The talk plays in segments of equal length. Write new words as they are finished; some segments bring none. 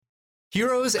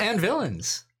Heroes and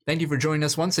villains, thank you for joining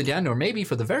us once again, or maybe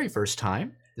for the very first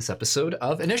time, this episode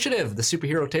of Initiative, the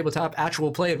superhero tabletop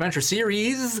actual play adventure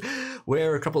series,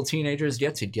 where a couple of teenagers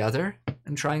get together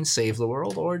and try and save the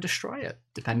world or destroy it,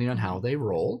 depending on how they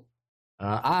roll.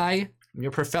 I am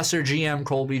your Professor GM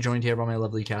Colby, joined here by my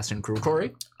lovely cast and crew,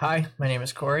 Corey. Hi, my name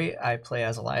is Corey. I play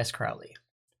as Elias Crowley.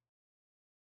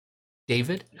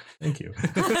 David. Thank you.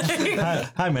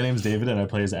 Hi, my name is David, and I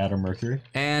play as Adam Mercury.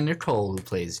 And Nicole, who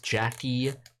plays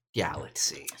Jackie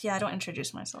Galaxy. Yeah, I don't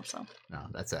introduce myself, so. No,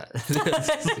 that's it.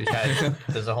 Yeah,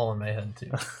 there's a hole in my head, too.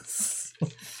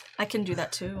 I can do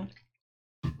that, too.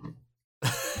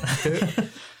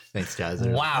 Thanks, guys.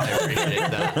 Wow. I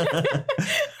appreciate that.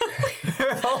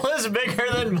 Your hole is bigger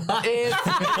than mine.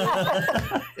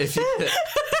 If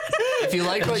you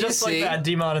like what you just see, like that,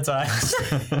 demonetized.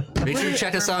 make sure you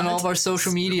check us out on all of our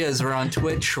social medias. We're on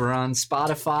Twitch, we're on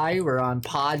Spotify, we're on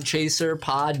Podchaser,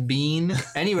 Podbean,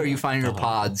 anywhere you find your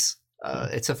pods.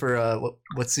 Except for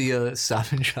what's the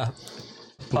Stop and Shop?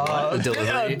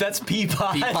 Delivery. That's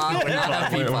Peapod. Peapod. We're not on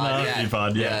Peapod yet.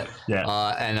 Peapod,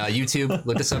 yeah. And YouTube,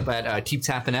 look us up at Keep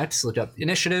Tapping X. Look up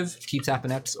Initiative, Keep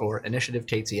Tapping X, or Initiative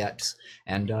KTX,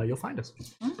 and you'll find us.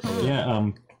 Yeah,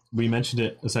 we mentioned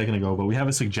it a second ago, but we have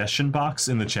a suggestion box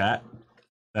in the chat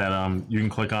that you can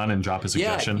click on and drop a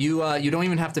suggestion. Yeah, you don't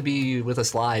even have to be with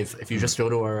us live. If you just go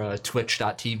to our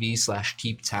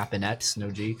twitch.tv/keeptappinx,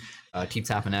 no G,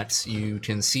 keeptappinx, you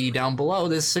can see down below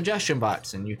this suggestion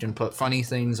box, and you can put funny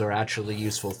things or actually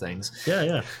useful things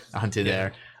onto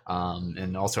there.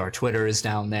 And also our Twitter is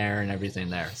down there and everything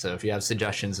there. So if you have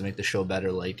suggestions to make the show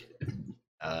better, like,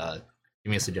 give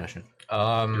me a suggestion.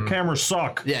 Your cameras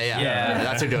suck. Yeah,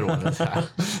 that's a good one.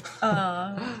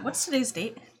 What's today's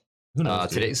date?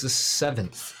 Today's the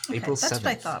 7th, Okay, April 7th. That's what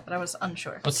I thought, but I was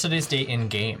unsure. What's today's date in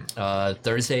game?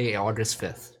 Thursday, August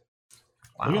 5th.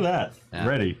 Wow. Look at that. Yeah.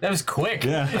 Ready. That was quick.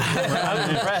 Yeah. I was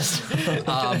impressed.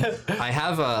 I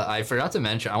have I forgot to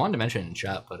mention, I wanted to mention it in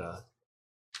chat, but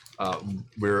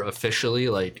we're officially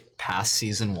like past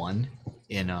season 1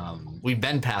 in we've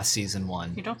been past season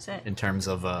 1. You don't say. In terms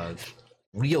of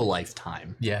real life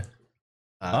time. Yeah.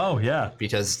 Oh, yeah.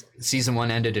 Because season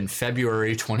 1 ended in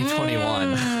February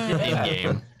 2021 in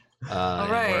game.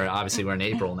 Right. We're in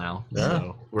April now. Yeah.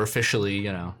 So we're officially,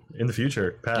 In the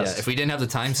future. Past. yeah, if we didn't have the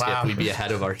time skip, we'd be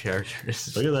ahead of our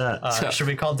characters. Look at that. Should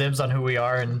we call dibs on who we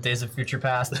are in Days of Future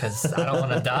Past? Because I don't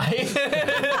want to die.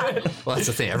 Well, that's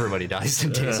the thing. Everybody dies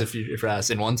in Days of Future Past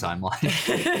in one timeline.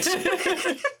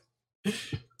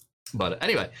 But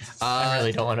anyway, I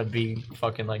really don't want to be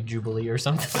fucking like Jubilee or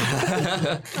something.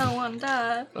 I want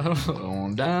that.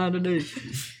 don't die today.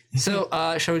 So,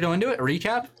 shall we go into it? A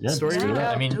recap? Yeah, Story let's do recap?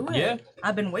 it. I mean, Do it. yeah.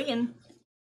 I've been waiting.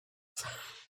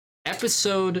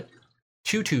 Episode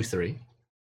 223.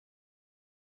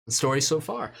 The story so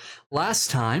far. Last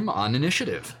time on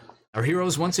Initiative, our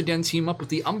heroes once again team up with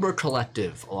the Umber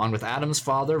Collective, along with Adam's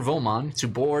father, Vomon, to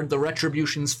board the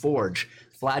Retribution's Forge,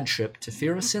 flagship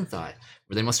Tefira Synthi,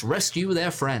 where they must rescue their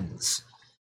friends.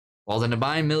 While the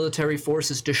Nabai military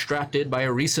force is distracted by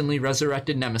their recently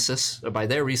resurrected nemesis,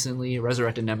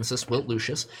 Wilt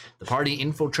Lucius, the party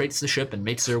infiltrates the ship and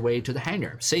makes their way to the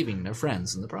hangar, saving their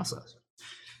friends in the process.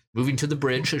 Moving to the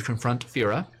bridge to confront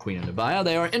Tefira, Queen of Nabai,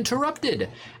 they are interrupted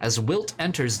as Wilt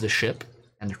enters the ship,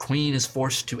 and the Queen is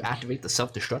forced to activate the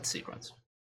self-destruct sequence.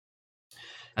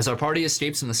 As our party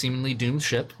escapes from the seemingly doomed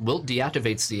ship, Wilt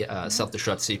deactivates the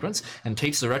self-destruct sequence and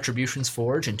takes the Retribution's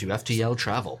Forge into FTL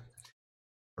travel.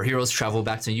 Our heroes travel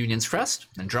back to Union's Crest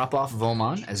and drop off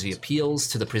Vomon as he appeals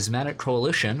to the Prismatic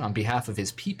Coalition on behalf of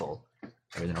his people.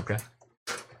 Everything okay?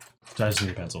 I just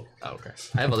need a pencil. Oh, okay.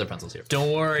 I have other pencils here.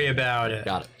 Don't worry about it.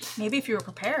 Got it. Maybe if you were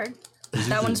prepared. This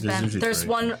That is- one's this is bent. usually There's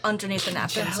pretty- one underneath the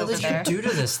napkins How over did there. you do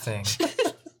to this thing?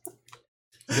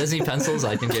 Disney pencils?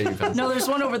 I can get you pencils. No, there's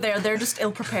one over there. They're just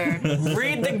ill-prepared.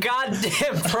 Read the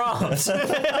goddamn prompts.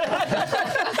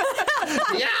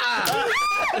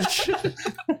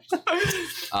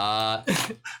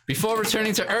 Before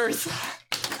returning to Earth,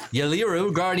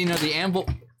 Yaliru, guardian of the Amble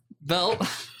Belt,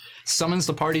 summons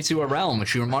the party to a realm,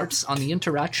 which remarks on the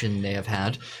interaction they have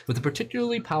had with a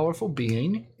particularly powerful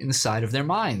being inside of their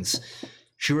minds.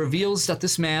 She reveals that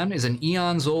this man is an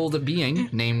eons-old being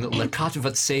named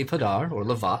Lekatvatse Padar, or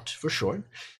Levat for short.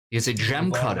 He is a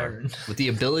gem cutter with the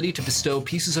ability to bestow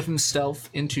pieces of himself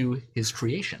into his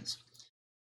creations,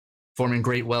 forming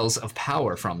great wells of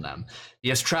power from them. He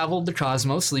has traveled the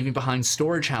cosmos, leaving behind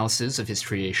storage houses of his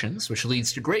creations, which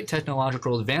leads to great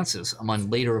technological advances among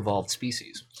later evolved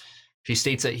species. She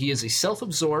states that he is a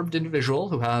self-absorbed individual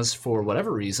who has, for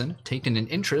whatever reason, taken an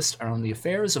interest around the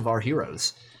affairs of our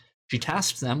heroes. She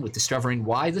tasks them with discovering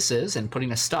why this is and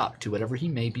putting a stop to whatever he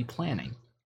may be planning.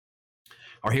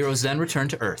 Our heroes then return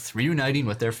to Earth, reuniting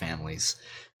with their families.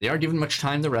 They aren't given much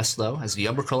time to rest, though, as the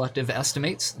Umbra Collective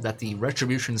estimates that the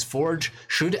Retribution's Forge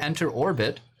should enter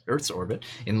Earth's orbit,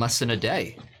 in less than a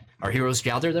day. Our heroes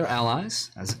gather their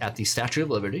allies at the Statue of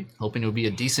Liberty, hoping it will be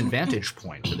a decent vantage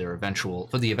point for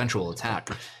the eventual attack.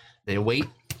 They await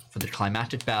for the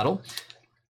climactic battle,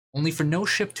 only for no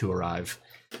ship to arrive.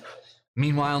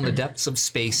 Meanwhile, in the depths of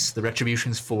space, the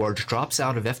Retribution's Forge drops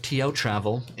out of FTL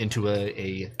travel into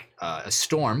a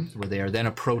storm, where they are then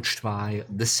approached by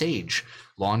the Sage,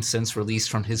 long since released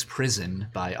from his prison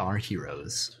by our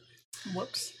heroes.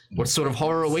 Whoops. What sort of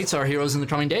horror awaits our heroes in the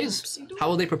coming days? How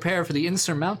will they prepare for the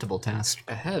insurmountable task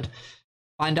ahead?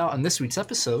 Find out on this week's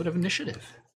episode of Initiative.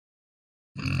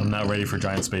 I'm not ready for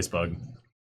giant space bug.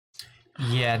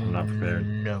 Yeah, I'm not prepared.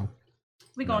 No.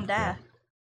 We gonna die.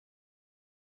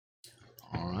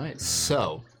 All right,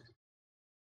 so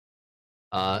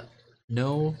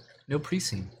no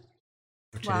pre-scene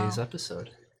for today's Wow.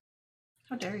 episode.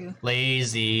 How dare you?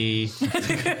 Lazy.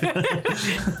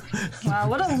 Wow,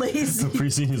 what a lazy. The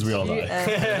pre-scene is we all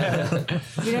die.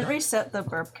 You didn't reset the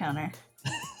burp counter.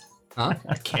 Huh?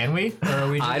 Can we? Or are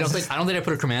we just... I don't think I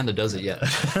put a command that does it yet.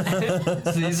 So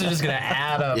these are just gonna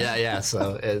add up. Yeah.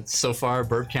 So far,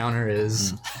 burp counter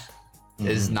is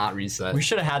not reset. We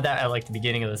should have had that at like the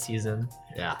beginning of the season.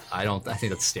 Yeah, I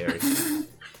think that's scary.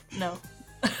 No.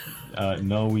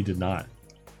 No, we did not.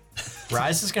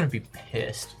 Rise is gonna be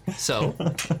pissed. So,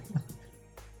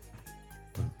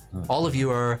 all of you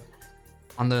are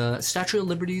on the Statue of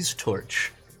Liberty's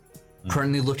torch,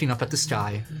 currently looking up at the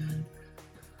sky,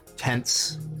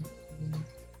 tense,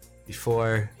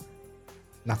 before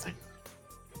nothing.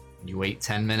 You wait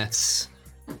 10 minutes.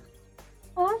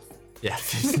 Yeah.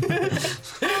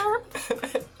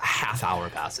 A half hour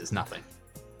passes, nothing.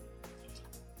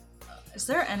 Is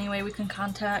there any way we can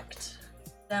contact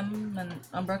them and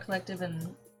Umbra Collective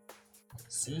and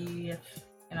see if,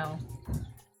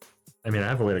 I mean, I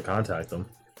have a way to contact them.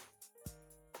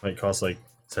 Might cost like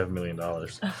 $7 million.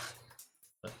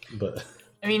 But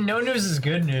I mean, no news is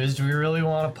good news. Do we really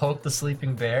want to poke the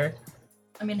sleeping bear?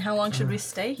 I mean, how long should we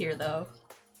stay here, though?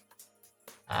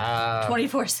 24/7.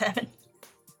 24/7.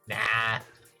 Nah. I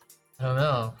don't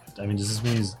know. I mean, does this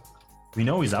mean we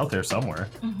know he's out there somewhere?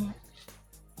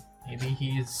 Maybe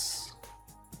he's.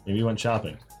 Maybe he went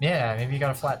shopping. Yeah, maybe he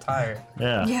got a flat tire.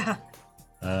 Yeah.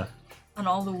 Yeah. On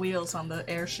all the wheels on the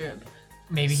airship.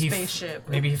 Maybe Spaceship.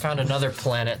 Maybe he found another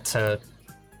planet to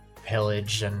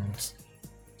pillage and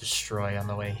destroy on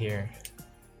the way here.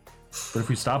 But if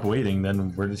we stop waiting,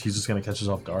 then he's just gonna catch us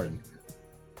off guard.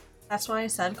 That's why I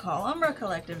said call Umbra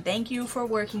Collective. Thank you for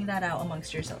working that out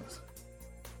amongst yourselves.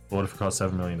 What if it costs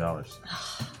 $7 million?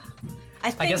 I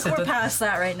think guess we're past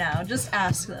that right now. Just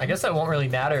ask them. I guess that won't really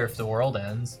matter if the world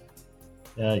ends.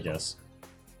 Yeah, I guess.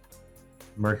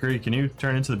 Mercury, can you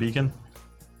turn into the beacon?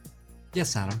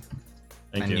 Yes, Adam.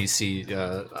 Thank And you. you see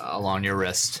along your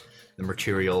wrist the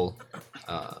mercurial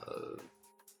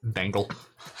bangle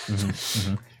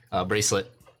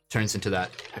bracelet turns into that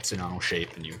hexagonal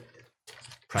shape, and you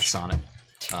press on it.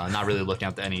 Not really looking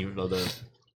at any of the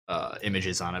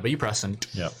images on it, but you press, and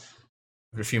Yep.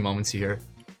 for a few moments you hear,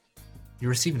 "You're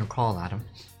receiving a call, Adam."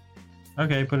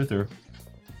 Okay, put it through.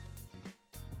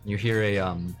 You hear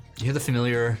you hear the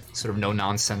familiar sort of no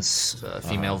nonsense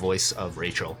female voice of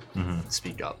Rachel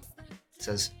speak up. It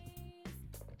says,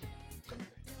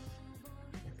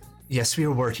 "Yes, we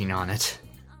are working on it.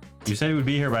 You said he would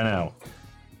be here by now.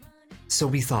 So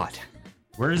we thought.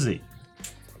 Where is he?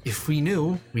 If we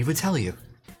knew, we would tell you.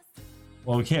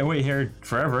 Well, we can't wait here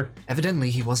forever.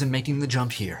 Evidently, he wasn't making the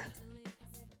jump here.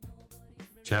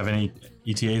 Do you have any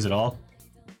ETAs at all?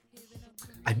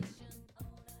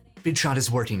 Big Shot is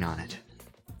working on it.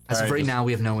 As of Alright, right just- now,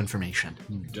 we have no information.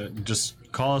 Just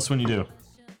call us when you do.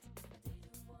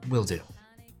 Will do."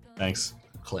 Thanks.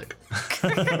 Click.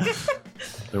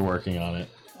 They're working on it.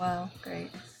 Wow, great.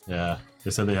 Yeah,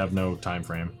 they said they have no time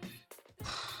frame.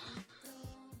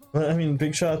 But I mean,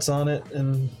 Big Shot's on it,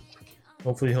 and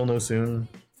hopefully he'll know soon.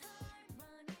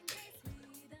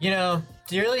 You know,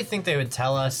 do you really think they would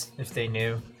tell us if they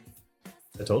knew?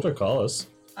 I told her call us.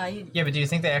 Yeah, but do you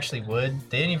think they actually would?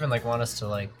 They didn't even want us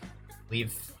to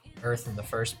leave Earth in the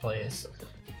first place.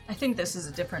 I think this is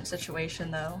a different situation,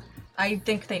 though. I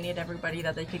think they need everybody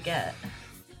that they could get.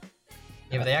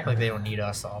 Yeah, but they act like they don't need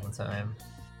us all the time.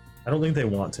 I don't think they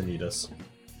want to need us.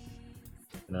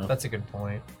 You know, That's a good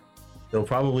point. they'll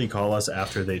probably call us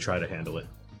after they try to handle it,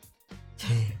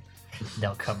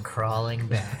 They'll come crawling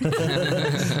back.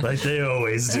 like they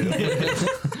always do.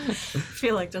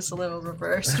 feel like just a little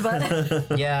reversed,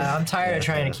 but Yeah, I'm tired of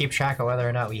trying to keep track of whether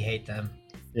or not we hate them.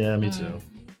 Yeah, me too.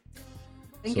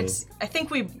 I think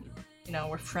we,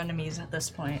 we're frenemies at this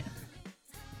point.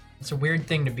 It's a weird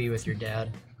thing to be with your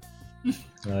dad. Oh,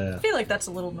 yeah. I feel like that's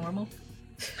a little normal.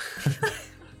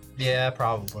 Yeah,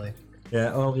 probably.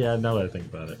 Yeah, well, yeah, now that I think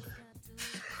about it.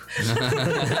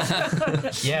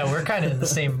 Yeah, we're kind of in the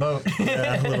same boat.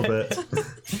 Yeah, a little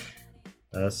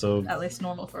bit. So, At least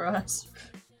normal for us.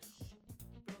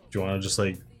 do you want to just,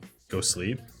 like, go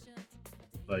sleep?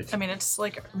 Like, I mean, it's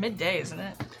like midday, isn't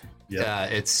it? Yeah,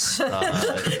 it's You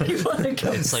wanna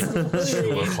go it's like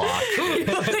 2 o'clock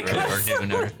or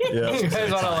noon or yeah, You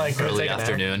guys want to like go early take a nap?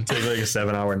 afternoon. take like a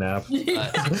 7-hour nap.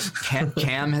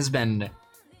 Cam has been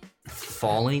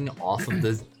falling off of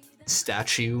the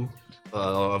statue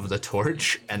of the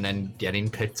torch and then getting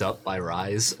picked up by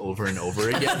Rise over and over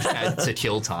again to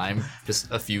kill time, just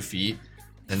a few feet,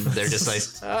 and they're just like,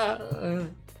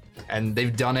 and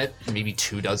they've done it maybe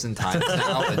 24 times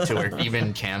now, to where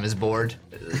even Cam is bored.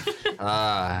 Oh,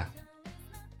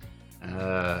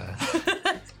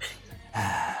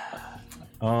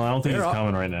 I don't think he's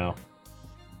coming right now.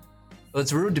 Well,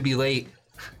 it's rude to be late.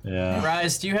 Yeah.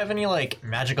 Rise, do you have any like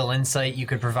magical insight you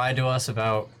could provide to us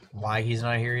about why he's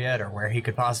not here yet or where he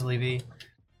could possibly be?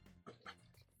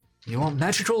 You want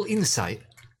magical insight?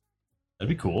 That'd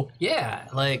be cool. Yeah,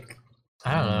 like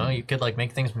I don't know, you could like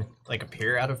make things like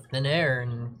appear out of thin air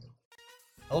and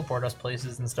teleport us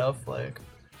places and stuff. Like,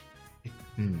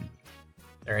 is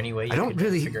there any way you I don't could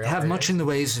really figure out have where much he in the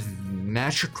ways of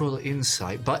magical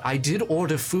insight, but I did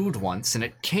order food once, and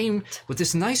it came with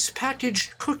this nice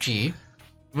packaged cookie.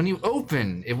 When you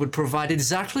open, it would provide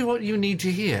exactly what you need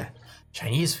to hear. is?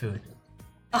 Chinese food.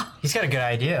 He's got a good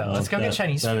idea. Let's go get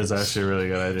Chinese That food. is actually a really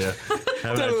good idea.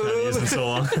 Haven't had Chinese in so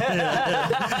long.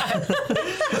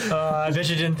 I bet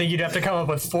you didn't think you'd have to come up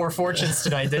with 4 fortunes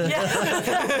tonight, did you?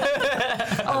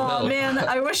 Oh man,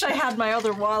 I wish I had my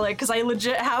other wallet because I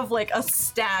legit have like a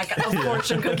stack of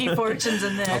fortune cookie fortunes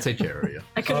in there. I'll take care of you.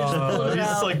 I could have just pulled it He's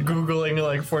out. like Googling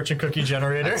like fortune cookie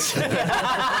generator.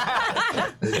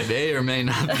 It may or may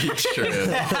not be true.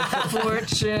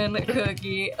 Fortune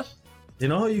cookie. You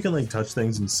know how you can like touch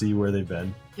things and see where they've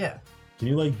been? Yeah. Can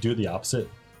you like do the opposite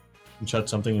and touch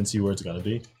something and see where it's gonna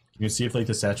be? Can you see if like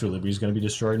the Statue of Liberty is gonna be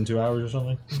destroyed in 2 hours or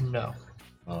something? No.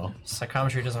 Oh,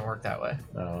 Psychometry doesn't work that way.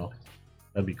 oh,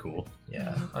 that'd be cool.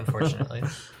 Yeah, unfortunately.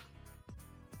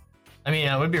 I mean,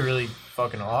 it would be really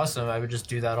fucking awesome. I would just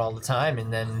do that all the time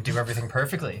and then do everything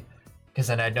perfectly. Because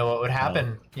then I'd know what would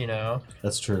happen, you know?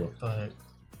 That's true. But,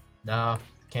 no,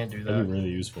 can't do That'd that. be really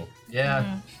useful.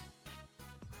 Yeah.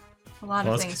 A lot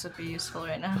Well, of that's- things would be useful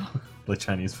right now. Like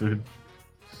Chinese food.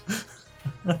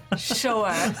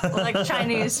 Sure, like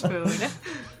Chinese food.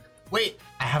 Wait,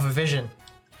 I have a vision.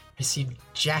 I see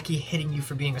Jackie hitting you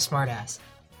for being a smartass.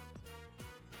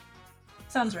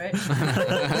 Sounds right.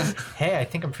 Hey, I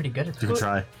think I'm pretty good at You this. can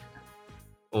try.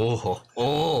 Oh.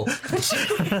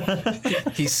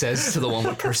 He says to the one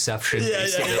with perception.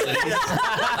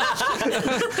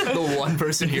 The one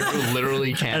person here who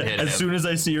literally can't hit him. As soon as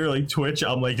I see her like twitch,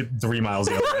 I'm like 3 miles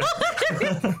the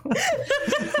other way.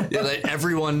 Yeah, like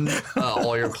everyone,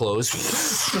 all your clothes.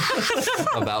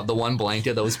 About the one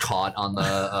blanket that was caught on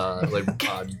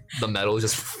the metal,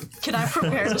 just Can I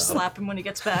prepare to slap him when he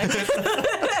gets back?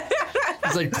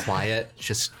 it's like quiet.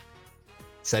 Just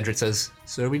Cedric says,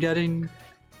 "So are we getting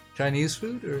Chinese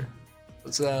food or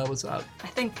what's up?" I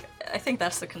think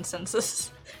that's the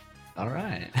consensus. All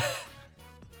right.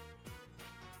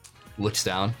 Looks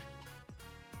down.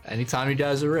 Anytime you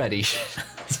guys are ready.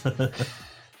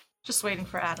 Just waiting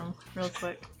for Adam, real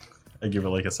quick. I give it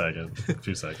like a second,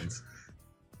 2 seconds.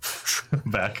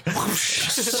 Back.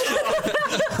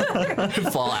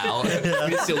 Fall out.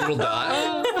 You see a little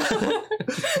dot.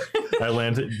 I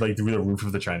landed like through the roof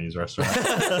of the Chinese restaurant.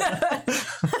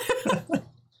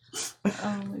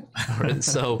 Alright,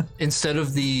 so instead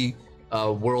of the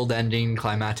world-ending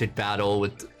climatic battle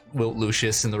with Wilt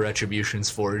Lucius and the Retribution's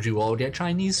Forge, you all get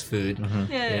Chinese food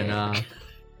Yay.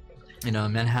 in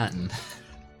Manhattan.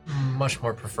 Much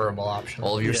more preferable option.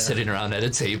 All of you are sitting around at a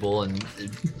table, and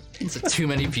it's too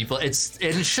many people. It's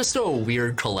just a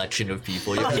weird collection of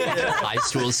people. You have high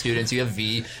school students. You have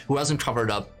V, who hasn't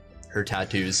covered up her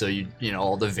tattoos, so you know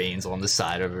all the veins on the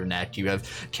side of her neck. You have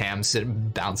Cam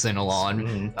bouncing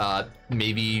along.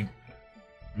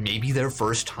 Maybe their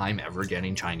first time ever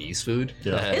getting Chinese food.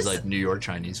 Yeah. That has Is- like New York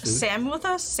Chinese food. Samuel with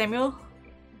us? Samuel?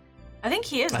 I think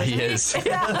he is. He is.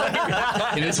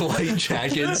 In his white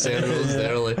jacket, sandals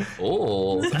there, like,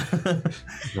 oh.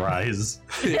 Rise.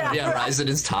 Yeah, Rise in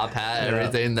his top hat,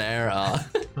 everything there.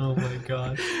 Oh my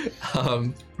god.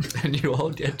 And you all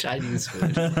get Chinese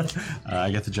food. I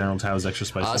get the General Tao's extra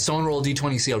spicy. Someone roll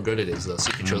D20, see how good it is, though, so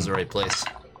you can choose the right place.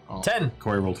 10.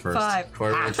 Corey rolled first. 5.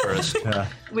 Corey rolled first. Yeah.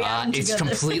 We add them It's together.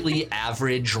 completely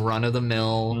average,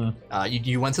 run-of-the-mill.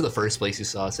 You went to the first place you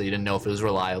saw, so you didn't know if it was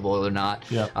reliable or not.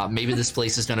 Yeah. Maybe this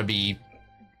place is going to be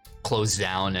closed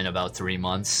down in about 3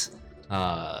 months.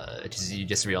 You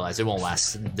just realize it won't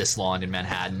last this long in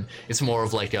Manhattan. It's more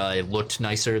of like it looked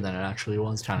nicer than it actually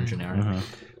was, kind of generic.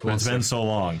 But it's been so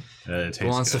long. It tastes Who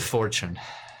wants a good. fortune?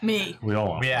 Me. We all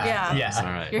want. Yeah. Yeah. All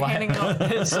right. You're handing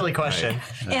them. Silly question.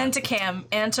 And to Cam,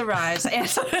 and to Rise, and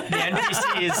to... The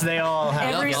NPCs, they all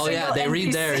have. Every Oh yeah, single they read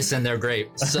NPC. theirs and they're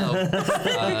great. So,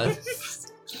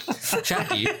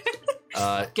 Jackie,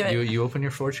 Give it. you open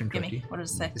your fortune Give cookie. me. What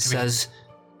does it say? It says,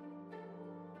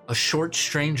 "A short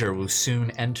stranger will soon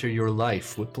enter your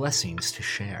life with blessings to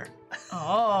share."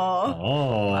 Oh.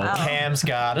 Oh. Wow. Cam's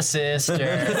got a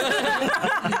sister.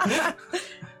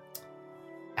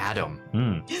 Adam,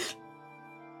 Hmm.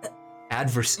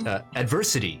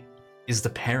 adversity is the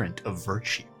parent of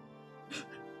virtue.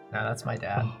 No, that's my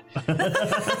dad.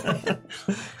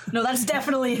 No, that's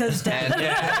definitely his dad.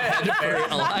 And for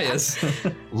Elias,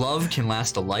 love can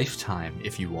last a lifetime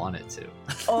if you want it to.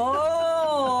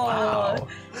 Oh. Wow.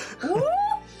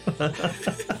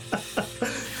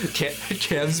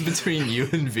 Cam's between you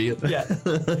and Via. Yeah.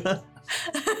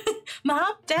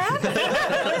 Mom, Dad,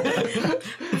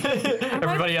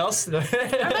 Everybody else? are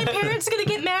my parents gonna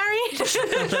get married?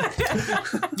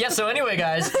 Yeah, so anyway,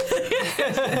 guys.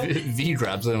 V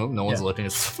grabs it. No one's looking.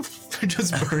 It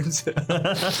just burns it.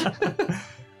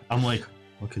 I'm like,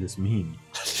 what could this mean?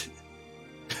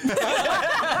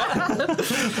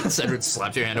 Cedric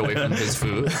slapped your hand away from his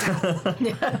food.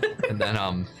 And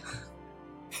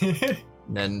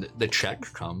then the check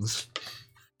comes.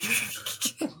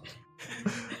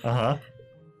 Uh-huh.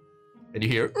 And you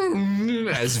hear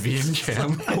as V and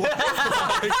Cam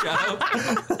walk out.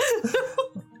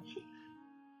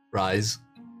 Rise.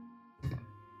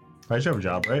 I should have a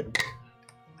job, right?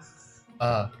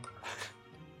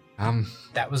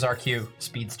 That was our cue,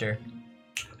 Speedster.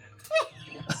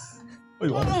 Wait,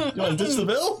 you want to ditch the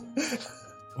bill? Do you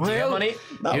have Well, money?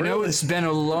 you know, it's been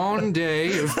a long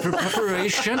day of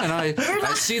preparation, and I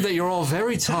see that you're all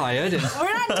very tired. And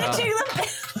We're not ditching them.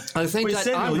 I think Wait, that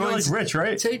Samuel, I'm you're going like to rich,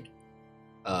 right? take.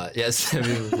 Yes, I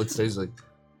mean, let's say he's like,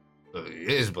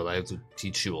 yes, but I have to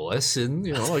teach you a lesson.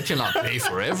 You know, I cannot pay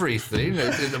for everything.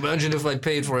 Imagine if I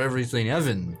paid for everything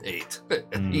Evan ate.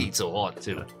 He eats a lot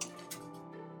too.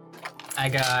 I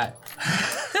got.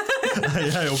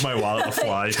 I open my wallet, a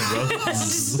fly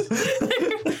comes out.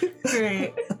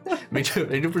 Great. Make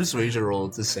a persuasion roll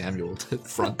to Samuel to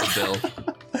front the bill.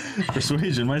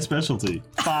 Persuasion, my specialty.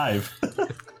 5.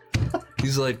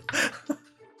 He's like,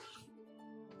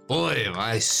 boy, am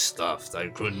I stuffed. I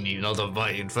couldn't eat another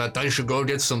bite. In fact, I should go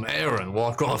get some air and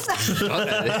walk off.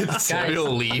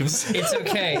 Samuel leaves. It's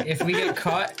okay. If we get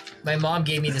caught, my mom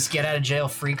gave me this get out of jail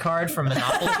free card from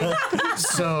Monopoly.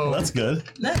 So That's good.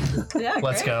 Yeah,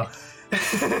 let's great. go.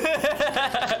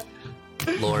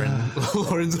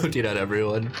 Lauren's looking at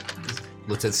everyone.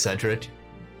 Looks at Cedric.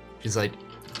 She's like,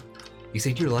 you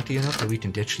think you're lucky enough that we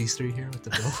can ditch these three here with the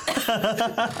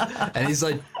bill? And he's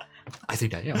like, I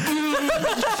think I am.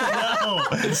 No.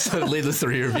 And suddenly the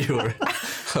three of you are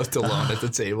left alone at the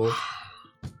table.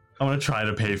 I'm going to try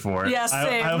to pay for it. Yeah,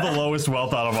 same. I have the lowest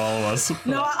wealth out of all of us.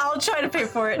 No, I'll try to pay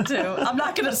for it too. I'm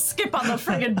not gonna skip on the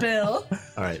friggin' bill.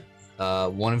 All right.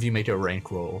 One of you make a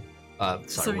rank roll.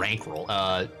 Rank roll.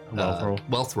 Wealth roll.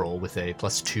 Wealth roll with a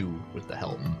 +2 with the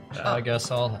help. I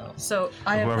guess I'll help. So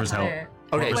I have Whoever's the help. higher.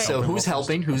 Okay, Wait. so who's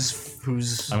helping? Who's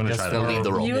I'm gonna try to lead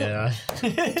the roll? You- Yeah.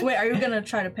 Wait, are you gonna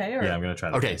try to pay or? Yeah, I'm going to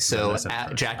try to Okay, pay. so That's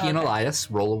it. Jackie and Okay.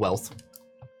 Elias roll a wealth.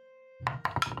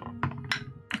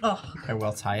 Oh, My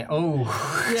wealth's high. Oh.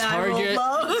 yeah, Target.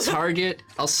 I rolled low. Target,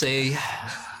 I'll say,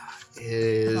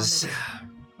 is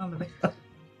Come on, baby. Come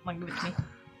on, give it to me.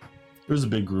 It was a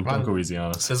big group. Don't go easy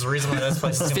on us. There's a reason why this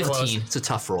place is 15. It's a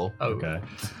tough roll. Oh. Okay.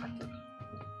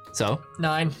 So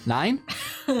 9. 9,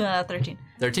 13.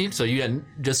 13. So you get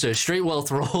just a straight wealth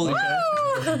roll.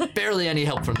 Barely any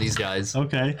help from these guys.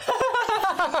 Okay.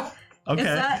 Okay. Is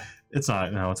that? It's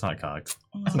not. No, it's not cocked.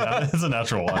 It's a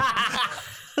natural one.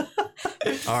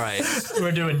 All right.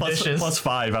 We're doing dishes. Plus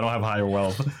 5. I don't have higher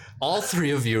wealth. All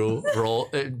three of you roll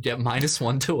get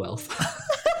 -1 to wealth.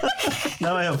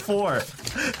 Now I have 4.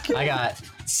 I got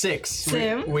 6.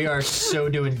 Same. We are so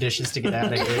doing dishes to get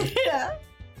out of here. Yeah.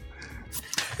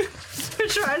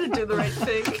 trying to do the right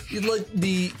thing.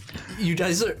 You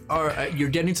guys are you're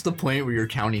getting to the point where you're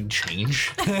counting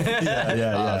change.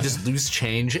 Yeah. Just loose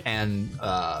change, and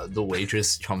the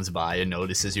waitress comes by and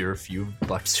notices you're a few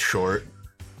bucks short,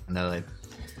 and they're like,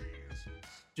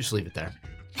 just leave it there.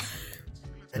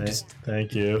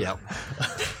 Thank you. Yep.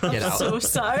 Get out. So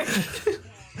sorry.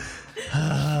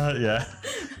 Yeah.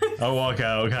 I'll walk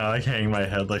out, kind of like hanging my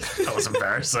head, like that was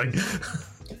embarrassing.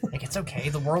 Like, it's okay.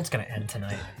 The world's gonna end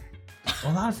tonight.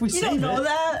 Well, not if we You save don't it. know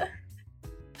that?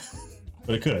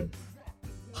 But it could.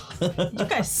 You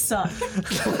guys suck.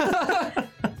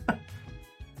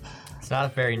 It's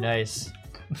not very nice.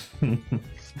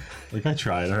 Like I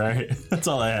tried, all right. That's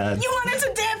all I had. You wanted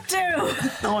to dip too.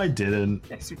 No, I didn't.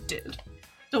 Yes, you did.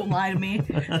 Don't lie to me.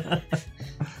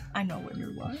 I know when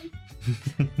you're lying.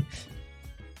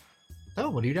 Oh,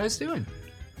 what are you guys doing?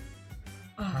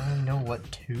 I don't know what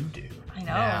to do. I know.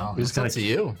 Now. Who's It's up to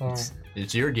you.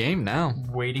 It's your game now.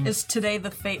 Waiting. Is today the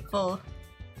fateful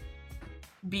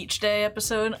beach day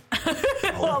episode?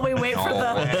 While we wait for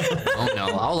the. Oh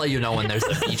no, I'll let you know when there's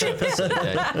a beach episode.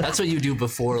 That's what you do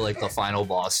before like the final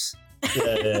boss.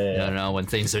 Yeah. You don't know, when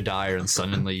things are dire and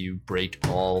suddenly you break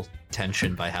all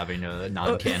tension by having a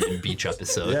non-canon beach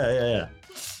episode. Yeah.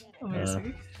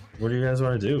 Amazing. What do you guys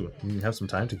want to do? You have some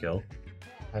time to kill.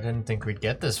 I didn't think we'd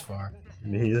get this far.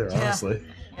 Me either, honestly.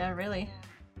 Yeah, really.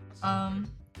 I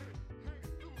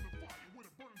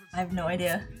have no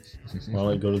idea.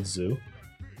 Want to go to the zoo?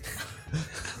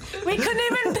 We couldn't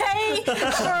even pay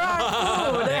for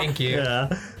our food. Thank you. Yeah.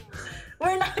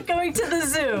 We're not going to the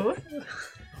zoo.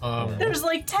 There's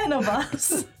like 10 of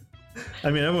us.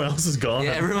 I mean, everyone else is gone.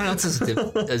 Yeah, everyone else is They're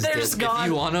just If gone.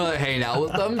 you want to hang out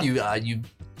with them, you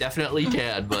definitely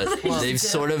can. But they've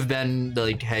sort of been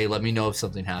like, hey, let me know if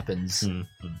something happens.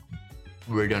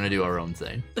 We're gonna do our own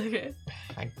thing. Okay.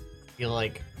 I feel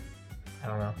like, I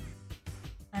don't know.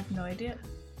 I have no idea.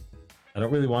 I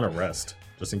don't really want to rest,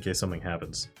 just in case something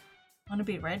happens. I want to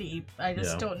be ready. I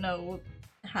just Yeah. don't know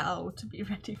how to be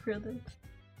ready for this.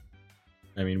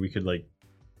 I mean, we could like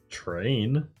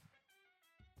train.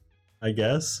 I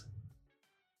guess.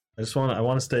 I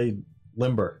want to stay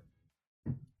limber.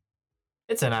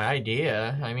 It's an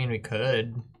idea. I mean, we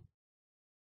could.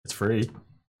 It's free.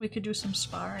 We could do some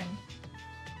sparring.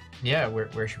 Yeah,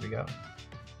 where should we go?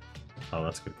 Oh,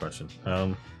 that's a good question.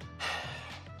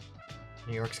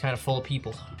 New York's kind of full of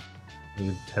people. We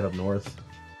could head up north,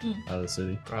 out of the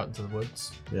city. Go out into the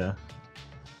woods. Yeah.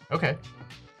 Okay.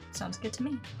 Sounds good to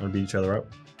me. Want to beat each other up?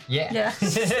 Yeah. Yeah.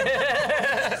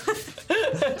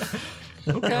 Okay.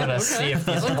 I'm gonna see if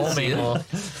these I can see homemade it. will.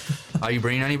 Are you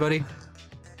bringing anybody?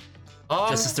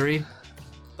 Just the three?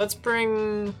 Let's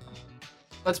bring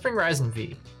Ryzen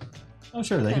V. Oh,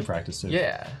 sure. They could practice too.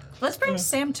 Yeah. Let's bring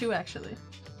Sam too, actually.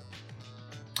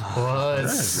 What?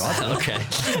 Okay.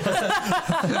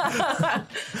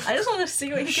 I just want to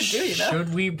see what he can do, you know?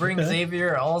 Should we bring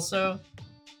Xavier also?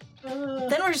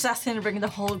 Then we're just asking to bring the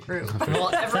whole group.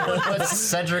 Well, everyone but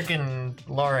Cedric and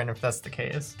Lauren, if that's the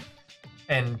case.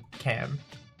 And Cam.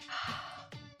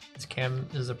 Cam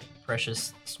is a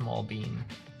precious small bean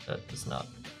that does not.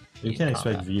 You eat can't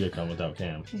expect combat. V to come without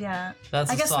Cam. Yeah. That's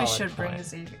I a guess we solid should bring point.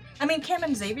 Xavier. I mean, Cam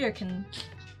and Xavier can.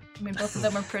 I mean, both of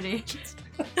them are pretty.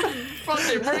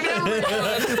 Fucking bring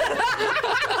everyone.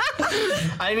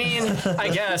 I mean, I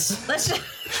guess. Let's just.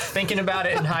 Thinking about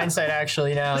it in hindsight,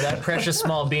 actually, now, that precious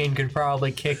small bean could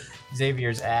probably kick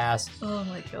Xavier's ass. Oh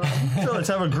my god. So let's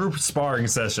have a group sparring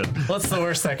session. What's the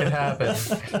worst that could happen?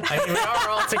 I mean, we are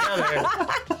all together.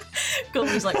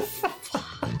 Goldie's like.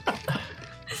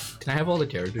 Can I have all the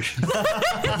characters?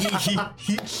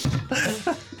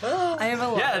 I have a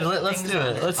lot. Yeah, let's do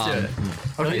it. Let's do it.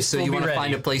 Okay, least so we'll you be want to ready.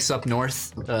 find a place up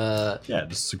north? Yeah,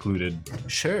 just secluded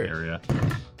Sure. area.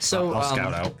 So I'll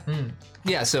scout out.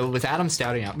 Yeah, so with Adam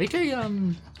scouting out, make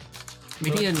an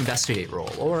investigate roll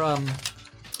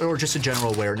or just a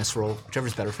general awareness roll,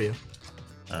 whichever's better for you.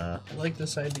 I like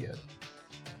this idea.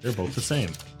 They're both the same.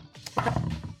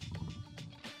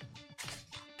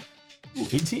 Ooh,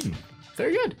 18.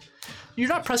 Very good. You're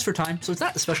not pressed for time, so it's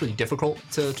not especially difficult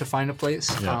to find a place.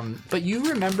 Yeah. But you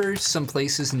remember some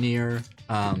places near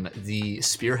the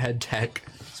Spearhead Tech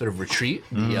sort of retreat.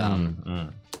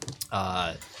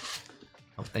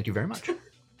 Thank you very much.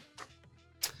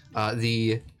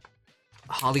 The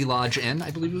Holly Lodge Inn, I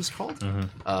believe it was called,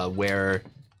 where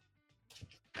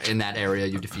in that area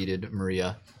you defeated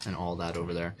Maria and all that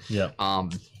over there. Yeah.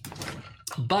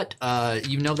 But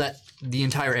you know that the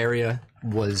entire area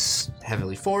was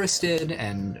heavily forested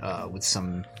and with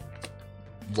some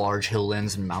large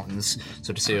hilllands and mountains,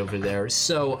 so to say, over there.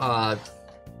 So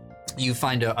You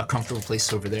find a comfortable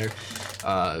place over there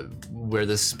where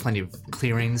there's plenty of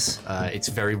clearings. It's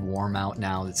very warm out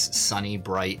now. It's sunny,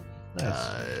 bright,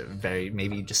 very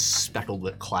maybe just speckled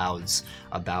with clouds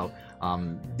about.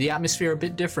 The atmosphere a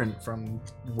bit different from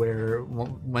where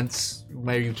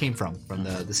you came from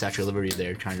the Statue of Liberty.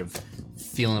 There, kind of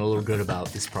feeling a little good about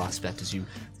this prospect as you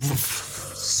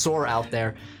soar out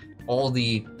there. All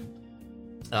the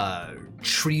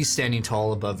trees standing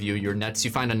tall above you. Your nets.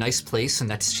 You find a nice place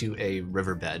next to a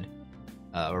riverbed,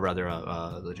 or rather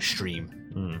a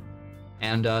stream.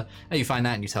 And you find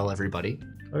that and you tell everybody.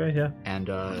 Okay, yeah. And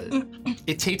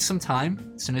it takes some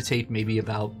time. It's gonna take maybe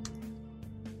about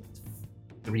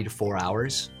 3 to 4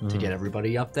 hours to get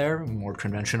everybody up there, more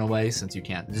conventional way, since you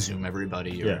can't zoom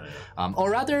everybody.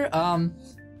 Or rather,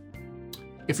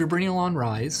 if you're bringing along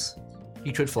Rise,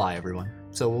 you could fly everyone.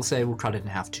 So we'll say we'll cut it in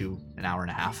half to an hour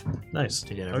and a half. Nice.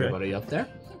 To get everybody up there.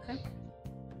 Okay.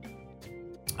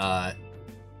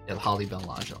 Holly Bell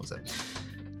Lodge, that was it.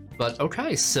 But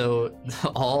okay, so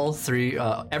all three,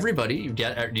 everybody, you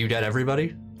get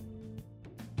everybody?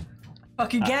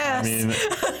 Fucking gas. I mean,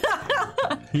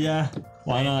 yeah,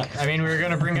 why not? I mean, we were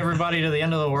gonna bring everybody to the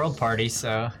end of the world party,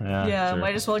 so Yeah, sure.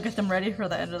 might as well get them ready for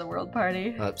the end of the world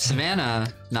party. Savannah,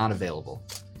 not available.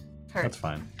 That's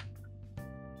fine.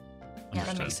 Yeah,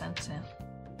 that makes sense, yeah.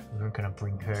 we were gonna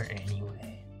bring her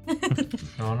anyway.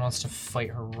 No one wants to fight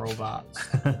her robots.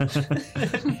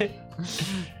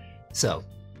 So,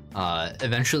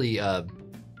 eventually,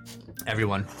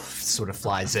 everyone sort of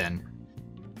flies in,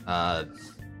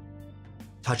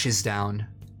 touches down,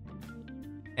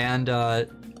 and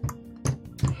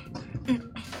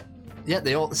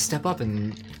they all step up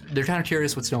and they're kind of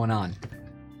curious what's going on.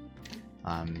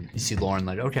 You see Lauren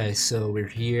like, okay, so we're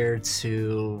here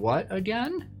to what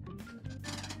again?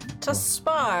 To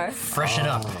spar. Freshen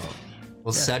up.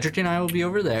 Well, Cedric and I will be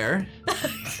over there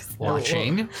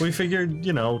watching. We figured,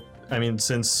 I mean,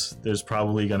 since there's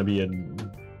probably going to be a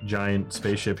giant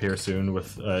spaceship here soon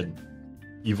with an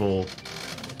evil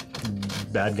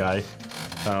bad guy,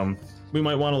 we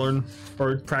might want to learn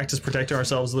or practice protecting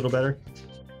ourselves a little better.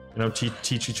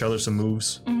 Teach each other some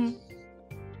moves.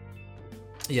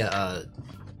 Yeah,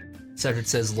 Cedric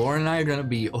says Lauren and I are gonna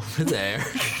be over there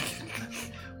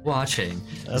watching.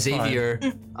 That's Xavier,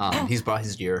 he's brought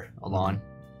his gear along.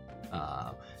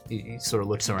 He sort of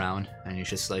looks around and he's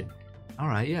just like, all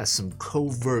right, yeah, some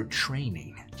covert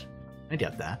training. I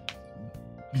get that.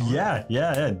 Yeah,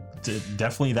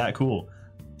 definitely that cool.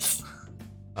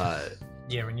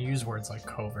 Yeah, when you use words like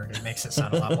covert, it makes it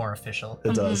sound a lot more official.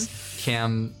 It does.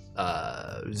 Cam,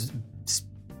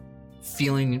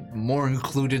 feeling more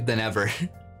included than ever.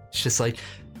 It's just like,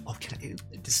 oh, can I,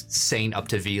 just saying up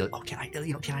to V, like, oh, can I,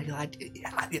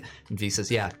 and V says,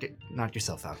 yeah, knock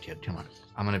yourself out, kid, come on.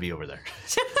 I'm gonna be over there.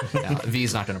 Yeah,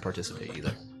 V's not gonna participate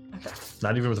either.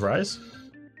 Not even with Rise?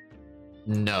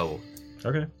 No.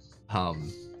 Okay.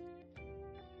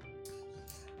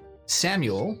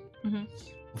 Samuel.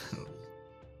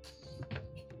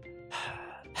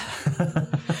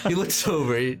 He looks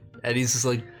over and he's just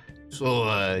like,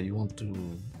 so you want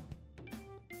to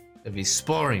have a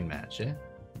sparring match, eh?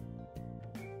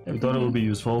 We thought it would be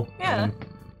useful. Yeah.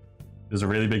 There's a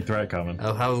really big threat coming.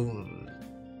 What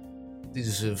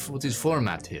is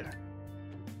format here?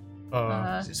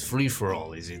 Is it free for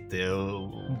all? Is it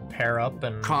Pair up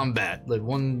and combat? Like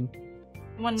one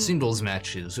singles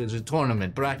matches? Is it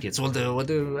tournament brackets? I'm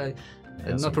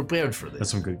not prepared for this.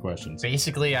 That's some good questions.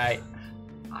 basically I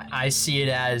see it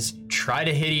as try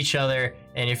to hit each other,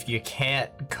 and if you can't,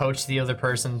 coach the other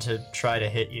person to try to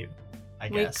hit you. I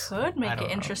We guess. could make I it don't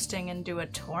know. interesting and do a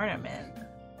tournament.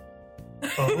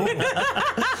 Oh.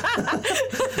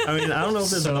 I mean, I don't know if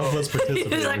there's enough of us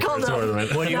participating He's like, for hold a on.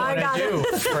 tournament. What do you No, I want got to do? it.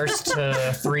 First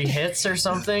to 3 hits or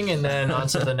something, and then on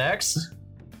to the next?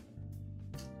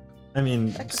 I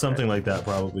mean, something like that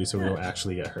probably, so we don't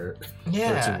actually get hurt for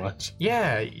Yeah. too much.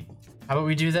 Yeah. How about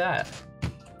we do that?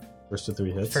 First to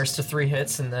 3 hits. First to 3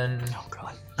 hits, and then. Oh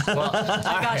god. Well,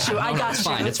 I got you. I got It's you.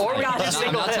 fine. It's Or fine. we got I'm just not, I'm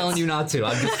single not hits. telling you not to.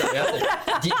 I'm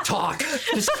just talk.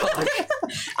 Just talk.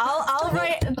 I'll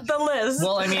write the list.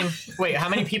 well, I mean, wait. How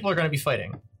many people are going to be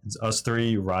fighting? It's us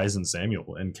 3, Rise and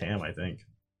Samuel, and Cam, I think.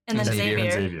 and then Xavier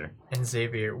And Xavier. Xavier. And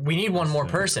Xavier. We need one more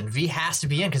person. V has to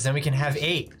be in, because then we can have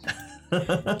 8.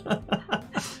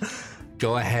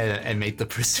 Go ahead and make the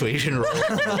persuasion roll.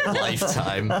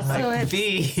 Lifetime. So it's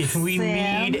V, we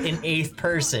Sam. need an 8th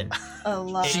person.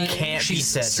 She can't be She's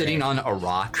Cedric. sitting on a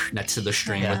rock next to the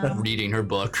stream, Yeah. reading her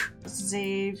book.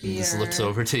 Xavier. Just looks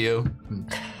over to you.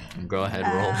 And go ahead,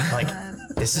 roll. Like,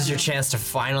 this is your chance to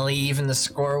finally even the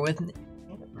score with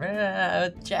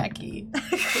Jackie.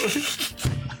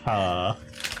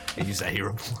 Use that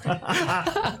hero point.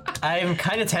 I'm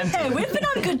kind of tempted. Hey, we've been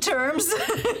on good terms.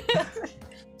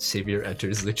 Savior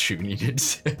enters the chew needed.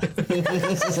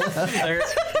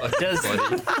 Does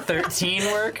 13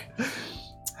 work?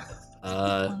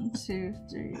 1, 2,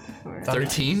 3, 4.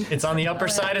 13? It's on the upper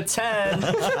side of 10.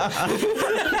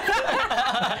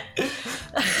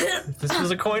 If this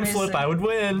was a coin flip, I would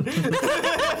win.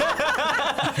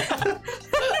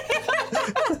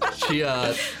 She,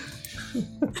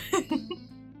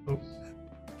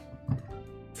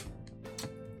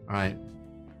 Alright.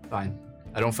 Fine.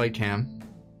 I don't fight Cam.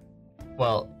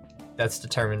 Well, that's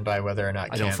determined by whether or not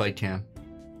I don't fight Cam.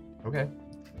 Okay.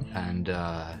 And,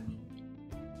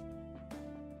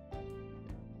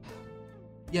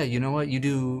 yeah, you know what? You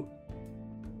do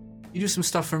some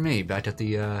stuff for me back at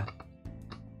the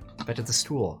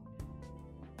stool.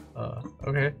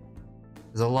 Okay.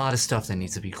 There's a lot of stuff that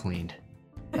needs to be cleaned.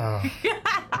 Oh.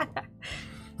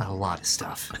 A lot of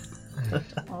stuff.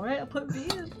 Alright, I'll put V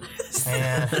in.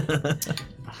 Yeah.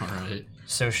 Alright.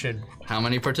 So How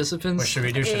many participants? what should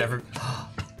we do? Should 8.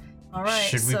 Alright,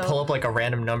 should we pull up like a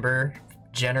random number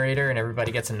generator and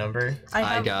everybody gets a number?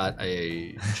 I got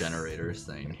a generator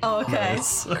thing. Oh, okay.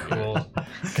 Cool.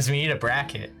 Because we need a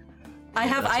bracket. I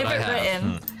have That's what I have.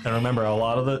 written. And remember, a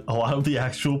lot of the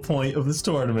actual point of this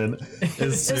tournament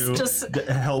is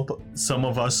to help some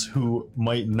of us who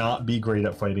might not be great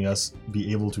at fighting us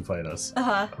be able to fight us.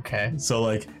 Okay. So,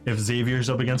 like, if Xavier's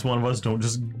up against one of us, don't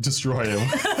just destroy him.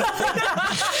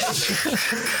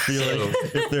 Be like,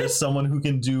 if there's someone who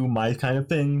can do my kind of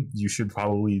thing, you should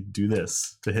probably do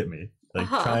this to hit me. Like,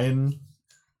 try and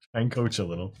coach a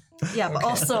little. Yeah, but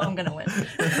also I'm gonna win.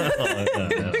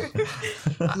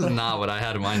 This is not what I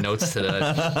had in my notes today.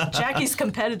 Jackie's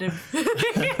competitive.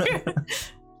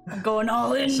 I'm going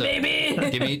all in, baby.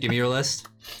 Give me your list.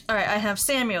 Alright, I have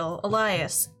Samuel,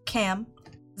 Elias, Cam,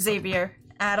 Xavier,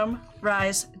 Adam,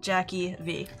 Rise, Jackie,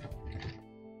 V.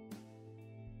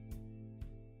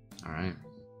 Alright.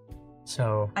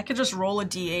 So I could just roll a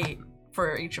D8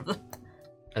 for each of them.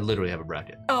 I literally have a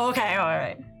bracket. Oh, okay,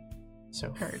 alright.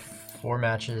 so Heard. 4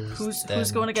 matches. Who's then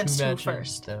going against 2 who matches,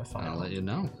 first? Then a I'll final. let you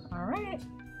know. Alright.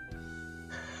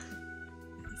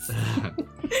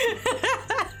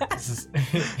 This is-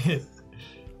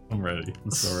 I'm ready.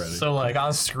 I'm so ready. So, like,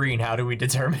 on screen, how do we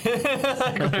determine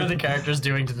like, what are the characters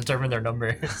doing to determine their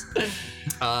numbers?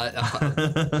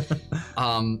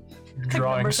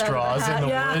 Drawing numbers out of the straws in hat, the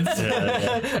yeah. woods.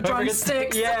 Yeah, Drawing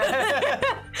sticks. Yeah.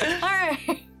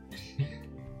 Alright.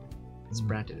 This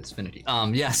bracket is finity.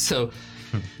 Yeah, so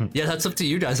yeah, that's up to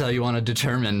you guys how you want to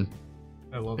determine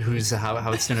I love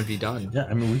how it's gonna be done. Yeah,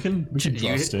 I mean, we can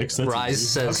draw sticks. That's Rise easy.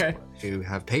 says Okay. you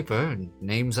have paper and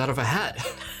names out of a hat.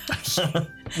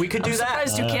 We could do I'm that.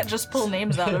 surprised you can't just pull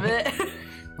names out of it.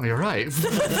 Well, you're right.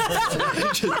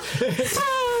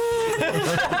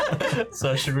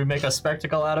 So should we make a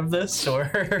spectacle out of this,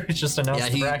 or just announce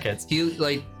the brackets? he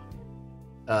like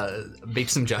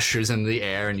makes some gestures in the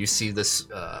air, and you see this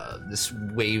this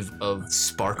wave of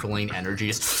sparkling energy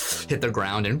just hit the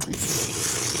ground, and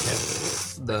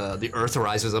the earth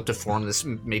rises up to form this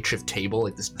makeshift table,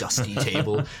 like this dusty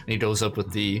table. And he goes up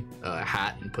with the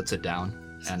hat and puts it down.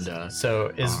 And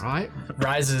So is all right.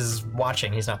 Rise is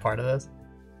watching? He's not part of this.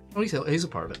 Oh, he's a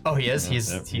part of it. Oh, he is. Yeah,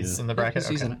 He's yep, he is. in the bracket.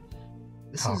 He's in Okay. it.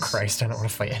 This Oh is- Christ! I don't want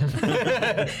to fight him.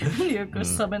 You go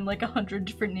summon like 100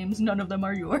 different names, none of them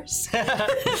are yours.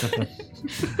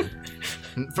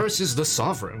 First is the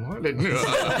sovereign. What? It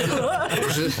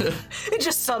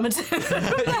just summons him.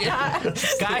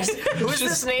 Guys, who's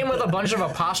this name with a bunch of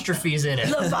apostrophes in it?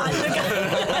 We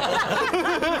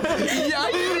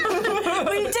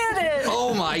did it!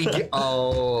 Oh my god.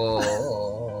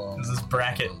 Oh. This is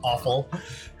bracket awful.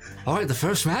 All right, the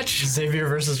first match. Xavier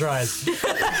versus Rise.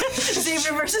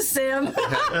 Xavier versus Sam.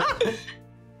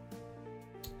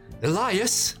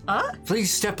 Elias,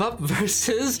 please step up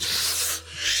versus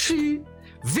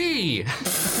V.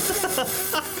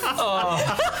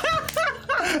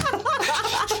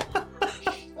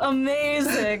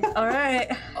 Amazing. All right.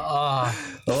 Oh,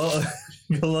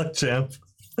 good luck, champ.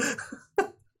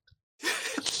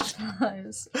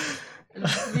 Nice.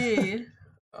 V.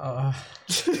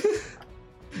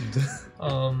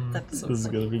 This is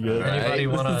gonna be good. Anybody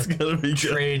Right. want It's to gonna be good.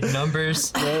 trade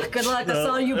numbers? Good luck. That's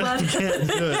all you, bud. Can't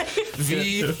do it.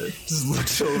 V just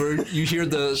looks over. You hear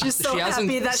the. She's so she hasn't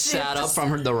happy that she sat up just-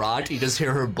 from the rock. You just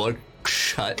hear her book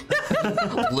shut.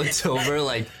 Looks over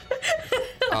like.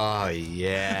 Oh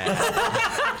yeah.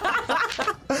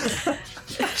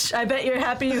 I bet you're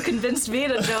happy you convinced V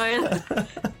to join.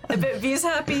 I bet V's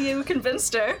happy you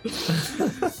convinced her.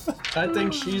 I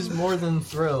think she's more than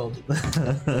thrilled.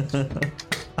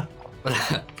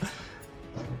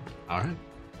 All right.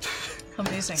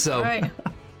 Amazing. So- All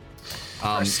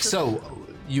right. So,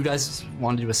 you guys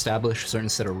wanted to establish a certain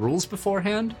set of rules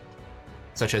beforehand,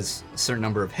 such as a certain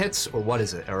number of hits, or what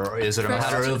is it? Or is it a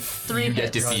First matter to of 3 you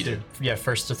get hits. defeated? Yeah,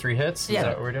 first to 3 hits. Yeah. Is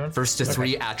that what we're doing? First to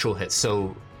 3 actual hits.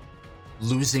 So,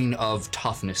 losing of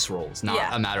toughness rolls, not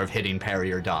Yeah. a matter of hitting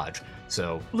parry or dodge.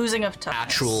 So, Losing of toughness.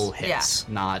 actual hits,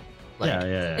 not like.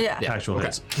 Yeah. Yeah. Actual Okay.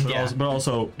 hits. Yeah. But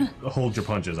also hold your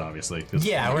punches, obviously. 'cause-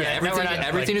 Yeah, we're, Yeah, we're everything, not,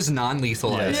 everything is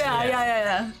non-lethal. Yeah.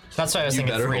 Yeah. That's why I was You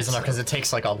thinking better 3 is hope enough so. because it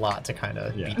takes like a lot to kind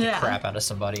of Yeah. beat the Yeah. crap out of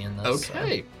somebody in this.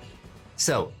 Okay.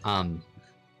 So,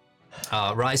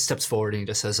 Rise steps forward and he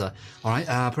just says, all right,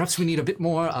 perhaps we need a bit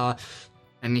more,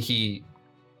 and he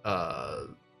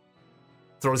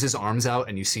throws his arms out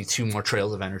and you see 2 more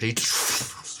trails of energy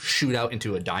shoot out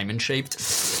into a diamond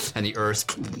shaped, and the earth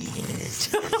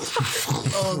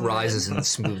rises and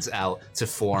smooths out to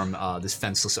form this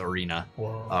fenceless arena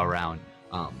around.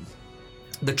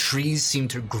 The trees seem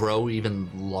to grow even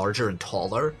larger and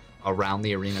taller around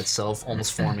the arena itself,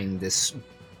 almost forming this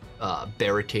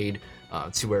barricade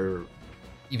to where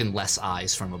even less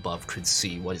eyes from above could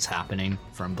see what is happening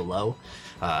from below.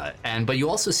 But you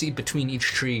also see between each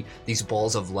tree these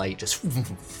balls of light just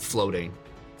floating,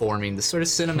 forming this sort of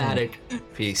cinematic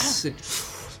piece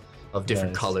of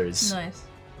different Nice. colors. Nice.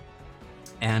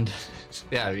 And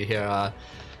yeah,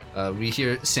 we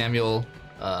hear Samuel.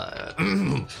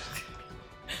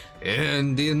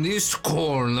 And in this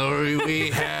corner we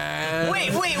have.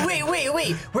 Wait!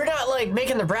 We're not like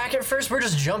making the bracket first. We're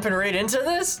just jumping right into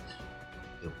this.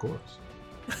 Of course.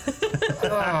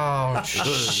 Oh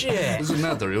shit! Doesn't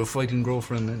matter. You're fighting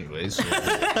girlfriend anyways. So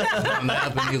I'm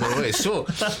happy either way. So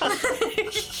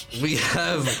we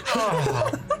have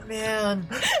Oh man!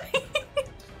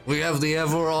 the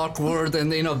ever awkward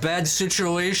and in a bad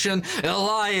situation,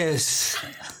 Elias.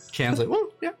 Cam's like,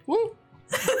 woo, yeah, woo.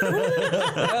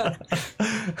 Yeah.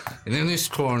 And in this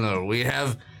corner we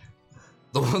have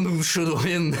the one who should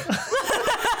win.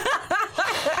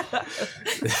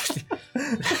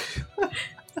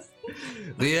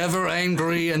 The ever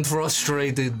angry and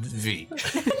frustrated V.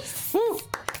 Woo.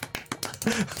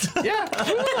 Yeah.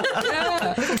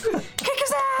 Yeah. Kick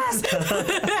his ass!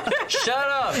 Shut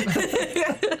up!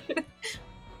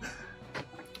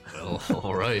 Well,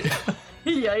 all right.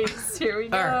 Yikes, here we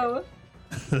go.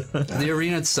 The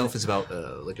arena itself is about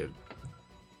like a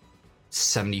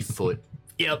 70-foot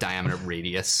diameter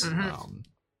radius.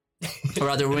 Or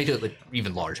rather, we'll make it like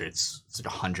even larger. It's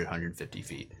like 150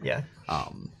 feet. Yeah.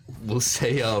 We'll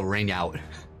say rain out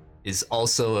is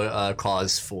also a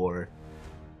cause for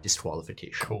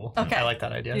disqualification. Cool. Okay. I like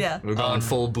that idea. Yeah. We're going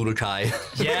full Budokai.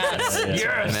 Yes. And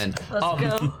Yes. then, Let's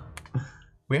go.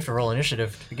 We have to roll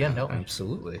initiative to begin, don't we?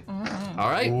 absolutely. All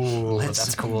right. Ooh, Let's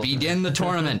that's cool. begin the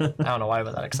tournament. I don't know why,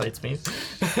 but that excites me.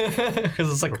 Because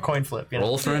it's like a coin flip, you know?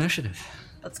 Roll for initiative.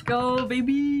 Let's go,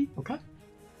 baby. Okay.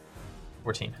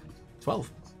 14.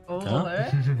 12. Oh,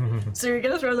 alright. So you're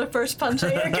gonna throw the first punch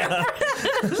at your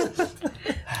girlfriend?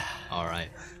 All right.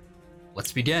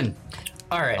 Let's begin.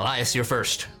 All right. Elias, you're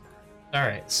first. All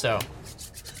right. So,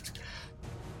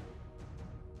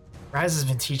 Rise has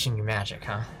been teaching you magic,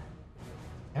 huh?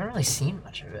 I haven't really seen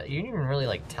much of it. You didn't even really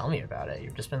like tell me about it.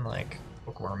 You've just been like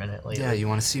bookworming it lately. Yeah, you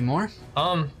want to see more?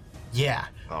 Yeah.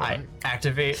 All I right.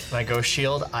 activate my ghost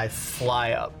shield. I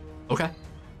fly up. Okay.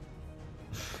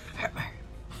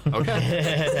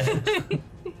 Okay.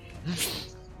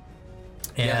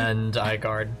 And I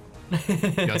guard. You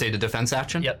want to take the defense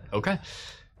action? Yep. Okay.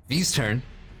 V's turn.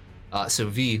 So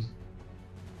V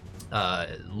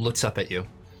looks up at you.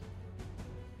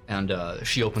 And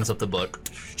she opens up the book,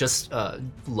 just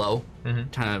low,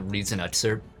 kind of reads an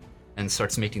excerpt, and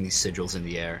starts making these sigils in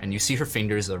the air. And you see her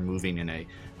fingers are moving in a,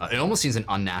 it almost seems an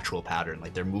unnatural pattern.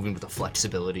 Like they're moving with a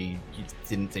flexibility you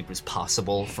didn't think was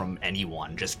possible from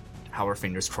anyone, just how her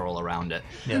fingers curl around it.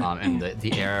 Yeah. And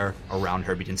the air around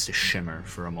her begins to shimmer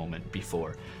for a moment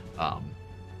before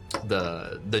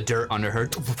the dirt under her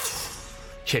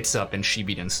kicks up and she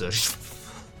begins to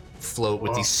float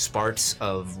with these sparks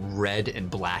of red and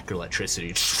black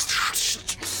electricity.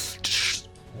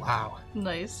 Wow.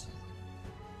 Nice.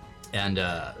 And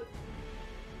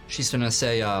she's gonna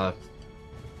say,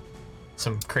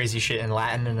 Some crazy shit in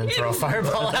Latin and then throw a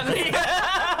fireball at me.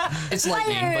 it's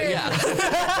lightning, but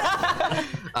yeah.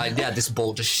 Yeah, this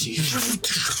bolt just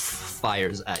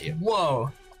fires at you. Whoa.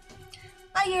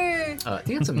 Fire! I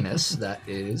think it's a miss. That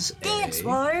is Dance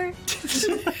floor!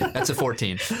 That's a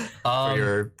 14 for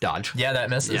your dodge. Yeah, that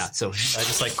misses. Yeah, so I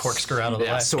just like corkscrew out of the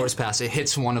yeah, way. soars past. It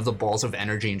hits one of the balls of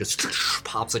energy and just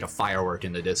pops like a firework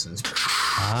in the distance.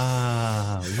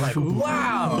 Ah. Like,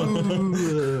 wow, Win!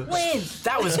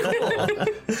 that was cool.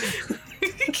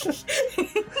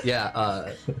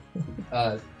 Yeah,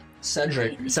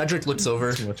 Cedric looks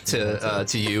over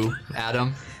to you,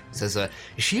 Adam. Says, is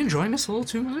she enjoying this a little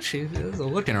too much? She has a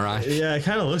look in her eye. Yeah, it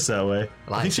kind of looks that way.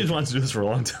 I think she's wanted to do this for a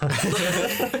long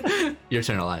time. Your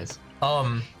turn, Elias.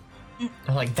 I'm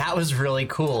like, that was really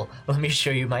cool. Let me show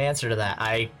you my answer to that.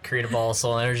 I create a ball of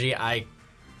soul energy. I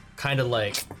kind of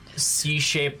like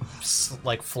C-shape,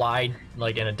 like fly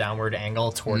like in a downward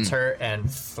angle towards her and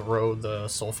throw the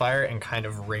soul fire and kind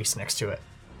of race next to it.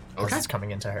 As it's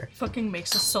coming into her. Fucking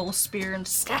makes a soul spear and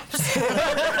stabs. Try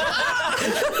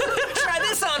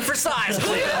this on for size.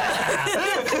 The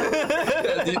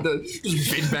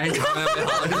Big Bang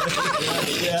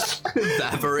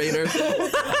evaporator.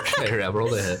 Okay, here, I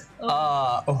rolled a hit.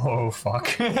 Oh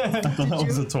fuck. That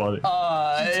was a 20.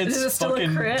 It's Is it still a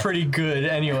fucking crit? pretty good.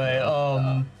 Anyway,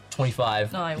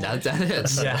 25. No, I won't. That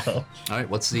hits. Yeah. All right,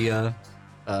 what's the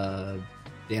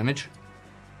damage?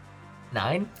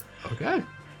 9. Okay.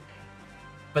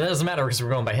 But that doesn't matter because we're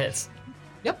going by hits.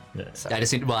 Yep. So, I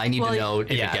just need. Well, I need to know if,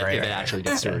 yeah, if it actually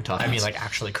gets to her toughness. I mean, like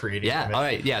actually creating. Yeah. it. All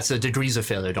right. Yeah. So degrees of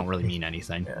failure don't really mean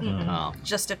anything.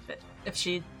 Just if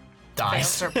she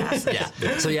Dies. fails or passes.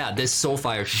 Yeah. So yeah, this soul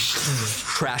fire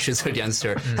crashes against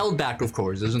her. Held back, of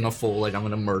course. Isn't a full like I'm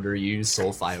gonna murder you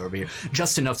soul fire over here.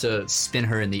 Just enough to spin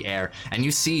her in the air, and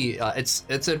you see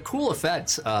it's a cool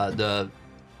effect. The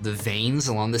veins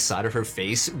along the side of her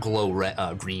face glow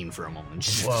green for a moment.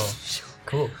 Whoa.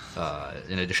 Cool.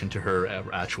 In addition to her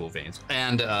actual veins.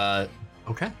 And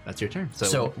okay, that's your turn.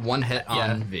 So one hit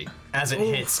Yeah. on V. As it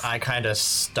hits, I kind of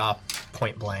stop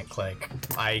point blank. Like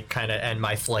I kind of end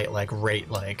my flight like right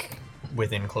like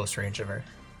within close range of her.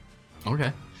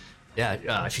 Okay.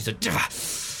 Yeah. She said,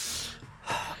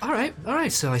 all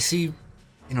right. So I see.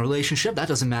 In a relationship, that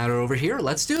doesn't matter over here.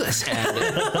 Let's do this. And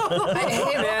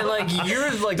Hey man, like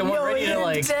you're like the one Yo, ready to you're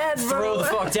like dead, throw the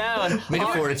bro. fuck down. make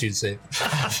a fortitude save.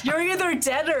 You're either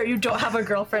dead or you don't have a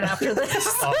girlfriend after this.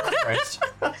 Oh Christ.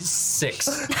 6.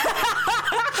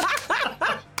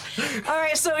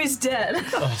 Alright, so he's dead.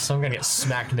 Oh, so I'm gonna get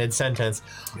smacked mid sentence.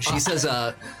 She says,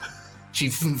 she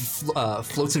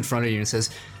floats in front of you and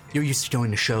says, "You're used to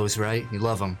going to shows, right? You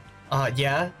love them.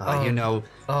 Yeah. You know,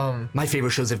 my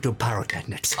favorite shows have good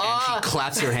pyrotechnics." And she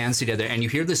claps her hands together, and you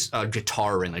hear this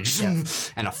guitar ring, like,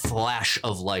 and a flash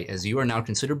of light, as you are now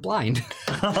considered blind.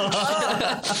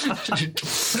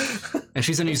 And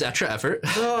she's gonna use extra effort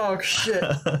Oh shit.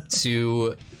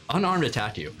 to unarmed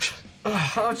attack you.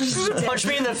 Punch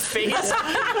me in the face.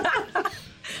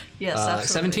 Yes, absolutely.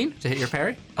 17 to hit your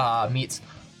parry. Meets.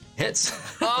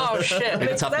 Hits. Oh shit.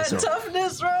 Make a toughness That roll.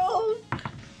 toughness roll.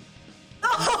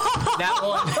 That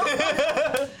one.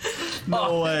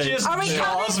 No way. Just Are we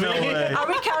jaws counting? me. Are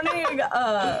we counting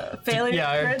failure?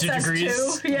 Yeah, do crits as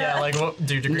degrees. 2? Yeah, like what?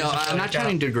 Do degrees? No, of I'm failure not count?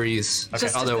 counting degrees.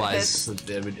 Just Otherwise,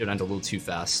 it would end a little too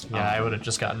fast. Yeah, I would have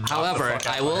just gotten. However,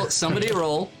 I will. Somebody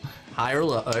roll high or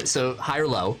low. So high or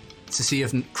low to see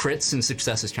if crits and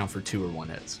successes count for 2 or 1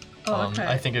 hits. Oh, okay.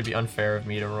 I think it'd be unfair of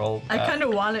me to roll. I kind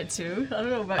of want it to. I don't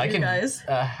know about you guys.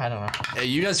 I don't know.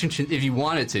 You guys can, if you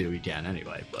wanted to, you can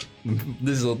anyway. But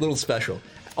this is a little special.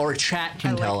 Our chat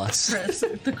can tell us.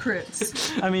 The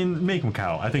crits. I mean, make them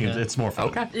count. I think it's more fun.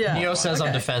 Okay. Yeah. Neo says I'm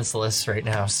okay. defenseless right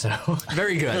now, so.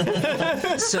 Very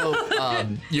good. So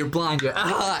you're blind,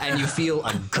 and you feel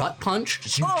a gut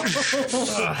punch,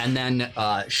 and then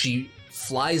she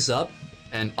flies up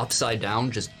and upside down,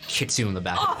 just kicks you in the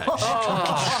back of the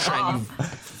head, and you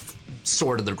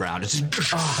soar to the ground. Just 2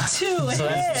 So hits.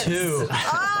 that's 2.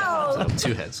 Oh.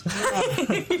 2 hits.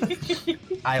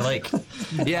 I like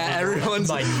Yeah, everyone's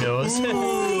my nose. I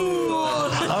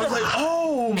was like,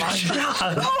 oh my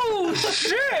god. Oh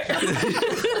shit!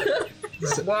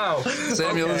 Wow.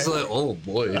 Samuel is like, oh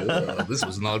boy, this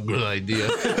was not a good idea.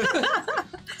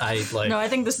 I like. No, I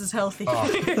think this is healthy.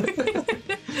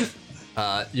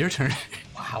 Your turn.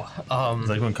 Wow. It's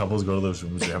like when couples go to those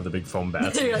rooms, they have the big foam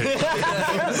bats.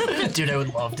 Dude, I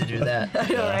would love to do that. All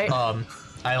right.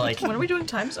 I like When are we doing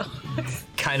time zone?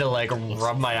 kind of like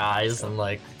rub my eyes and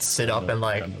like sit up and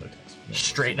like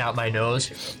straighten out my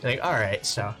nose. Like, all right,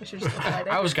 so We should just hide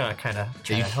it. I was gonna kind of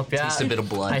try to help you out. Taste a bit of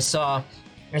blood. I saw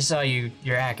I saw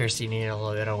your accuracy needed a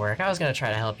little bit of work. I was gonna try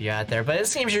to help you out there, but it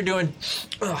seems you're doing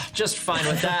just fine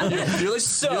with that. You're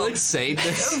like saying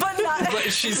this, but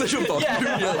she's like above you.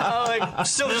 I'm like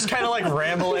still just kind of like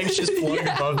rambling. She's floating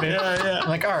above me. I'm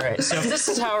like, all right. So if this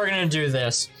is how we're gonna do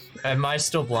this, am I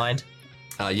still blind?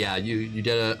 Yeah, you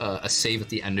did a save at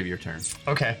the end of your turn.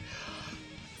 Okay.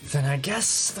 Then I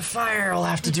guess the fire will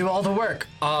have to do all the work.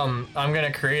 I'm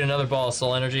gonna create another ball of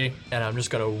soul energy, and I'm just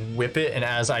gonna whip it. And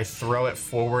as I throw it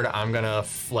forward, I'm gonna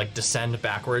like descend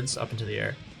backwards up into the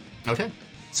air. Okay.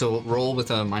 So roll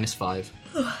with a -5.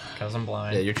 Because I'm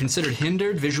blind. Yeah, you're considered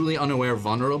hindered, visually unaware,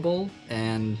 vulnerable,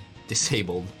 and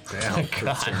disabled. Oh,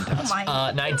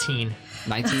 God. 19.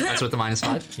 19. That's with the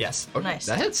 -5. Yes. Okay, Nice.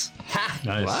 that hits.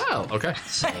 Nice. Wow. Okay.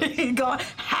 So, Go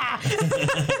ha!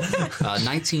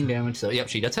 19 damage. So yep,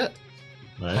 she gets hit.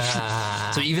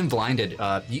 Nice. So even blinded,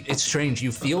 it's strange.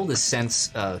 You feel this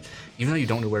sense, even though you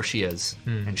don't know where she is,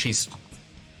 and she's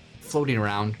floating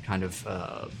around, kind of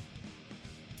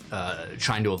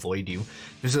trying to avoid you.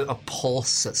 There's a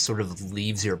pulse that sort of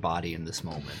leaves your body in this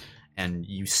moment, and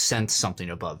you sense something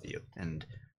above you, and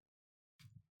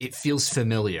it feels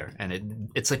familiar, and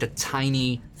it's like a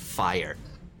tiny fire.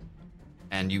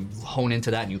 And you hone into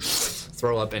that, and you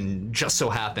throw up, and just so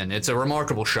happen, it's a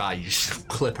remarkable shot. You just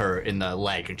clip her in the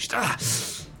leg,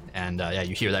 and yeah,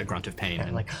 you hear that grunt of pain.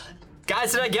 And Like,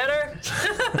 guys, did I get her?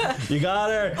 You got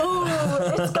her. Ooh,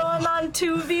 it's going on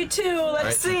 2v2.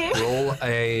 Let's see. Roll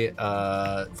a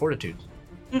fortitude.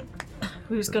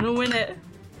 Who's gonna win it?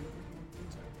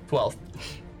 12.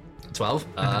 12.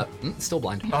 Still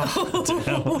blind.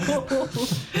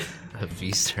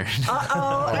 V's turn.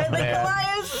 Uh-oh, I think man.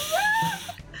 Elias.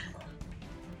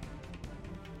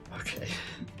 Okay.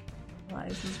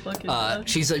 Elias is fucking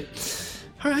She's like,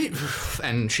 all right,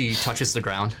 and she touches the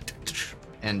ground,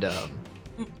 and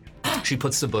she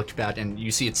puts the book back, and you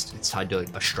see it's tied to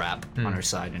a strap on her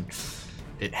side, and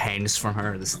it hangs from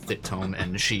her, this thick tome,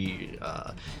 and she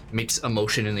makes a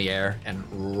motion in the air and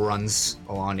runs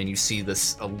along, and you see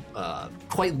this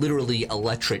quite literally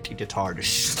electric guitar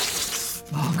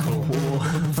just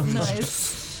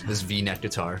nice. this V-neck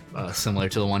guitar, similar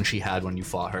to the one she had when you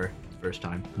fought her the first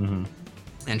time.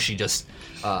 And she just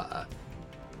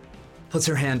puts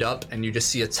her hand up, and you just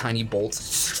see a tiny bolt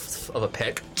of a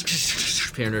pick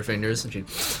appear in her fingers, and she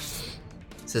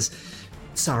says,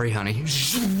 "Sorry, honey,"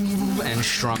 and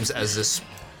strums as this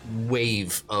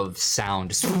wave of sound.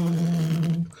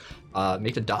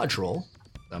 Make a dodge roll,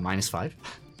 -5.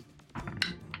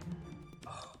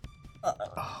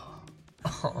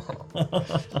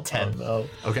 10. No.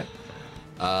 Okay.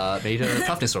 Made a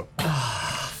toughness roll.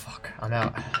 Fuck, I'm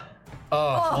out.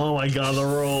 Oh my god, the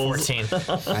rolls. 14.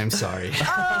 I'm sorry.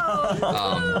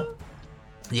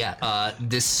 Yeah,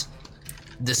 this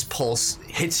pulse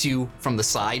hits you from the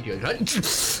side, you're like,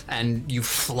 and you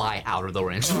fly out of the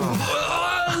ring.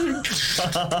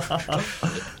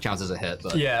 Counts as a hit,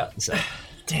 but Yeah. so.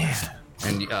 Damn.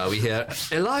 And we hear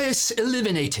Elias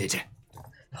eliminated.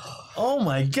 Oh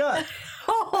my god.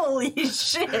 Holy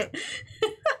shit.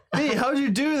 Hey, how'd you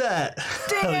do that?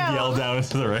 Damn. Yell down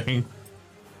into the ring.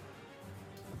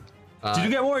 Did you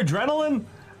get more adrenaline?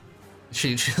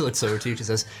 She looks over to you. She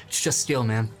says, "It's just skill,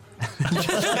 man."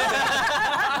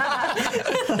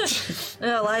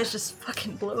 Yeah, Elias just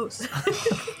fucking blows.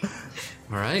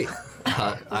 All right.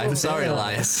 I'm sorry,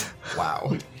 Elias.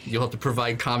 Wow. You'll have to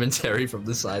provide commentary from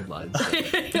the sidelines.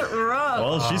 Rough.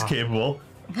 Well, she's capable.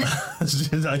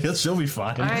 I guess she'll be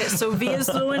fine. All right, so V is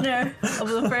the winner of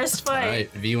the first All fight.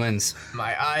 right, V wins.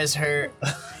 My eyes hurt.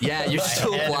 Yeah, you're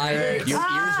still head blind. hurts. Your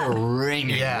ears are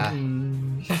ringing. Yeah.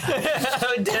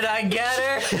 Did I get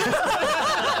her?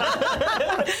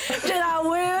 Did I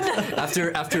win? Win.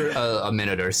 After a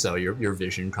minute or so, your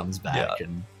vision comes back, Yeah.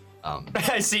 and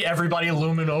I see everybody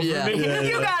looming over Yeah. me. Yeah.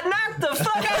 You got knocked the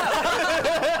fuck out.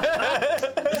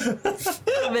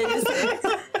 Amazing.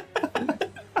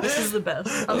 This is the best.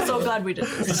 I'm so glad we did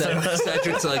this. Cedric's I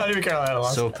don't like, even care how I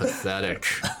lost. so pathetic.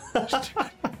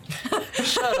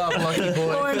 Shut up, lucky boy.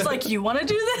 Lauren's like, you want to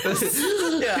do this?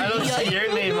 Yeah, I don't see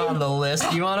your name on the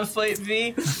list. You want to fight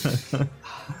V?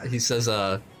 He says,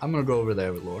 "I'm gonna go over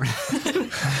there with Lauren."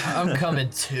 I'm coming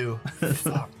too.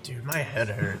 Fuck, dude, my head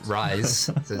hurts.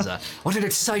 Rise says, "What an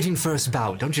exciting first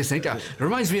bout, don't you think? It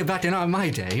reminds me of back in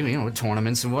my day, you know,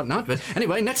 tournaments and whatnot. But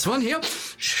anyway, next one here."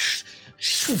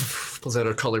 Pulls out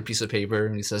a colored piece of paper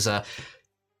and he says,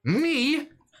 "Me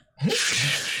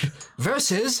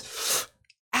versus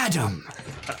Adam."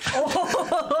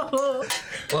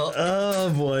 Well, Oh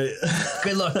boy.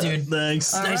 good luck, dude.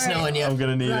 Thanks. Nice knowing you. I'm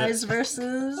gonna need Rise it.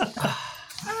 versus Adam.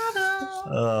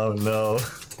 Oh no.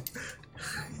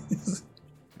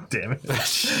 damn it.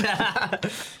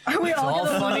 Are we all All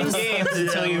gonna fun and lose? games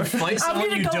until you fight I'm someone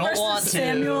gonna you go don't versus want to.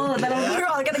 Samuel, and then we're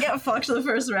all gonna get fucked in the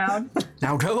first round.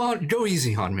 Now go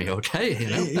easy on me, okay? You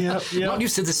know? Yep. Not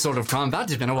used to this sort of combat.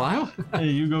 It's been a while. Hey,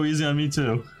 you go easy on me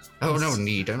too. Oh, no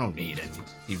need. I don't need it.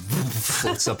 He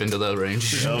floats up into the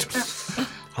range. Yep.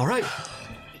 All right.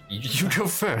 You go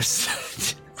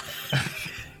first.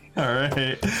 All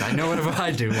right. I know whatever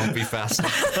I do won't be fast.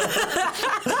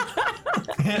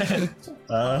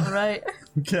 All right.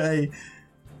 Okay.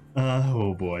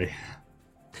 Oh boy.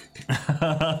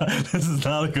 This is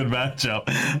not a good matchup.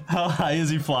 How high is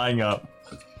he flying up?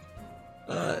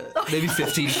 Maybe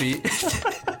 15 feet.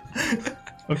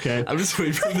 Okay. I'm just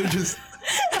waiting for him to just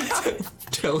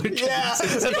tell it. Yeah,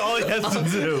 that's all he has to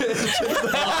do.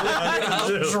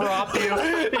 Drop you.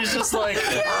 He's just like,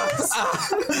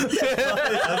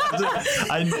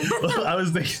 I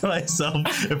was thinking to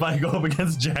myself, if I go up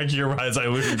against Jackie or Rise, I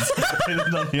lose.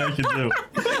 There's nothing I can do.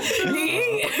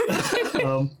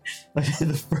 Okay,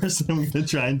 the first thing I'm gonna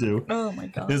try and do Oh my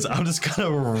god. is I'm just gonna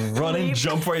run and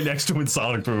jump right next to him in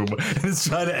Sonic Boom and just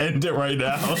try to end it right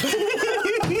now.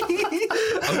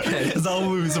 Okay. Because I'll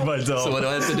lose if I don't. So what do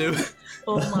I have to do?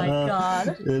 Oh my god.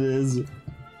 It is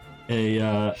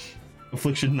a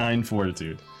Affliction 9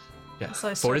 Fortitude. Yeah. So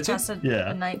I Fortitude? tested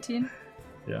Yeah. a 19.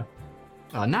 Yeah.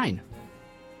 9.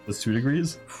 That's 2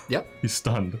 degrees? Yep. He's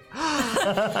stunned.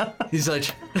 He's like,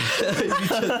 he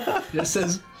just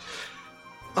says,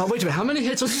 oh, wait a minute, how many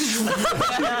hits?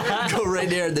 Go right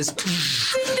there, and this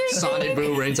sonic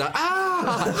boom rings out.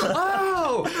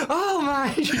 Oh my!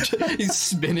 He's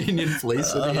spinning in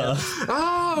place of the head.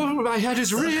 Oh, my head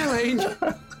is reeling.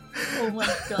 Oh my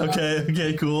god.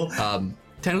 Okay, cool.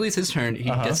 Technically, it's his turn. He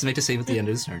gets to make a save at the end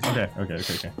of his turn. Okay.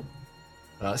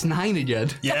 It's 9 again.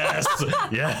 Yes!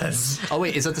 Yes! Oh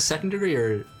wait, is that the second degree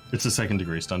or? It's the second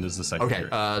degree. Stunned is the second Okay,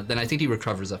 degree. then I think he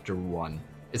recovers after 1.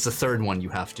 It's the third one you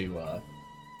have to.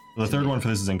 The third one for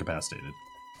this is incapacitated.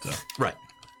 So. Right.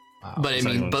 But I mean,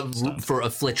 second one's stunned. for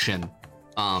affliction,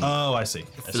 Oh, I see.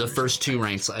 for the first 2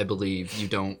 ranks, I believe you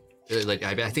don't. Like,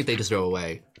 I think they just go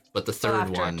away. But the third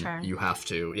after a one, turn. you have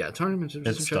to. Yeah, tournament.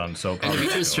 It's stunned, so And probably.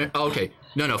 each is turn. Oh, okay.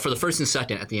 No. For the first and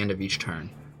second, at the end of each turn.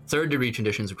 Third degree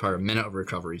conditions require a minute of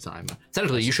recovery time.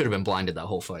 Technically, you should have been blinded that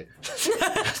whole fight.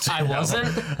 I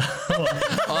wasn't.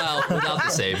 Well, without the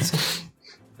saves.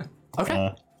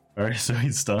 Okay. Alright, so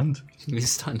he's stunned.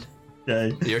 He's stunned.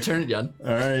 Okay. Your turn again.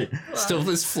 Alright. Still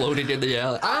is floating in the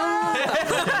air.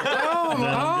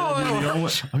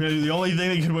 The only thing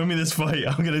that can win me this fight,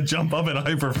 I'm gonna jump up and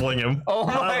hyper fling him. Oh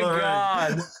my All right.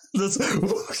 god. Just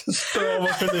throw him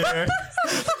up in the air.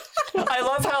 I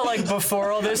love how, like,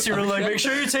 before all this, you were like, make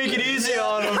sure you take it easy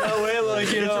on him. That way,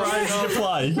 like, you know, He can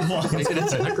fly. He can fly. Make an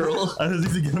attack roll. I just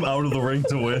need to get him out of the ring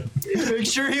to win. make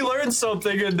sure he learns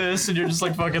something in this, and you're just,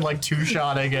 like, fucking, like,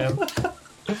 2-shotting him.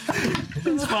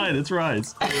 It's fine. It's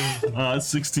Rise.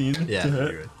 16 Yeah. to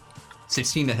hit.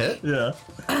 16 to hit. Yeah.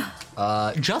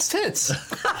 Just hits.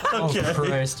 Okay. Oh,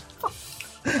 Christ.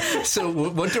 So,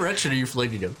 what direction are you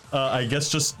flinging him? I guess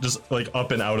just like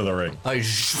up and out of the ring.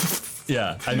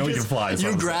 Yeah, I know he can fly. so You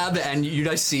I'm- grab and you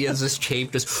guys see as this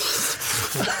cape just.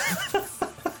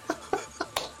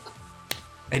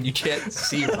 And you can't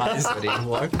see Rise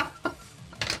anymore.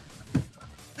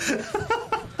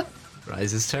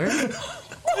 Rise's turn.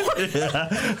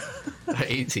 Yeah.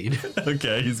 18.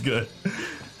 Okay, he's good.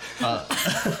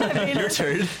 Your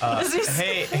turn.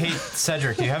 Hey,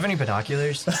 Cedric, do you have any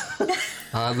binoculars?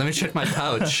 Let me check my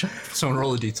pouch. Someone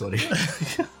roll a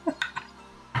d20.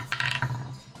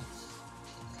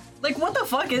 Like, what the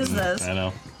fuck is this? I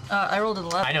know. I rolled an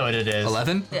 11. I know what it is.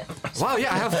 11? Yeah. Wow,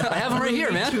 yeah, I have them right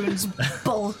here, man. Tunes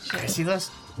bullshit. Can I see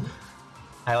this?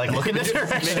 I, like, look in the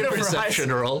direction Make a of Rise.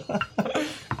 perception roll.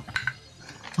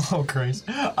 Oh, Christ.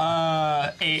 8.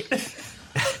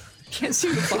 Can't see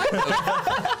the find them.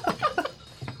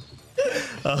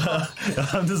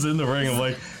 I'm just in the ring. I'm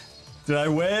like, did I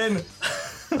win?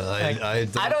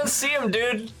 I don't see him,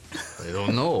 dude.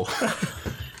 don't know.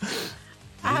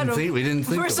 We didn't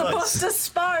think We're of supposed to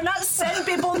spar, not send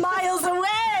people miles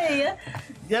away.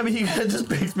 Yeah, but he just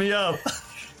picked me up.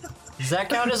 Does that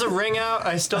count as a ring out?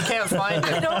 I still can't find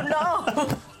I it. don't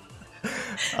know.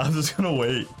 I'm just gonna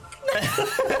wait.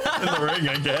 In the ring,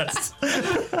 I guess.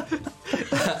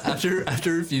 After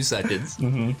a few seconds,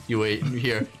 you wait and you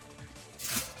hear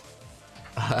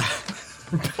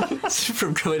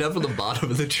from going up at the bottom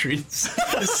of the trees,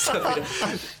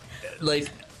 like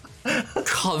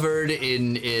covered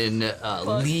in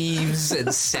leaves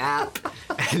and sap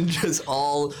and just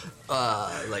all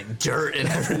like dirt and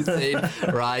everything.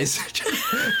 Rise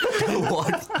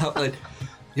walk out like,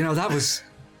 that was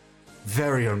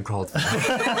Very uncalled for.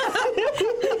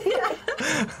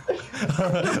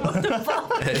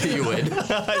 You win.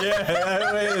 Yeah,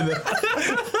 I win.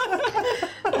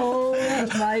 Oh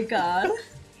my god.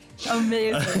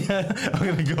 Amazing. I'm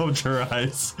gonna go up to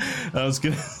Rise. I was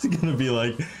gonna be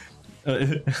like,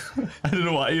 I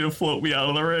didn't want you to float me out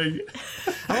of the ring.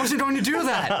 I wasn't going to do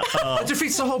that. That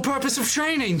defeats the whole purpose of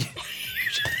training.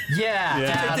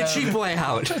 Yeah. Take the cheap way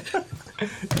out.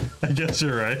 I guess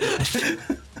you're right.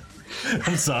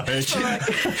 I'm sorry.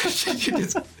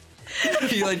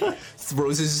 He like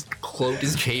throws his cloak,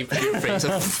 his cape in your face.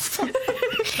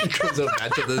 He goes up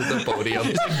back to the podium.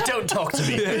 He's like, don't talk to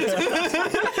me.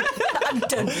 I'm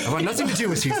done. I want nothing to do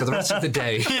with you for the rest of the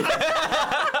day.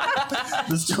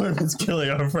 This tournament's killing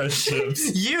our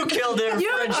friendships. You killed him.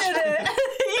 You did it.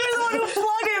 You're the one who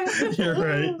flung him. You're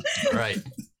right. Right.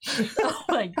 Oh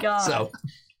my god. So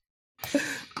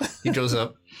he goes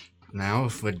up. Now,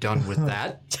 if we're done with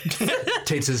that,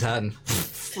 takes his hat and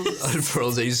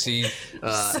unfurls it. You see,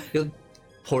 he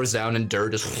pours down and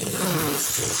dirt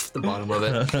just the bottom of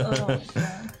it. Oh,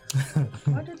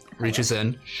 god. Reaches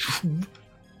in.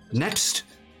 Next,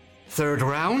 third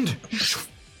round.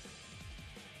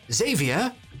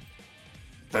 Xavier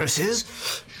versus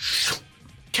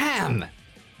Cam.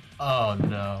 Oh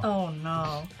no. Oh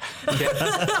no.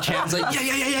 Cam's like,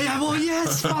 yeah. Well,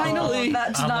 yes, finally. Oh,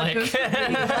 that's not good.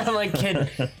 I'm like, kid,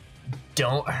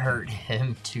 don't hurt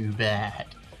him too bad.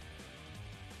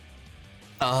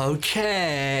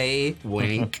 Okay.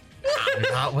 Wink. I'm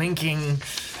not winking.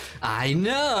 I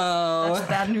know. That's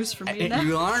bad news for me now.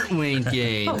 You aren't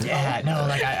winking. Yeah, no,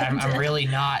 like I'm really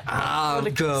not. I'll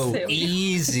go Silly.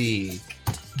 easy.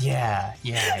 Yeah.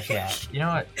 You know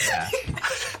what? Yeah.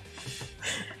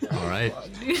 All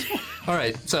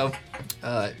right. So,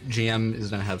 GM is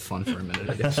gonna have fun for a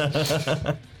minute, I guess.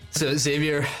 So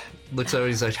Xavier looks over.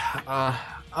 He's like, kind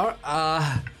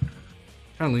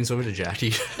of leans over to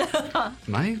Jackie.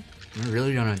 Am I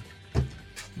really gonna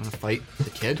fight the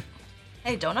kid?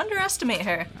 Hey, don't underestimate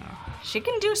her. She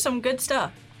can do some good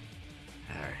stuff.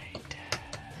 All right.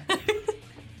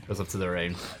 Goes up to the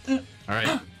ring. All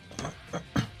right.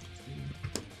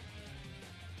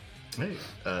 Hey,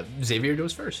 Xavier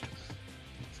goes first.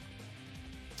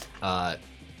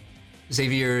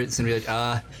 Xavier is gonna be like,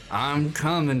 I'm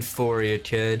coming for you,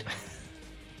 kid.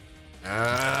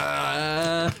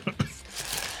 And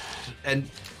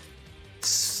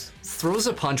throws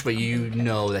a punch, but you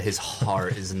know that his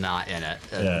heart is not in it.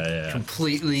 Yeah.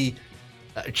 Completely,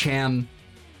 Cam,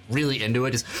 really into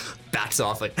it, just backs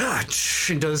off like,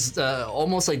 and does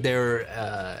almost like they're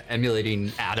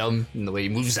emulating Adam in the way he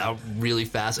moves out really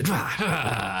fast, like,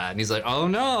 and he's like, oh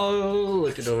no,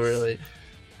 looking over like,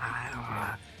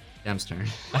 Cam's turn.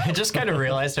 I just kind of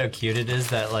realized how cute it is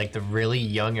that like the really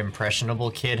young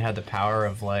impressionable kid had the power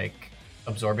of like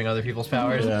absorbing other people's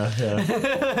powers. Yeah.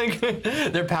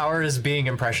 Their power is being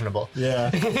impressionable.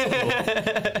 Yeah.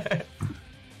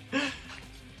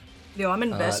 Yo, I'm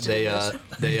invested in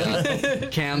this.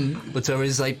 Cam looks over,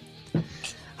 he's like,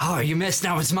 oh, you missed,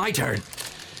 now it's my turn.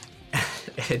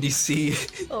 And you see,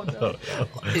 Oh no.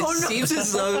 it seems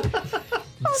as though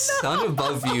the sun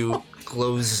above you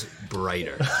glows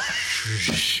brighter.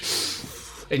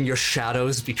 And your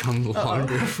shadows become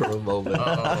longer for a moment.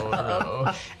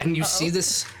 And you see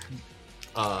this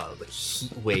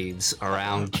heat waves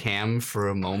around Cam for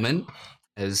a moment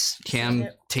as Cam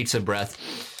takes a breath.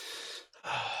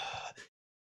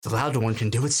 The loud one can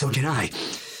do it, so can I.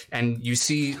 And you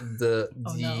see the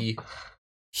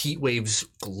heat waves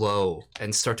glow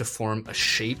and start to form a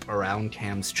shape around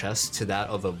Cam's chest to that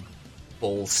of a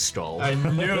bull skull. I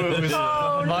knew it was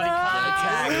body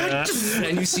contact.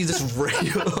 And you see this ray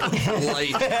of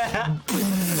light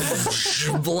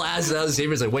blast out.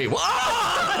 Xavier's like, wait, what?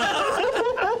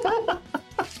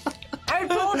 I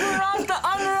told you not to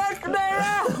underestimate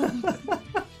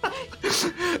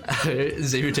her.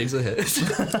 Xavier takes a hit.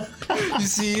 You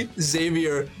see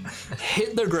Xavier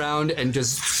hit the ground and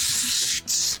just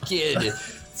skid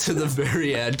to the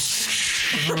very end.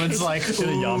 Everyone's like, In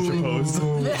a Yamcha pose.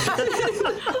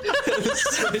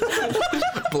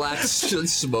 Black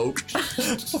smoke.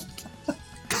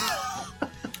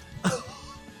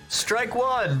 strike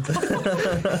one.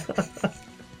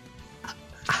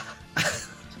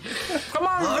 Come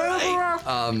on,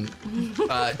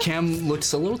 Right. Cam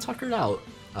looks a little tuckered out.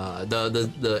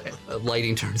 The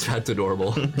lighting turns back to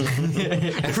normal.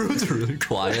 Everyone's really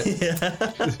quiet.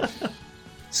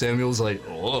 Samuel's like,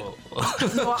 oh.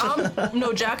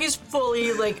 No, Jackie's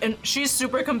fully like, and she's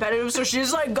super competitive, so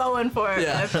she's like going for it.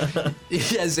 Yeah.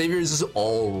 Yeah, Xavier's is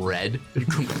all red,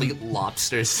 complete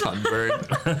lobster sunburn.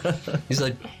 He's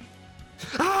like,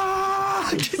 ah!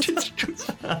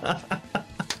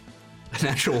 A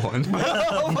natural one.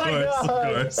 Oh my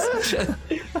god!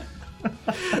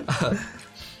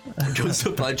 Goes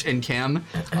to punch, and Cam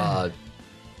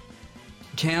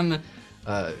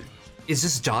is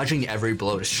just dodging every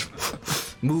blow, just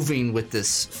moving with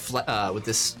this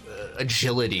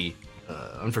agility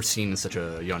unforeseen in such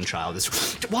a young child.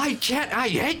 Why can't I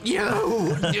hit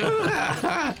you?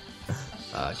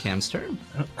 Cam's turn.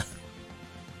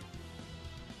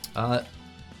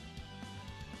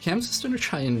 Cam's just gonna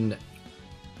try and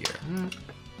here.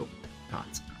 Oh,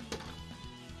 not.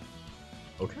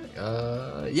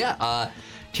 Okay. Yeah.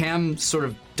 Cam sort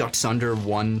of ducks under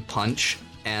one punch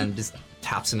and just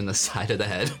taps him in the side of the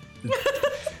head,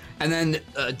 and then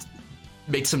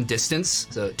makes some distance.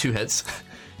 So 2 hits,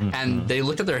 and they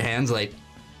look at their hands like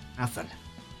nothing.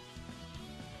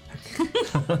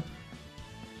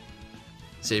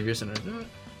 Xavier's gonna do it.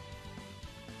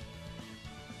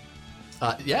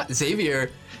 Yeah, Xavier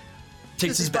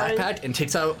takes his backpack and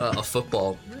takes out a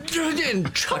football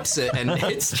and chucks it and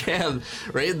hits Cam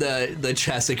right in the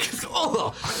chest. Like,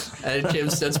 oh! And Cam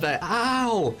steps back,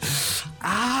 ow!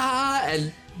 Ah!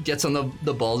 And gets on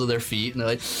the balls of their feet, and they're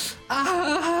like,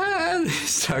 ah! And they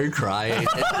start crying.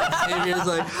 And Xavier's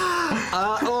like,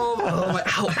 oh my,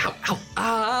 ow, ow, ow,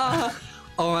 ah!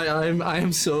 Oh my, I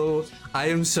am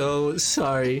so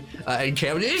sorry. And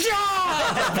Cam gets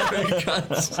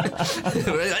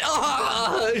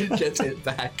it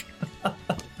back.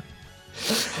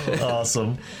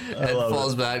 Awesome. I And love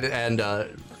falls it. back, and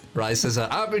Rise says,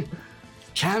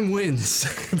 Cam wins.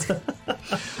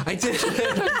 I did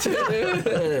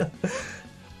it.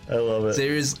 I love it.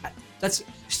 Xavier's, that's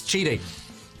cheating.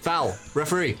 Foul.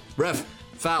 Referee. Ref.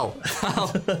 Foul.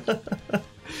 Foul.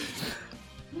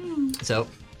 So,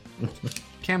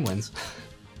 Cam wins.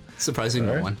 Surprising no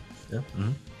Alright. one. Yeah.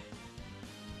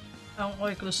 I don't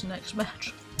like this next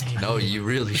match. No, you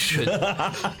really should.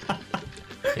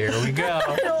 Here we go.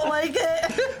 I don't like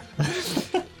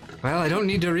it. Well, I don't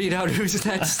need to read out who's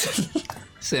next.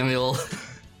 Samuel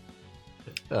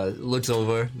looks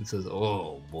over and says,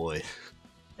 "Oh boy,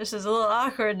 This is a little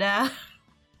awkward now.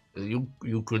 you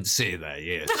could say that,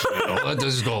 yes. What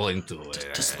is going to?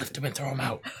 Just lift him and throw him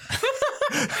out.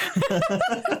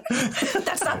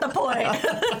 That's not the point.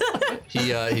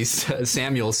 He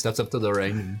Samuel steps up to the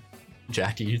ring. And,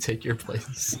 Jackie, you take your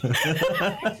place.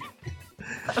 About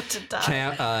to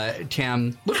die.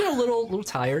 Cam looking a little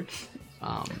tired.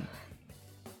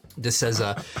 Just says,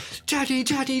 Jackie,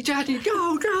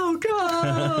 go, go,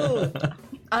 go.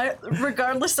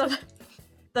 Regardless of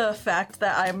the fact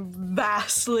that I'm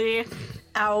vastly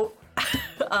out,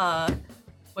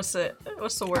 what's the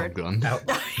word? Gun.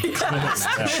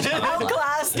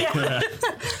 Outclassed, yeah.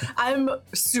 I'm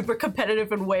super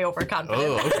competitive and way overconfident.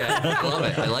 Oh, okay. I love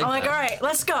it. I like I'm like, that. all right,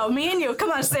 let's go. Me and you.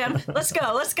 Come on, Sam. Let's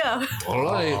go. Let's go. All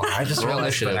right. Oh, I just Roll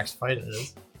realized the initiative. next fight it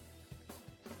is.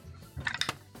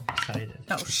 Excited.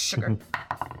 Oh, sugar.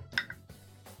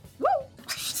 Woo!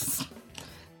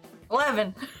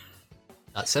 11.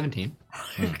 17.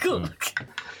 Cool.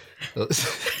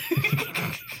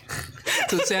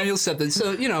 So Samuel stepped in.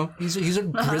 So, he's a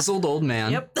grizzled old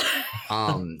man. Yep.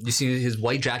 You see his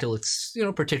white jacket looks,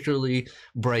 particularly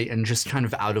bright and just kind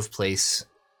of out of place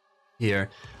here.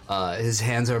 His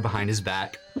hands are behind his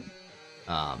back.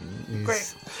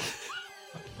 Great.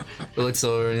 He looks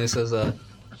over and he says,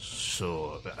 looks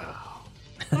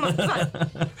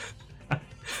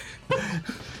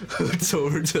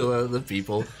over to the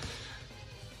people.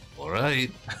 All right.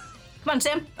 Come on,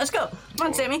 Sam. Let's go. Come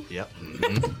on, Sammy. Yep.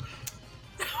 Mhm.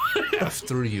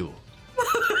 After you.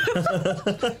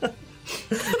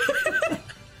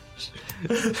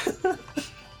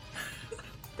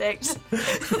 Thanks.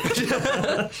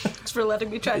 Thanks for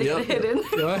letting me try to get a hit in.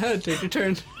 Go ahead, take your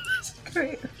turn.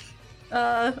 Great.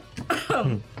 All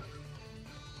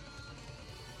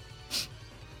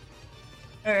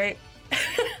right.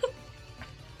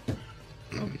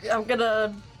 I'm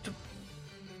gonna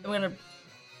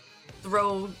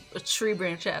throw a tree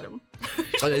branch at him,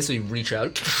 Okay, so you reach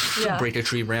out, Yeah. break a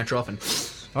tree branch off, and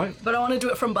all right. but I want to do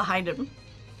it from behind him.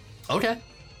 Okay.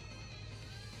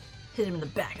 Hit him in the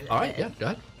back of the All right. head. Yeah. Go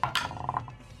ahead.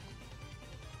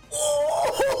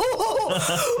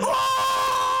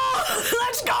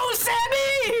 Let's go,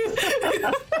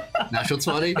 Sammy! Natural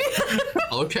 20.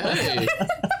 Okay.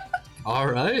 All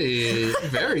right.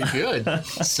 Very good.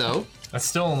 So, That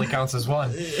still only counts as one.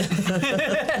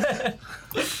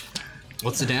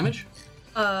 what's the damage?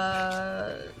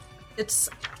 It's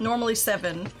normally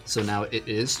 7. So now it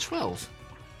is 12.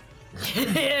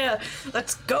 Yeah,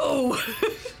 let's go.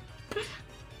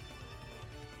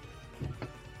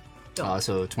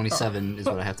 So 27 is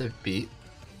what I have to beat.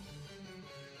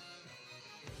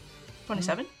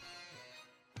 27?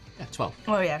 Yeah, 12.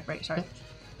 Oh yeah, right, sorry.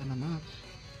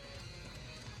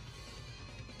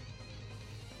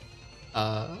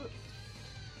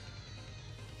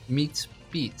 Meets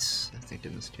beats, I think,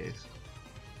 in this case.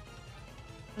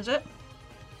 Is it?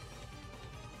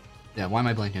 Yeah, why am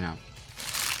I blanking out?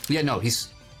 Yeah, no, he's...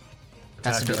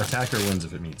 Has to be- Attacker wins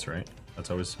if it meets, right? That's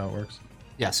always how it works.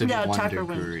 Yeah, so it'd Yeah, be 1 attacker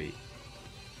wins. degree.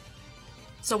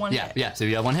 So one Yeah, hit. yeah, so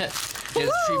you have 1 hit. Yeah,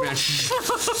 the tree branch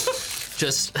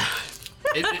just...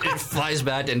 It flies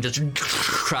back and just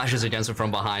crashes against him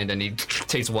from behind, and he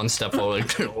takes 1 step forward.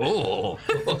 Oh,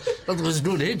 that was a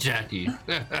good hit, Jackie.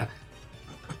 Yeah,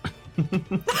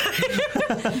 come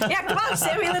on,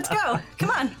 Sammy, let's go. Come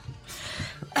on.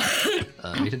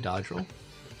 Made a dodge roll.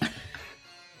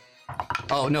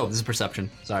 Oh, no, this is perception.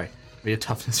 Sorry. Made a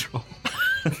toughness roll.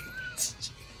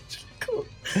 Cool.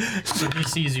 So he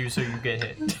sees you, so you get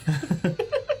hit.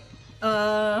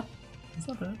 It's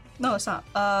not bad. No, it's not.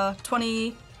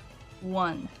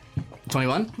 21.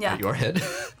 21? Yeah. Your hit.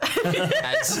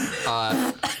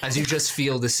 As you just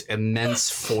feel this immense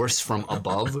force from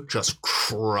above just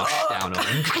crush down on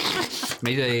him.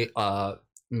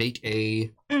 Make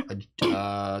a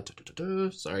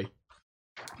sorry.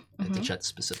 I have to check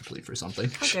specifically for something.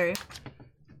 How dare you?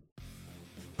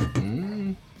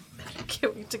 Mm. I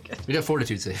can't wait to get. We got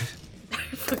fortitude save.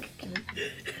 Fucking kidding.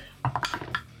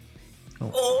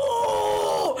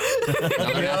 Oh!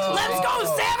 Another natural. Let's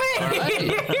go, Sammy!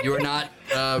 Alright. You are not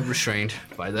restrained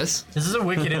by this. This is a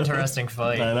wicked interesting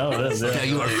fight. I know it is. Yeah,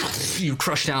 Yeah. you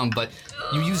crush down, but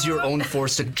you use your own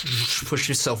force to push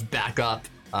yourself back up.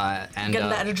 And Getting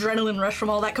that adrenaline rush from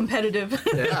all that competitive.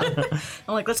 yeah.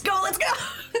 I'm like, let's go, let's go!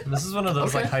 This is one of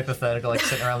those like hypothetical, like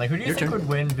sitting around, like, who do you think turn. would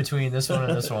win between this one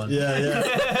and this one?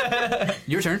 Yeah.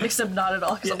 Your turn. Except not at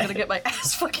all, because I'm gonna get my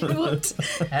ass fucking whooped.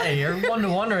 Hey, you're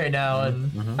 1-1 right now,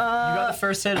 and you got the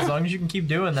first hit as long as you can keep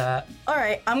doing that.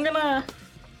 Alright, I'm gonna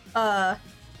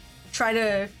try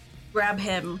to grab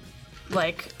him,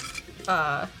 like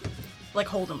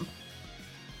hold him.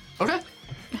 Okay.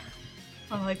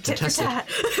 I'm like, tit for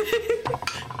Contested.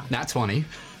 tat. Nat 20. You're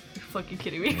fucking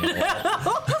kidding me.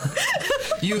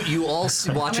 You all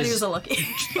I'm watch gonna use as... a lucky.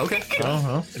 Okay.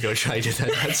 Uh-huh. Go try to do that.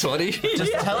 Nat 20. Does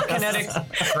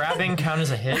telekinetic grabbing count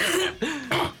as a hit?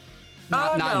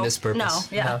 Not no. in this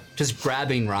purpose. No, yeah. No. Just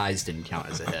grabbing Rise didn't count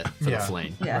as a hit for the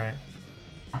flame. Yeah.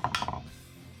 Right.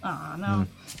 Aw, no.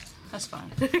 That's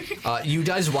fine. You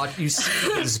guys watch. You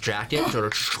see his jacket sort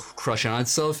of crush on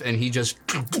itself, and he just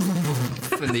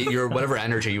and your whatever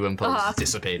energy you imposed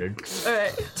dissipated.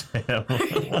 Alright.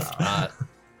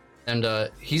 And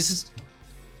he's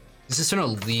just gonna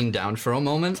lean down for a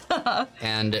moment,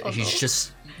 and he's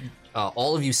just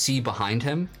all of you see behind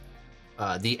him.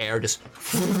 The air just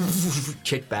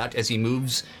kick back as he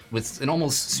moves with an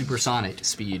almost supersonic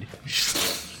speed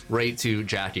right to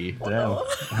Jackie. Damn.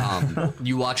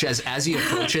 You watch as he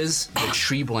approaches the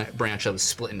tree branch that was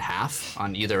split in half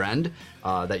on either end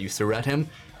that you threw at him.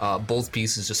 Both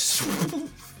pieces just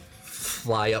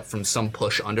fly up from some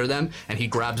push under them, and he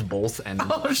grabs both and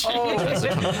Oh shit. tries to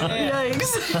come down.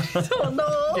 Yikes. Oh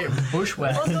no. Get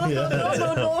bushwhacked.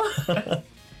 Oh no.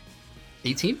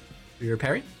 18 for your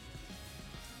parry.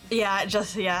 Yeah, it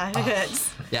hits. Yeah,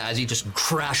 as he just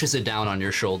crashes it down on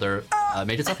your shoulder.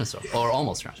 Made a toughness roll, or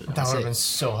almost crashes it down. That would have Save. been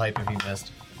so hype if he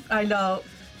missed. I know.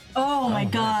 Oh my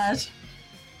god.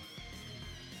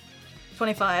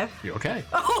 25. You're okay.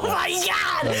 Oh my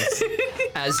god!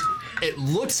 As it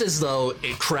looks as though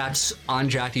it cracks on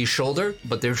Jackie's shoulder,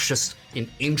 but there's just an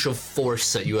inch of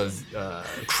force that you have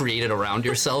created around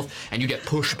yourself, and you get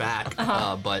pushed back,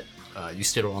 but you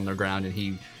still on the ground, and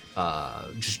he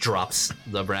just drops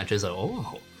the branches.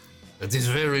 Oh, that is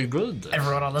very good.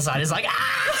 Everyone on the side is like,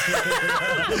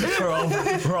 ah! We're all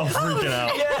freaking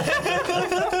out.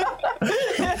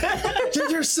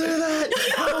 Did you see that?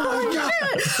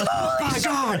 Oh my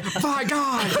god! My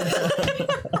God!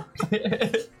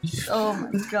 Oh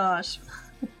my gosh.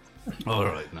 All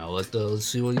right, now let's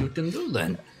see what you can do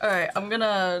then. Alright, I'm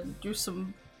gonna do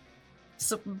some.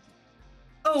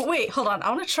 Oh wait, hold on. I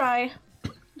wanna try.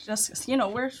 Just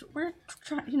we're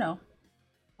trying. Hold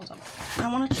on. I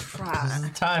wanna try.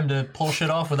 Time to pull shit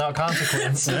off without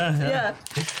consequence. Yeah.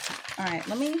 Alright,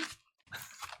 let me.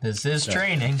 This is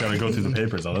training. Gotta go through the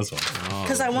papers on this one.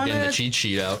 Because I Getting wanna the cheat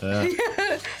sheet out.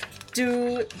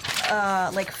 do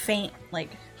like faint, like.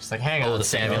 Just like, hang on, the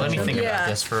Sammy, Sammy let me one. think Yeah. about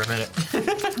this for a minute.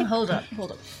 Hold up.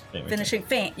 Finishing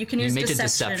faint. You can You use make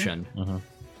deception. a deception.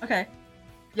 Okay.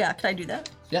 Yeah, can I do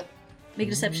that? Yep. Make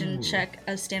a deception check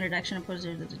as standard action opposed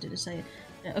to say.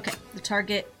 Okay, the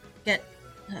target get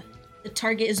The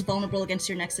target is vulnerable against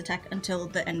your next attack until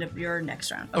the end of your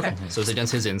next round. Okay. So it's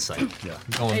against his insight. Yeah.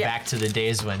 Going back to the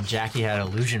days when Jackie had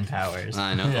illusion powers.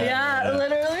 I know. Yeah,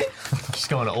 literally. Just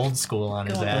going old school on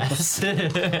his Going ass.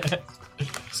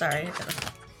 Sorry.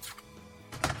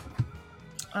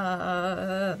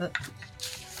 That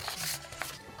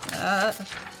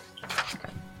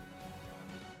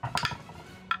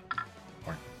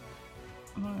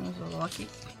was lucky.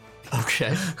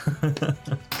 Okay.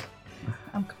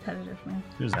 I'm competitive, man.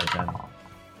 Who's that 10?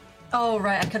 Oh,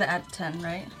 right. I could have added 10,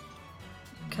 right?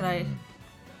 Could I?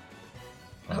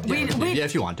 Yeah,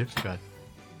 if you want to. Go ahead.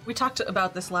 We talked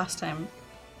about this last time.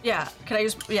 Yeah. Could I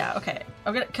use? Yeah. Okay.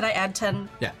 Can I add 10?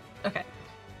 Yeah. Okay.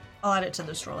 I'll add it to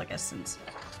this roll, I guess, since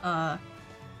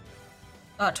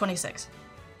 26.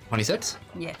 26?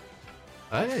 Yeah.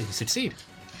 Hey, you succeed.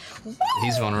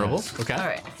 He's vulnerable. Okay. All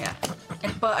right. Yeah.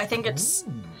 But I think it's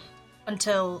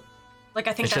until, like,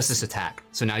 I think It's that's. just this attack.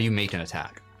 So now you make an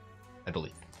attack, I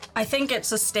believe. I think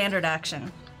it's a standard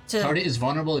action. Target is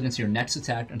vulnerable against your next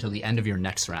attack until the end of your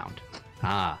next round.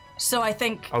 Ah. So I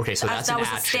think. Okay, so that's that an was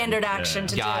action. a standard action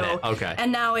to Got do. it, okay.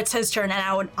 And now it's his turn, and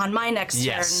now on my next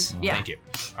Yes. turn. Yeah. Thank you.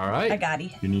 All right. I got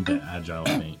it. You need the agile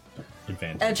feint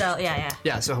advantage. Agile. Yeah.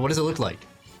 Yeah, so what does it look like?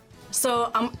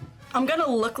 So I'm gonna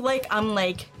look like I'm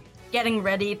like getting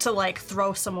ready to like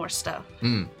throw some more stuff.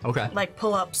 Okay. Like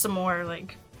pull up some more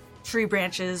like tree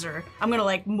branches, or I'm gonna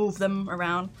like move them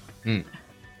around. He's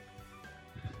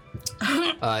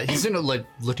gonna like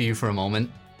look at you for a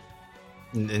moment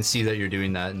and see that you're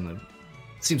doing that, and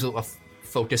seems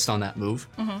focused on that move,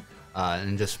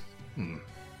 and just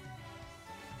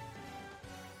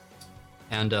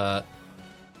and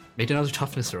make another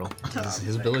toughness roll.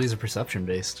 His abilities are perception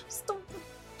based.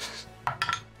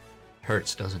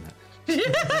 Hurts, doesn't it?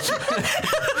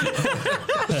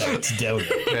 It's down.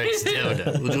 Hurts, doesn't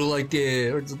it? Would you like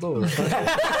hurts, doesn't it?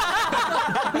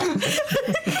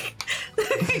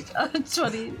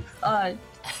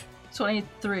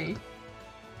 23.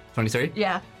 23?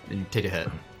 Yeah. And you take a hit.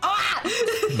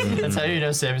 That's how you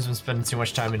know Sammy's been spending too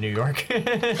much time in New York.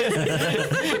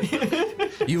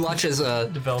 You watch as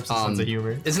Develops a sense of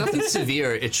humor. It's nothing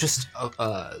severe. It's just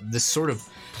this sort of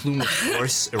plume of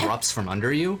force erupts from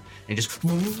under you, and just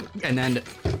and then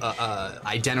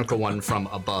identical one from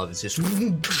above is just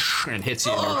and hits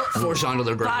you, and you're forced onto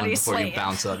the ground Body before you slam.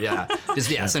 bounce up. Yeah,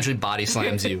 just essentially body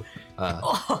slams you, and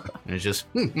it's just.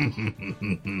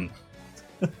 All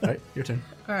right, your turn.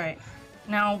 All right.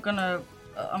 Now I'm gonna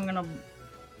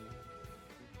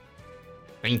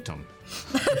Faint him.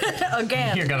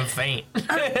 again. You're gonna faint.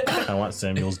 I want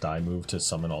Samuel's die move to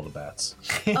summon all the bats.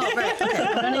 Oh right. Okay.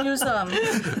 I'm gonna use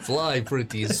Fly,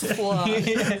 pretties,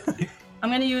 fly. I'm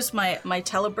gonna use my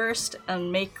teleburst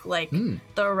and make like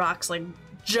the rocks like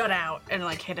jut out and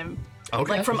like hit him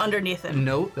Okay. like from underneath him.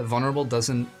 Note that vulnerable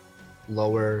doesn't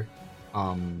lower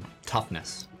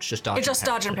toughness. It's just dodge. It's just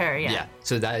dodge and parry. Yeah. Yeah.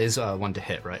 So that is one to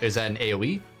hit, right? Is that an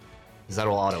AOE? Is that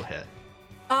will auto hit?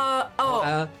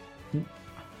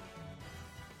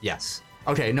 Yes.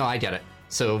 Okay. No, I get it.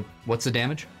 So what's the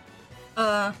damage?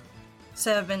 7.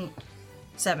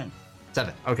 7.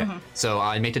 Okay. So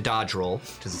I make a dodge roll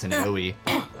because it's an AOE,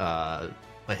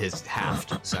 but his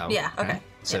halved. So Yeah, okay.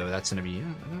 So that's gonna be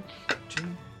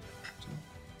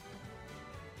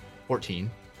 14.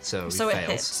 So he So it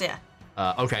fails. hits. Yeah.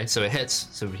 Okay, so it hits.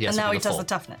 So he has And to now do he the does full. the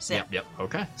toughness. Yeah. Yep.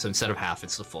 Okay. So instead of half,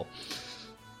 it's the full.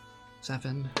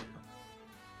 7.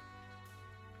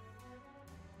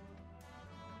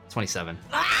 27.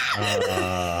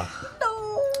 No.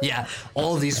 Yeah,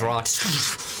 all of these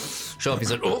rocks show up.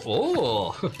 He's like,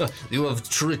 oh, you have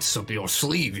tricks up your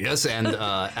sleeve, yes? And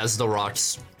as the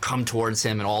rocks come towards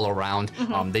him and all around,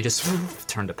 they just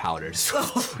turn to powders.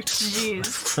 Oh,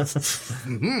 jeez.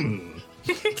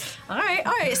 All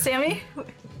right, Sammy.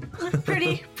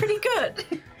 Pretty good.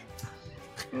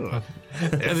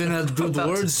 Evan had good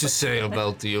words to say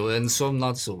about you, and some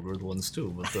not so good ones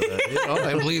too. But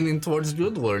I'm leaning towards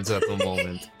good words at the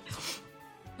moment.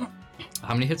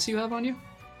 How many hits do you have on you?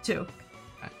 2.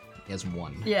 He has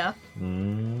 1. Yeah.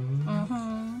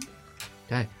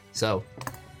 Okay, so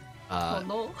Oh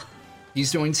no.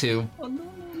 he's going to. Oh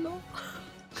no.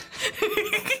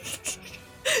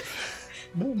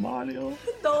 No, Mario.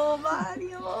 No,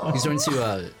 Mario. He's going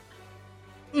to.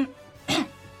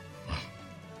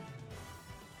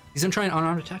 He's gonna try and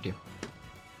unarmed attack you.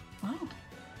 Oh.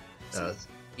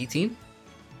 18.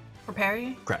 For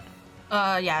parry? Correct.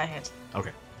 Yeah, I hit.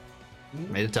 Okay.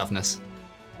 Made a toughness.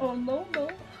 Oh no.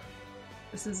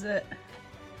 This is it.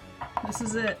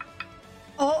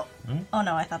 Oh. Oh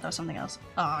no, I thought that was something else.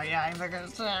 Oh yeah, I figured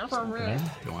it's for me.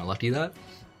 You want to lucky that?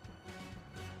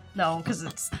 No, because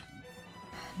it's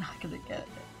not gonna get it.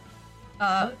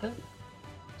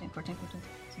 14,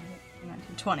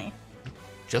 19, 20.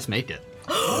 Just make it.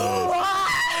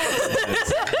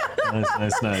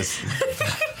 Nice.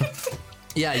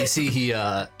 Yeah, you see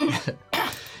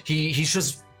he's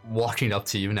just walking up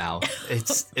to you now.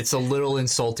 It's a little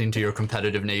insulting to your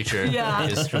competitive nature. Yeah. He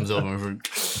just comes over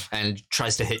and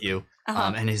tries to hit you.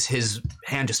 And his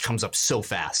hand just comes up so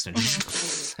fast and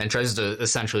tries to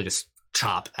essentially just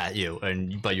chop at you,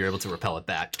 but you're able to repel it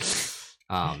back.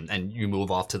 And you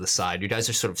move off to the side. You guys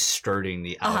are sort of skirting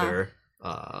the outer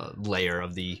layer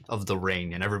of the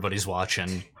ring, and everybody's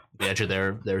watching the edge of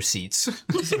their seats.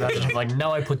 Like,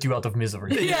 now I put you out of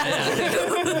misery.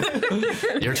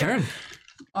 Your turn.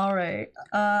 All right.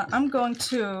 I'm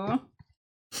gonna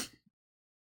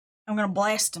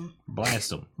blast him.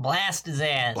 Blast him. Blast his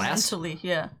ass. Blast? Mentally,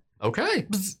 yeah. Okay.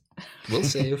 We'll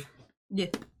save. Yeah.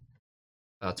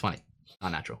 20.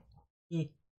 Not natural. Yeah.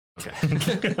 Okay.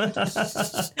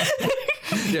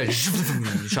 Yeah, you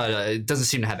try to, it doesn't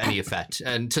seem to have any effect.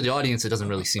 And to the audience, it doesn't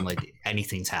really seem like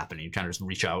anything's happening. You kind of just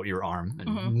reach out your arm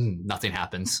and nothing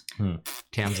happens.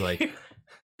 Cam's like,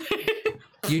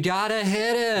 you gotta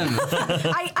hit him.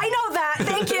 I know that.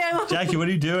 Thank you. Jackie, what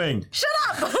are you doing? Shut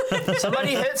up.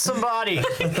 Somebody hit somebody.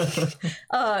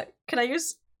 Can I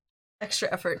use extra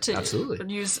effort to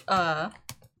Absolutely. use to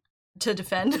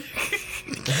defend?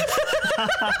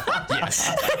 Yes.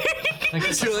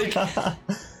 This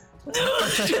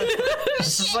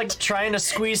is like trying to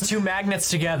squeeze two magnets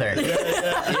together.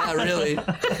 Yeah, really.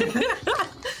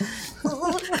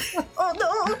 Oh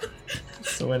no.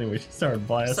 So anyway, she started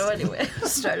blasting. So anyway,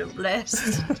 started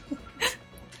blast.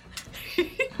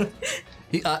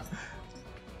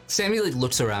 Sammy like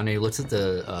looks around and he looks at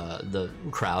the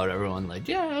crowd, everyone like,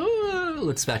 yeah,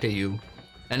 looks back at you.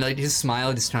 And like his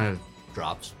smile just kind of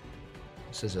drops.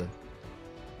 Says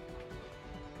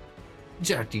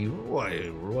Jackie,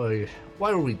 why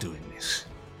are we doing this?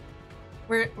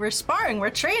 We're sparring,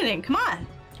 we're training, come on.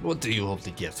 What do you hope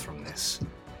to get from this?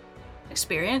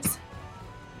 Experience.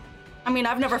 I mean,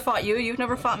 I've never fought you, you've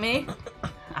never fought me.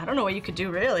 I don't know what you could do,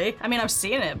 really. I mean, I've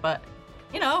seen it, but,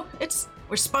 you know,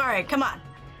 we're sparring, come on.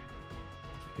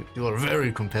 You are a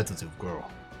very competitive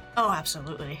girl. Oh,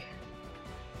 absolutely.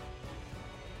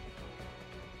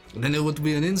 Then it would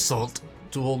be an insult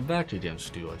to hold back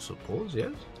against you, I suppose,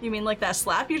 yes? You mean like that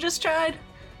slap you just tried?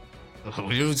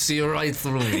 You see right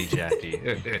through me, Jackie.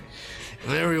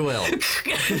 Very well. He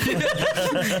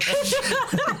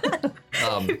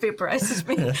vaporizes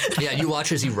me. Yeah, you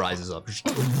watch as he rises up.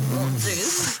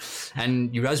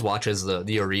 And you guys watch as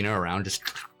the arena around just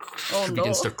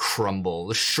begins to crumble.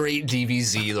 The straight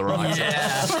DBZ, the rocks.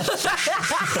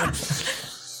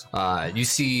 You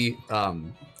see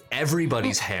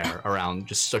everybody's hair around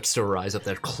just starts to rise up.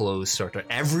 Their clothes start to...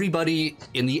 Everybody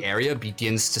in the area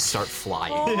begins to start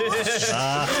flying.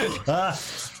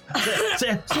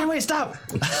 Stay away, stop!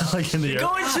 Like in the air.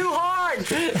 Going too hard!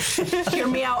 Hear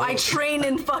me out. I trained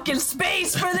in fucking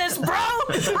space for this, bro!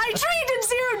 I trained in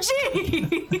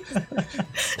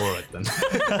 0G! All right, then.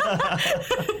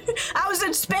 I was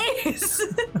in space!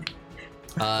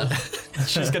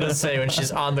 She's gonna say when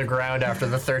she's on the ground after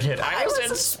the third hit, I was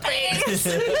in space!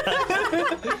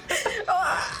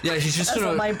 Yeah, he's just That's gonna...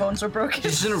 when my bones were broken.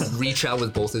 He's just gonna reach out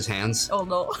with both his hands Oh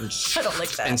no. I don't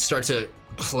like that. and start to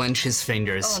clench his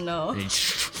fingers. Oh no. And, I'm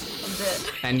dead.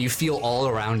 and you feel all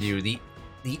around you, the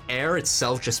air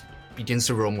itself just begins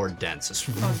to grow more dense. It's,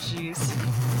 Oh jeez.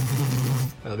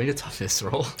 make a toughness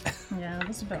roll. Yeah,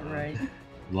 that's about right.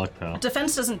 Luck, pal.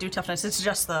 Defense doesn't do toughness, it's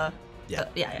just the... Yeah,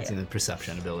 yeah. it's in the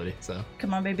perception ability, so.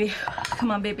 Come on, baby.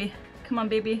 Come on, baby. Come on,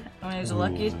 baby. I'm gonna use a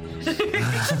lucky.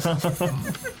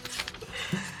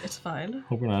 It's fine.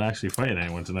 Hope we're not actually fighting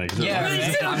anyone tonight. 'cause Yeah,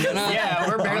 I'm gonna, yeah,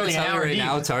 we're barely tell an you hour right deep.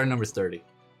 now, target number's 30.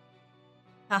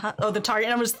 Oh, the target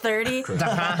number's 30?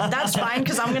 That's fine,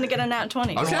 because I'm gonna get a nat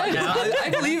 20. Okay, I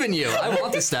believe in you. I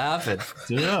want this to happen.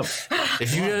 Do it up.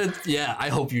 If you get it, yeah, I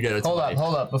hope you get it. Hold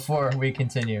up, before we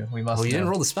continue, we must Oh, you didn't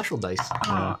know. roll the special dice.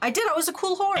 I did, I was a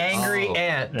cool horse. Angry Oh.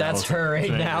 Ant, that's well, her right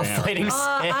angry now ant. fighting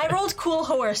Sam. I rolled cool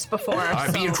horse before. All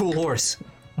right, be a cool horse.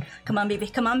 Come on, baby.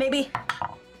 Come on, baby.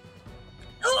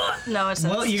 No, it's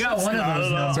Well, you got one of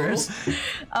those numbers.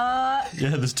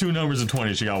 Yeah, there's two numbers in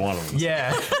 20. She got one of them.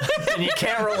 Yeah, and you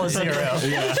can't roll a 0.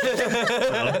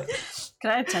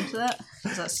 Can I attempt that?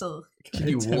 Is that still Can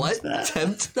you what?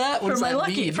 Tempt that? What for does my that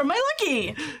lucky? mean? For my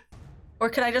lucky. Or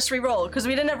can I just re-roll? Because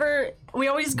we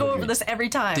always go over this every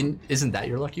time. Isn't that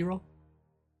your lucky roll?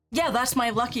 Yeah, that's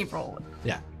my lucky roll.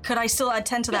 Yeah. Could I still add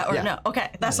 10 to that or Yeah. no? Okay,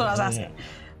 that's what I was asking.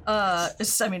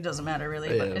 It doesn't matter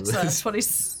really, but Yeah, it's 20.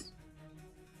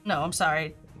 No, I'm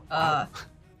sorry.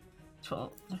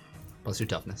 12. plus your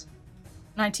toughness.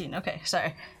 19. Okay,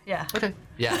 sorry. Yeah. Okay.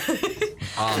 Yeah.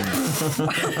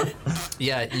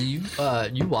 Yeah.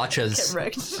 You watch as Get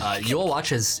wrecked. you'll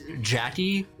watch as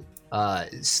Jackie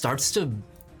starts to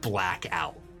black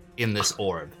out in this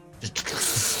orb,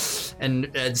 and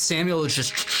Samuel is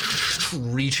just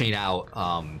reaching out.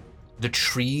 The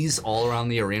trees all around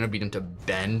the arena begin to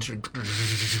bend.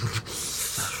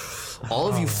 All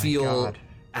of you feel God.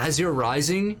 as you're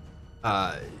rising.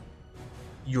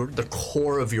 The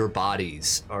core of your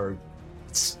bodies are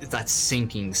it's that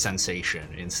sinking sensation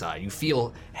inside. You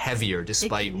feel heavier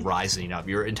despite rising up.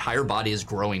 Your entire body is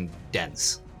growing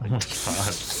dense.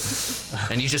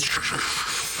 And you just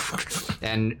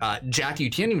and Jackie, you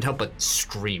can't even help but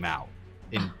scream out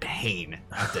in pain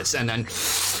at this, and then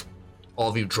all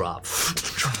of you drop.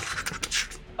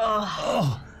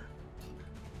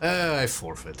 I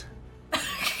forfeit.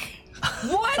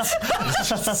 What?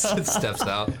 It steps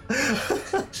out.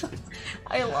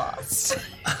 I lost.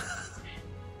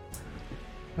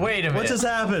 Wait a minute. What just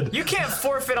happened? You can't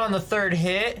forfeit on the third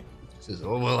hit. Says,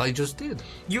 oh well, I just did.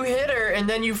 You hit her and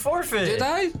then you forfeited. Did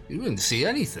I? You didn't see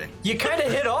anything. You kind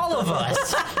of hit all of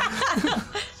us.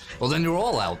 Well, then you're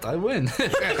all out. I win.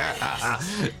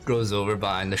 Goes over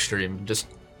behind the stream.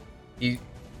 He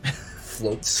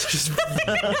floats. Just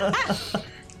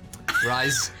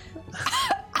rise.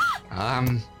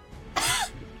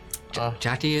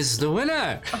 Jackie is the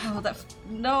winner. Oh,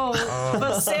 no.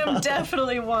 But Sam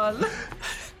definitely won.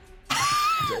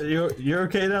 You're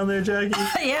okay down there, Jackie?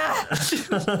 Yeah.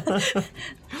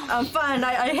 I'm fine.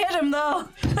 I hit him though.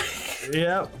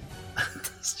 Yep.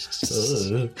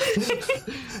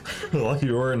 Lucky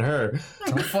you weren't her.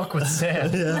 Don't fuck with Sam.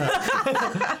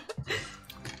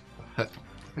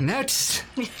 Next.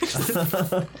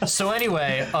 So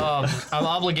anyway, I'm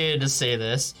obligated to say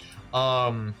this.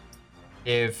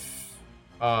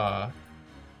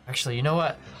 Actually, you know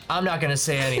what? I'm not gonna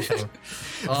say anything.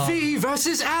 V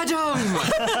versus Adam.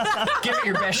 Give it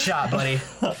your best shot, buddy.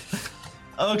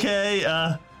 Okay,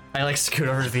 I like scoot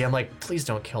over to V. I'm like, please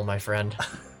don't kill my friend.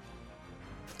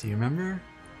 Do you remember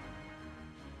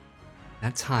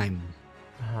that time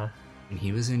when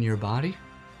he was in your body?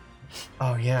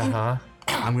 Oh yeah, huh?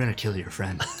 I'm gonna kill your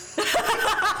friend.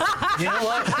 You know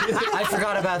what? I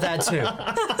forgot about that too.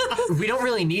 We don't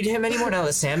really need him anymore now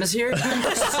that Sam is here.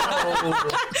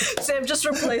 Sam just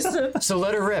replaced him. So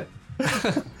let her rip.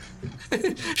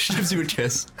 She gives you a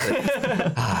kiss.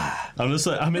 I'm just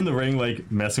like, I'm in the ring, like,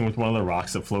 messing with one of the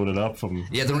rocks that floated up from...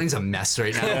 Yeah, the ring's a mess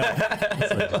right now.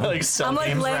 Like some I'm like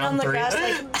games laying on round the three. grass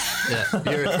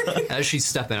like, As she's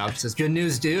stepping up, she says, good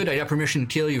news, dude. I got permission to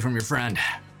kill you from your friend.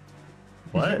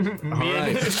 What? Me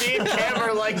and Cam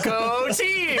are like, go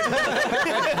team!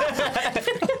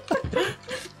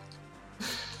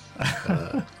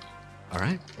 All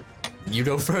right. You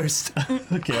go first.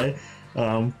 Okay.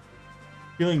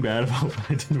 Feeling bad about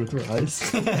what I did with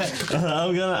Rise.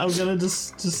 I'm gonna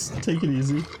just take it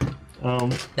easy.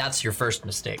 That's your first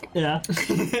mistake. Yeah,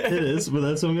 it is, but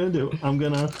that's what I'm gonna do. I'm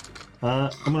gonna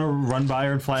run by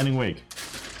her in flattening wake.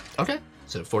 Okay.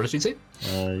 So fortitude save?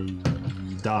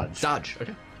 Dodge. Dodge.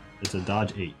 Okay. It's a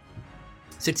dodge 8.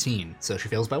 16. So she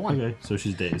fails by 1. Okay, so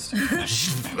she's dazed.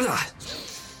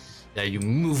 Yeah, you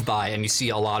move by and you see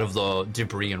a lot of the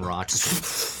debris and rocks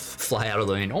fly out of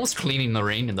the rain, almost cleaning the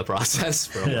rain in the process.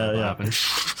 From what happened.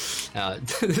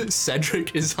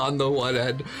 Cedric is on the one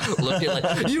end, looking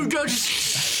like you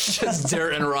just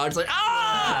dirt and rocks, like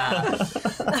I'm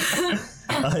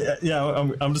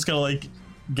just gonna like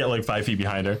get like 5 feet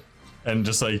behind her, and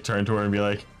just like turn to her and be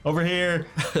like, "Over here."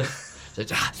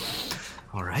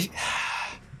 All right.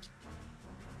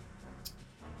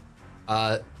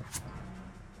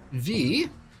 V.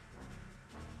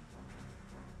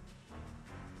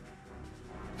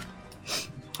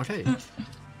 Okay.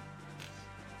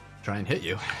 Try and hit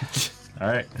you. All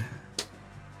right.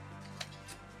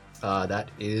 That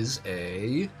is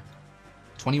a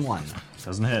 21.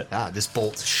 Doesn't hit. This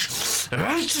bolt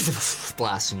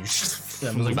blasts and you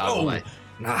move out of the way.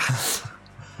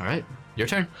 All right, your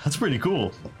turn. That's pretty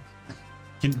cool.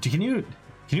 Can you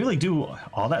like do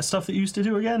all that stuff that you used to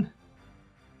do again?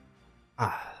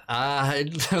 I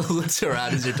looks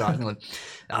around as you're talking. Like,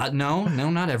 no,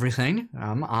 not everything.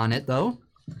 I'm on it though.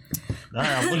 All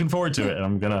right, I'm looking forward to it, and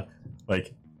I'm gonna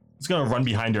just gonna run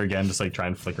behind her again, just like try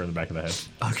and flick her in the back of the head.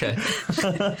 Okay.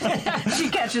 she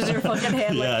catches your fucking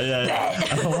hand. Yeah.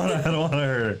 I don't want to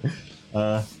hurt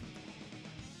her.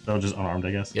 So just unarmed,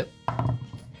 I guess. Yep.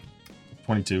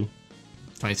 22.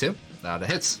 22. That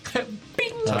hits.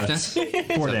 Bing! Toughness.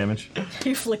 4 damage.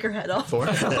 You flick her head off. 4.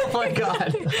 Oh my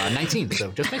god. 19.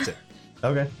 So just makes it.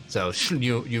 Okay. So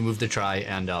you move to try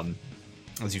and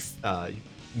as you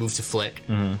move to flick,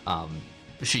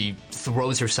 she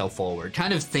throws herself forward.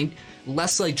 Kind of think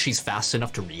less like she's fast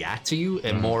enough to react to you,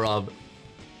 and more of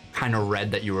kind of read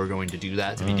that you were going to do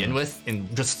that to begin with,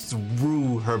 and just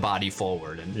threw her body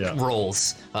forward and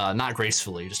rolls, not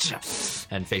gracefully, just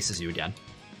and faces you again.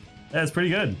 That's pretty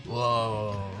good.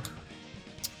 Whoa.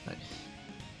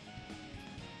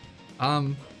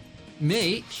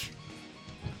 Make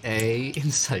a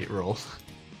insight roll.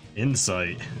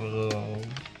 Insight. Whoa.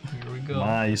 Here we go.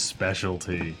 My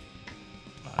specialty.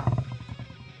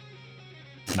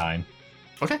 9.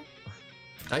 Okay. All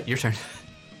right, your turn.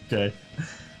 Okay.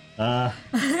 Yeah,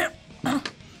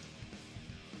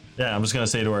 I'm just gonna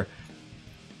say to her,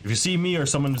 if you see me or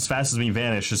someone as fast as me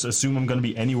vanish, just assume I'm gonna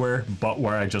be anywhere but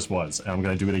where I just was. And I'm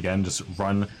gonna do it again, just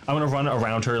run. I'm gonna run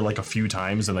around her like a few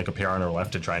times and like appear on her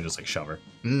left and try and just like shove her.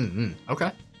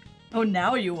 Okay. Oh,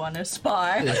 now you want to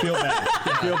spy. I feel bad.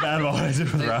 I feel bad about what I did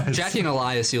with Rise. Jackie and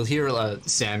Elias, you'll hear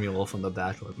Samuel from the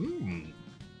back, like,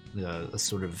 a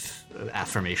sort of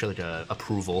affirmation, like a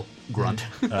approval grunt.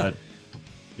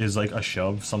 Is like a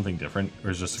shove something different, or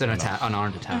is just It's an attack,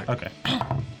 unarmed attack. Okay.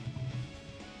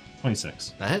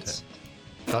 26. That hits.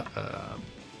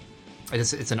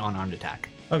 It's an unarmed attack.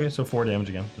 Okay, so 4 damage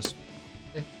again. Just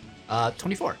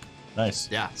 24. nice.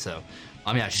 Yeah, so,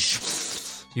 yeah,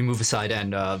 you move aside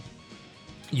and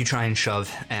you try and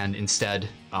shove, and instead,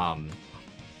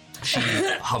 she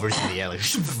hovers in the air, like,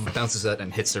 bounces out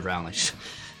and hits the ground, like,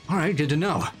 all right, good to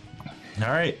know. All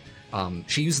right.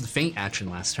 She used the feint action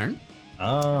last turn,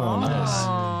 Oh, nice.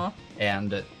 Aw.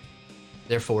 and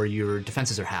therefore your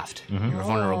defenses are halved. You're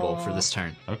vulnerable for this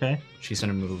turn. Okay. She's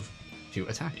gonna move to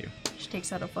attack you. She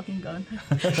takes out a fucking gun.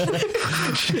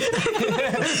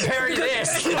 Parry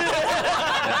this!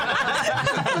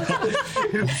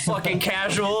 Fucking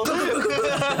casual.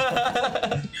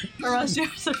 Or else you're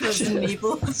such a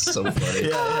evil. So funny.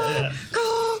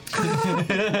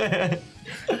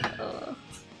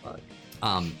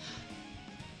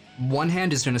 One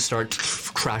hand is going to start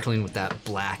crackling with that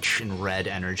black and red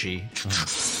energy,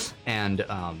 and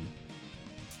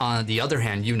on the other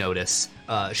hand, you notice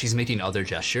she's making other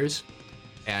gestures,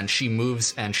 and she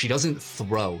moves, and she doesn't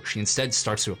throw. She instead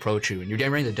starts to approach you, and you're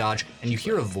getting ready to dodge, and you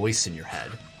hear a voice in your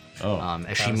head.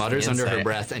 As she mutters under her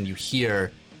breath, and you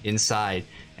hear inside,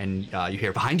 and you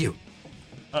hear behind you.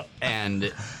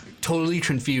 And totally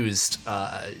confused,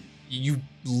 you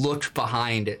look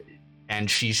behind, and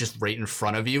she's just right in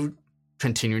front of you,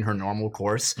 continuing her normal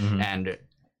course, and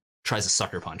tries to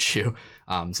sucker punch you.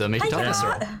 So make a toughness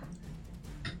roll.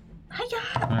 Hiya.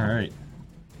 All right.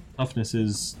 Toughness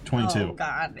is 22. Oh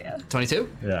god, yeah. 22?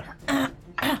 Yeah.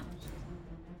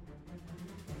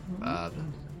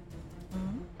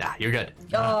 Yeah, you're good.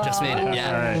 Oh. Just made it. Yeah.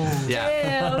 All right.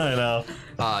 Yeah. I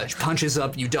know. She punches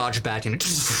up, you dodge back, and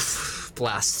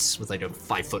blasts with like a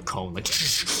 5-foot cone. Like,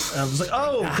 I was like,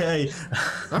 oh, okay.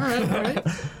 all right.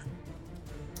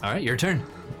 All right, your turn.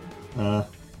 All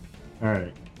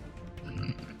right.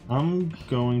 I'm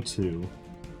going to.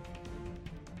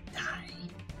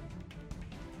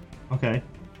 Okay.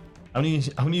 I'm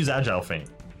gonna use Agile Feint.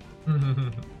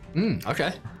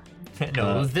 Okay.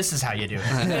 No, this is how you do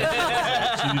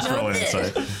it. You just roll an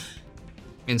insight.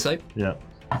 Insight? Yeah.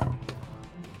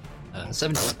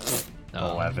 17.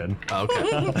 11. Okay.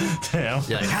 Damn.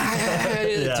 You're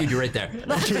like, dude, you're right there.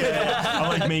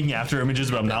 I'm like making after images,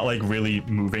 but I'm not like really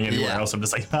moving anywhere Yeah. else. I'm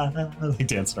just like, like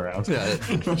dancing around. Yeah.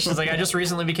 She's like, I just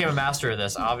recently became a master of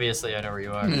this. Obviously, I know where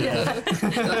you are.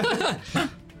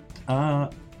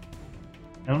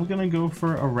 And I'm gonna go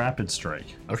for a rapid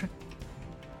strike. Okay.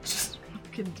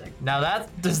 Now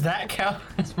does that count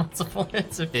as multiple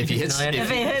hits? If he hits, land? If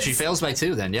he hits- she fails by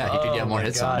 2, then yeah, he could get Oh more my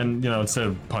hits God. on. And instead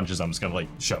of punches, I'm just gonna like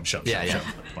shove, Yeah, yeah.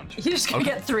 punch. You're just gonna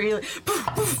get 3. Like,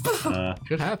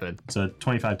 Could happen. So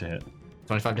 25 to hit.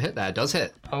 25 to hit. That does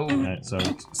hit. Oh, All right, so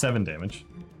 7 damage.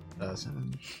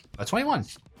 21.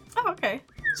 oh, okay.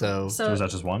 So So is that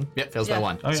just 1? yep, fails by Yeah.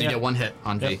 1. Okay, So you yeah. get 1 hit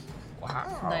on Yep. V.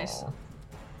 wow. Nice.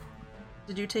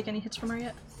 Did you take any hits from her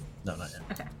yet? No, not yet.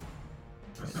 Okay.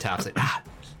 Taps it.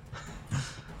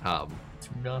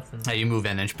 Nothing. You move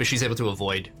in, but she's able to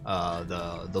avoid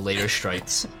the later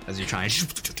strikes as you try and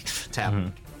tap.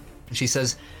 And she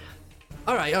says,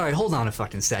 "All right, hold on a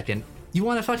fucking second. You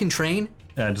want to fucking train?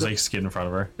 Yeah, just like skid in front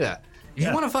of her. Yeah. If Yeah.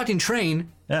 you want to fucking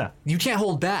train, Yeah. you can't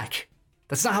hold back.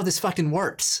 That's not how this fucking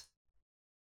works.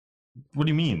 What do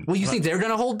you mean? Well, you think they're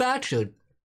gonna hold back?" She like,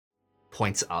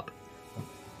 points up.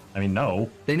 I mean, no.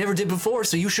 They never did before,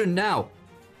 so you shouldn't now.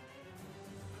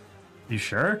 You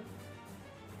sure?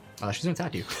 She's gonna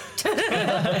attack you.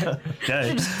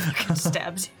 Okay.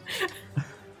 Stabs you.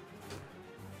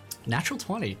 Natural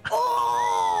 20.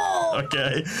 Oh!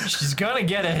 Okay. She's gonna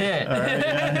get a hit. All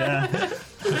right,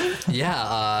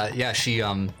 yeah. Yeah, she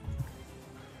They're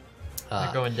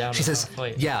going down. she says,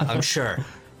 fight. "Yeah, I'm sure,"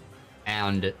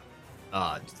 and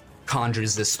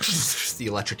conjures the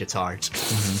electric guitar,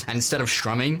 and instead of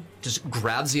strumming, just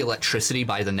grabs the electricity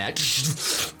by the neck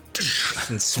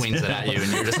and swings it at you,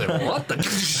 and you're just like, "What the?"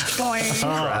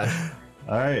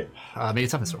 All right. Make a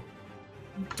toughness roll.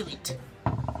 Do it.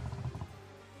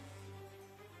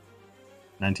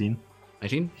 19.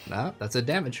 19? No, that's a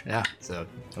damage. Yeah, so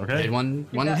Okay. made one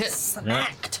Got hit.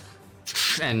 smacked.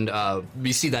 And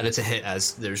we see that it's a hit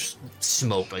as there's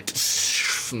smoke like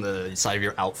from the side of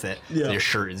your outfit. Yeah. And your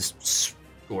shirt is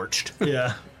scorched.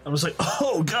 Yeah. I was like,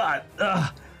 oh god.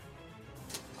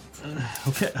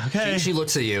 Okay. She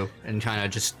looks at you and kind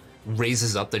of just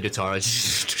raises up the guitar and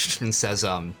says,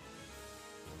 "You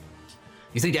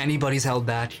think anybody's held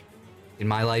back in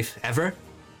my life ever?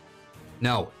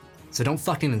 No. So don't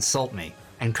fucking insult me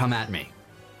and come at me."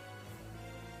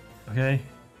 Okay.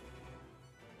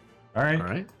 All right. All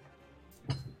right.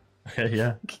 Okay.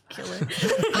 Yeah. Killer.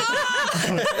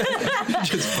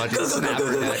 Just fucking snap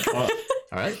her neck. All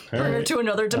right. All Bring her right. to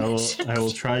another dimension. I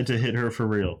will try to hit her for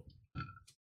real.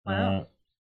 Wow.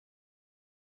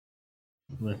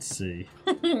 Let's see.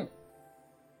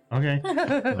 Okay.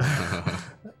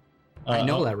 I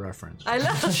know that reference. I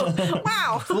know.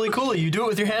 Wow. Really cool. You do it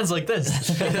with your hands like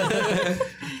this.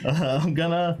 I'm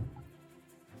gonna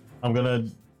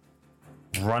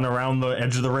run around the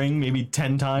edge of the ring maybe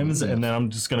 10 times, and then I'm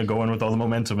just gonna go in with all the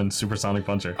momentum and supersonic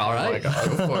punch her. All right. Go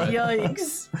for it.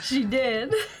 Yikes. She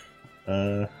did.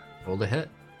 Roll the hit.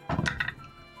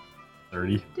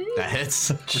 30. That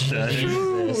hits. Okay.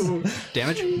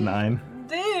 Damage? 9.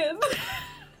 Did.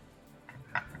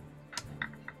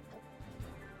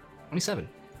 27.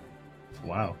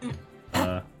 Wow.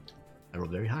 I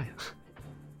rolled very high.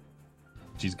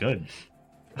 She's good.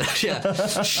 Yeah.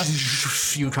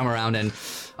 You come around and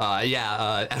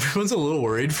everyone's a little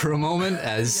worried for a moment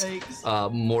as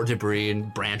more debris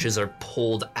and branches are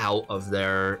pulled out of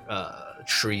their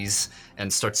trees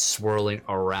and start swirling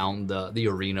around the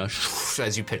arena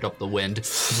as you pick up the wind.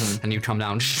 And you come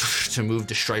down to move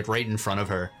to strike right in front of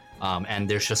her, and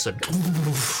there's just a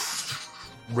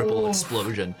ripple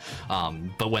explosion.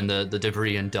 But when the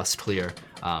debris and dust clear,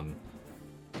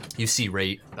 you see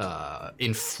right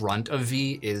in front of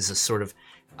V is a sort of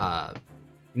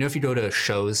if you go to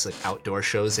shows, like outdoor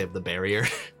shows, they have the barrier.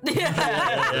 The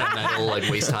metal, like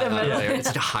waist high barrier. It's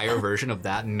like a higher version of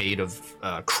that, made of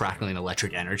crackling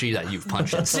electric energy that you've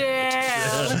punched into.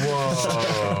 Damn.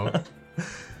 Whoa.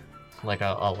 Like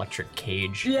a electric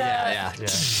cage. Yeah.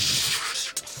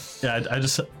 Yeah,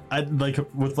 I like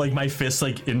with like my fist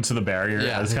like into the barrier.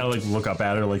 Yeah. I just kind of like look up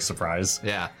at her like surprised.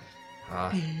 Yeah.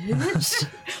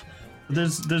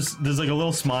 There's like a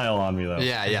little smile on me though.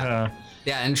 Yeah.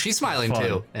 Yeah, and she's smiling Fun.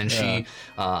 too. And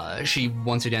she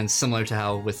once again, similar to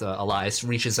how with Elias,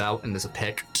 reaches out and there's a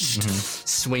pick,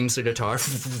 swings the guitar,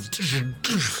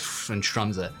 and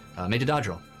strums it. Make a dodge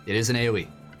roll. It is an AoE.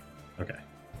 Okay.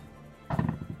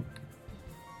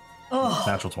 Oh.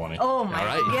 Natural 20. Oh my All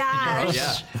right. gosh.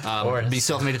 Yeah. But you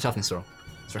still have made a toughness roll.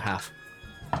 It's for half.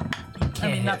 Can't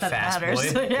I mean, not hit that fast,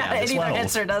 matters. boy. Yeah, it either 12.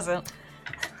 hits or doesn't.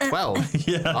 12.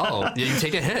 Yeah. Oh, yeah, you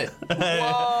take a hit. Yep,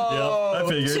 I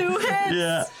figured. 2 hits.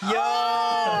 Yeah.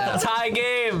 Yo! Tie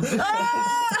game!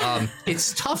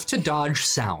 It's tough to dodge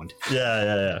sound.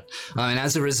 Yeah. And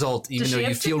as a result, even Does though she you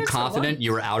have two feel hits or confident one?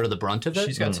 you were out of the brunt of it.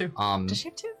 She's got 2. Does she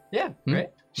have 2? Yeah, right?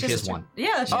 She has 1. Yeah,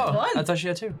 she has Oh, 1. I thought she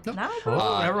had 2. No,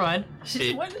 Oh, never mind.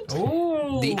 she's it- 1 and 2.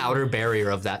 Ooh. The outer barrier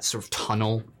of that sort of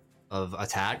tunnel of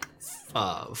attack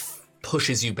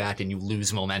pushes you back and you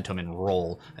lose momentum and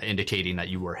roll, indicating that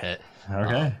you were hit.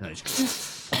 Okay.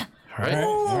 All right.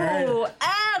 Ooh,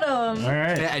 Adam. All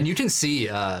right. And you can see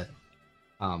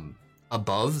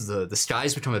above the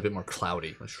skies become a bit more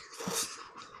cloudy.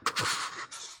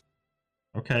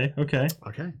 Okay. Okay.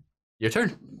 Your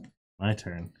turn. My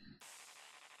turn.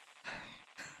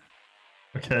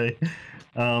 Okay.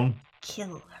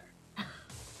 Kill her.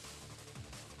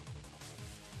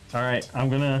 All right. I'm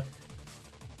gonna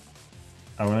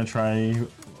try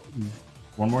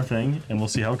one more thing, and we'll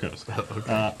see how it goes.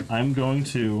 Okay. I'm going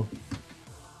to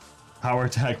power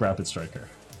attack rapid striker.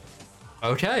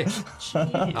 Okay.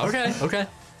 Okay.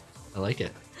 I like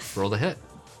it. Roll the hit.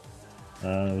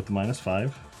 With the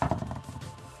 -5.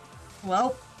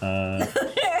 Well,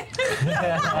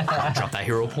 Drop that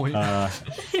hero point.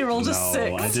 he rolled a No,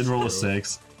 6. I did roll a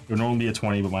 6. It would normally be a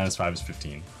 20, but -5 is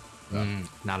 15.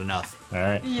 Not enough. All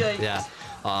right. Yikes. Yeah.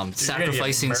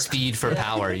 Sacrificing murked. speed for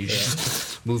power. You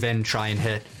just move in, try and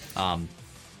hit.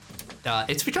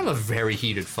 it's become a very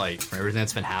heated fight from everything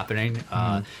that's been happening.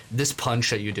 This punch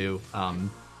that you do,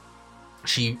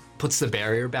 she puts the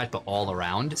barrier back, but all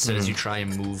around. So as you try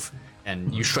and move,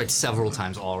 and you strike several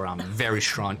times all around, very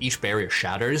strong. Each barrier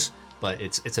shatters, but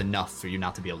it's enough for you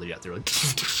not to be able to get through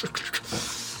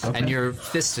it. And your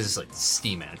fist is like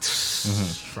steaming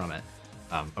from it.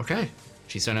 Okay,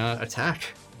 she's gonna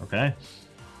attack. Okay.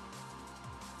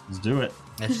 Let's do it.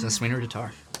 And she's gonna swing her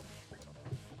guitar.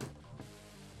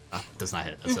 Does not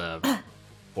hit. That's a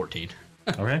 14.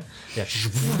 Okay. Yeah, she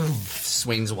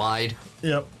swings wide.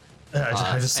 Yep.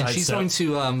 I just And she's sidestep. going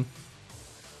to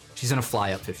she's gonna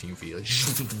fly up 15 feet.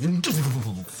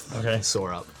 Okay.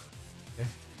 Soar up.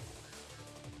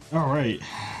 All right.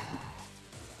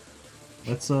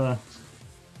 Let's try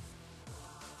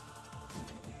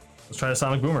the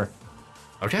Sonic Boomer.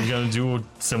 Okay. You're gonna do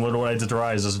similar to what I did to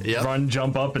Rise. Just run,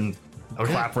 jump up, and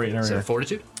clap right in her So ear.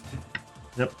 fortitude?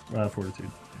 Yep. Fortitude.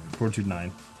 Fortitude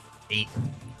 9. 8.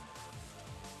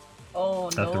 Oh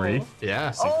Is no. that 3?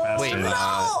 Yeah. Wait,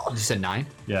 no! you said 9?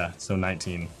 Yeah. So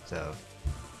 19. So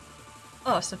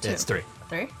Oh, so 2. it's 3.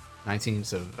 3? 19,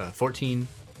 so 14,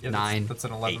 Yeah, 9. That's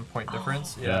an 11-point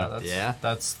difference. Yeah. Yeah,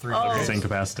 that's 3 Oh. degrees. It's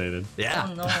incapacitated. Yeah.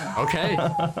 Oh no. Okay.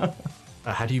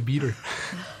 How do you beat her?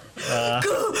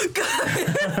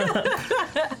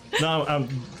 No,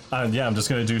 I'm just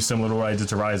gonna do similar to what I did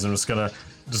to Rise. I'm just gonna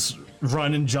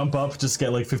run and jump up, just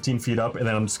get like 15 feet up, and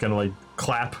then I'm just gonna like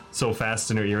clap so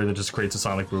fast in her ear that just creates a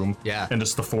sonic boom. Yeah. And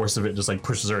just the force of it just like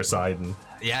pushes her aside. And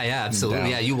Yeah, absolutely. Down.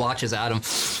 Yeah, you watch as Adam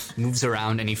moves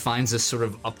around and he finds this sort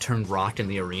of upturned rock in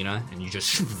the arena, and you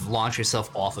just launch yourself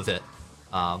off of it.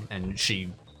 And she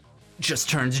just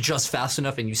turns just fast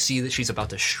enough, and you see that she's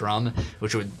about to strum,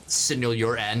 which would signal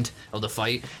your end of the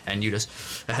fight, and you just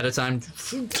ahead of time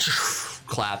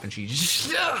clap, and she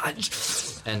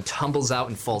and tumbles out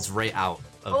and falls right out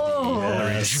of the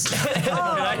arena. Can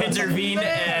I intervene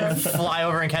and fly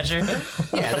over and catch her?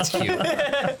 Yeah, that's cute.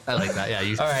 I like that. Yeah,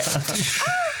 you. All right.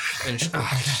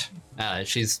 And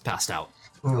she's passed out.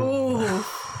 Ooh.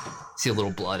 See a little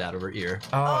blood out of her ear.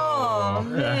 Oh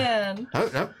man.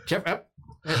 Yep.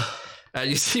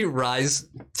 You see Rise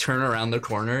turn around the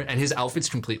corner, and his outfit's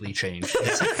completely changed.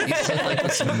 He's in like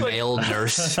this male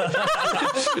nurse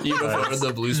uniform with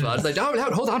the blue spots. Like, no,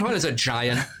 hold on. It's a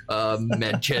giant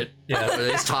med kit. Yeah,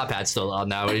 his top hat's still on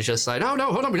now. He's just like,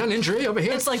 no, hold on, we got an injury over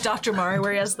here. It's like Dr. Mario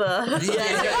where he has the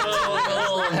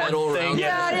little head all around.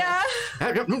 yeah.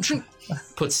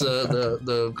 Puts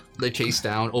the case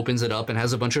down, opens it up, and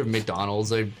has a bunch of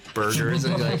McDonald's like burgers,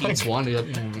 and like, eats one. And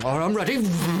he's like, all right, I'm ready.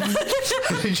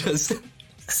 He just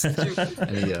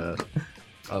and he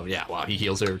oh yeah, wow, he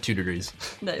heals her 2 degrees.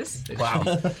 Nice. Wow.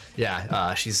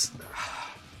 Yeah, she's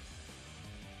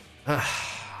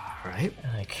right.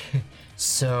 Like,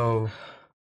 so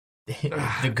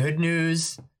the good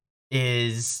news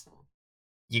is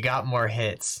you got more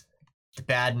hits. The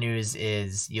bad news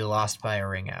is you lost by a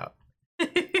ring out.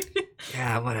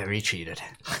 Yeah, whatever. He cheated.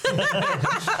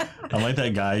 I'm like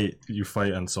that guy you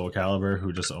fight on Soul Calibur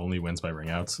who just only wins by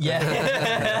ringouts. Yeah.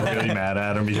 I'm really mad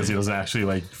at him because he doesn't actually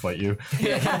like fight you.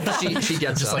 She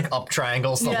gets Just up. like up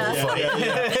triangles the Yeah. whole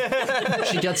fight.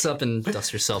 She gets up and dusts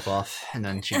herself off, and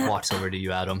then she walks over to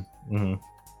you, Adam. Mm-hmm.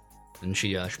 And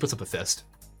she puts up a fist.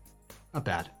 Not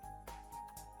bad.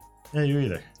 Yeah, you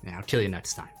either. Yeah, I'll kill you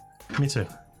next time. Me too.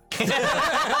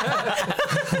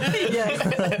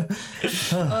 Yeah.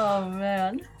 Oh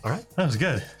man. All right. That was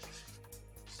good.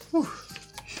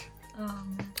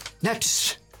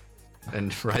 Next.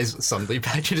 And Rise suddenly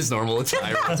back in his normal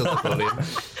attire onto the podium.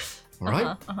 All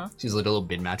right. She's like a little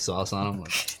Big Mac sauce on him.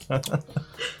 Like.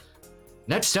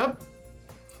 Next up,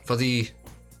 for the.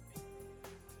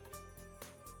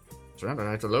 Remember,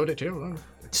 I have to load it too.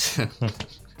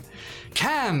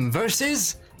 Cam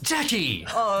versus Jackie.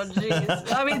 Oh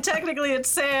jeez. I mean technically it's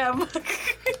Sam.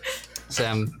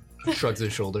 Sam shrugs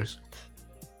his shoulders.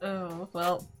 Oh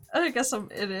well. I guess I'm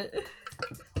in it.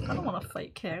 I don't want to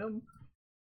fight Cam.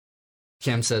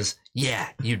 Cam says, "Yeah,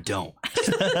 you don't."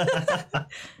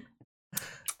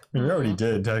 We already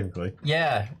did, technically.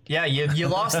 Yeah, you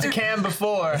lost to Cam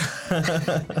before.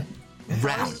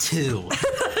 Round 2.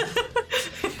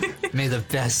 May the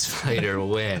best fighter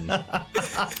win.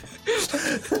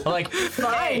 Like,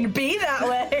 Fine, be that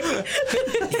way.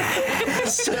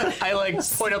 I like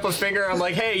point up a finger. I'm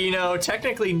like, hey,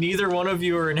 technically neither one of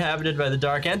you are inhabited by the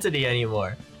dark entity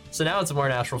anymore. So now it's a more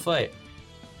natural fight.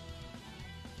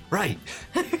 Right.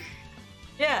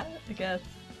 Yeah, I guess.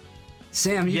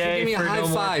 Sam, you Yay can give me a for high no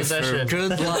more five for possession.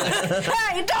 good luck.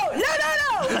 Hey, don't! No!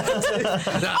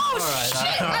 Oh,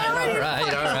 Shit, I already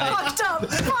all right. fucked up.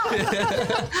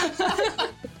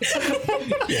 Fuck.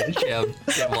 Cam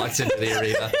walks into the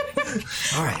arena.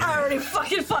 All right. I already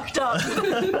fucking fucked up.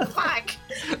 Fuck.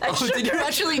 Oh, did you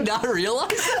actually not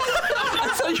realize? I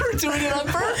thought you were doing it on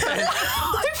purpose.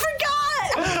 I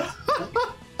forgot.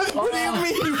 What do you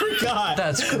mean you forgot?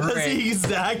 That's That's great. the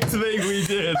exact thing we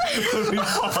did when we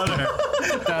fought her.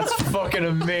 That's fucking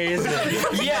amazing.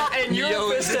 Yeah, and you're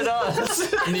Yo, pissed at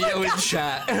us. Neo in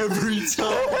chat every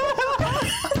time.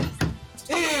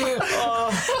 I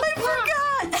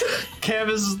forgot. Cam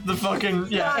is the fucking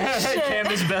Ah, shit. Cam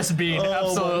is best bean. Oh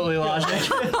Absolutely logic.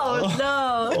 Oh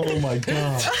no. Oh my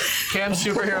god. Cam's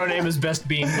superhero name is Best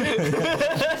Bean. Fucked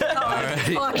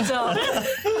up.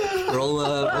 Roll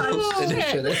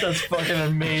initiative. That's fucking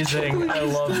amazing. I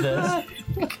love this.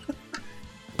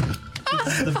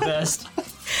 This is the best. I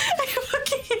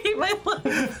fucking hate my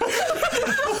life.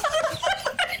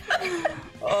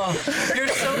 You're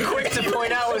so quick to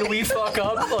point out when we fuck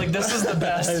up. Like, this is the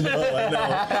best. I know.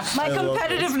 My I love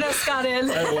competitiveness got in.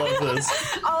 I love this.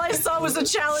 All I saw was a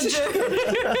challenger.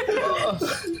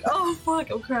 Oh fuck,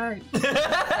 I'm crying.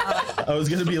 I was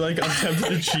gonna be like, I'm tempted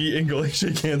to cheat and go like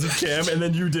shake hands with Cam, and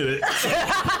then you did it.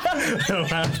 I don't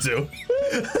have to.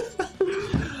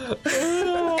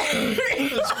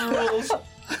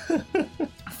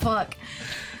 Fuck.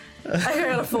 I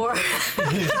got a 4.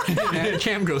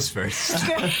 Cam goes first.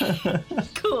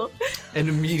 Cool. And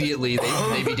immediately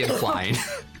they begin flying.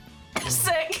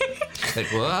 Sick. Like,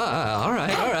 whoa, all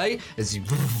right. As you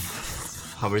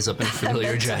hovers up in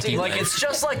familiar Jackie. Like, it's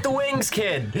just like the Wings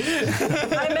kid.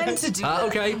 I meant to do that.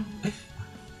 Okay.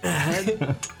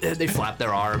 They flap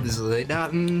their arms. They,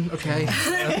 okay.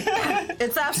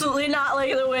 It's absolutely not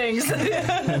like the Wings.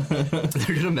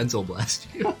 They're gonna mental blast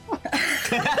you.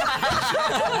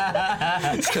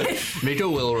 Make a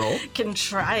will roll. Can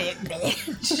try it,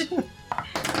 bitch.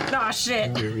 Aw,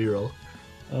 shit. Your reroll.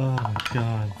 Oh my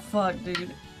god. Fuck,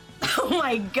 dude. Oh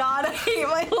my god, I hate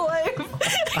my life.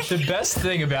 The best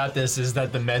thing about this is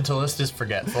that the mentalist is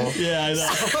forgetful. Yeah, I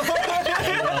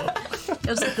know. It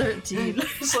was a 13.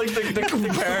 It's like the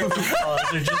character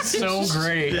flaws are just so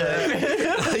great.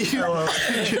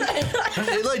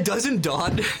 It like doesn't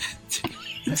dawn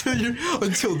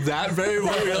until that very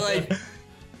moment. You're like,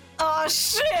 Oh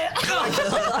shit.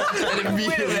 and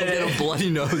immediately you get a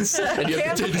bloody nose, and you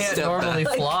have to take a Can't step normally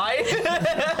back. fly.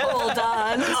 Hold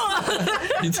on.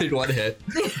 You take one hit.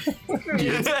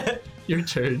 Your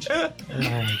turn. Oh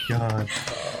my god.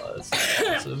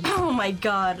 Oh my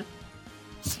god.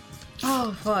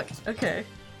 Oh fuck. Okay.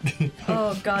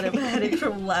 Oh god, I'm headache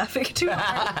from laughing too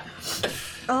hard.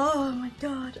 Oh my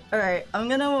god. Alright, I'm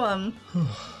gonna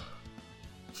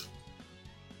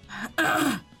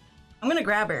I'm gonna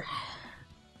grab her.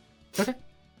 Okay.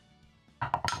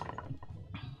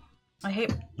 I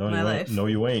hate No, my you life. ain't. No,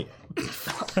 you ain't.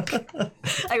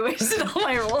 I wasted all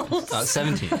my rolls.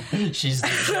 17. She's the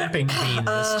jumping bean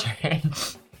this turn.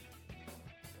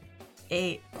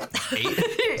 8.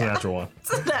 8. Natural one.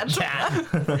 That's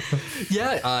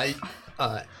Yeah.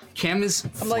 Cam is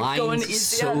like, flying going easy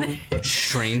so on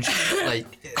strange, like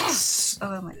it's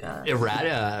oh my god.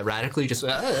 erratically, just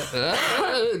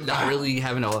not really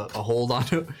having a hold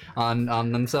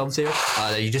on themselves here.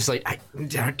 You just like,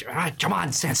 come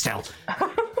on, stand still.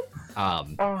 Oh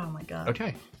my god.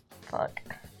 Okay. Fuck.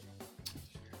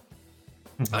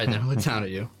 All right, then look down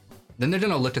at you. Then they're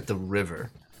gonna look at the river.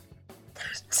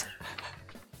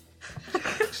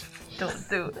 Don't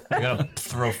do it. I'm gonna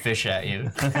throw fish at you.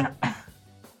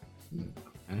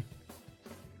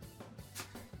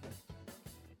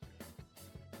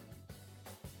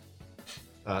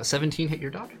 17 hit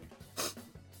your dodge.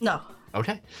 No.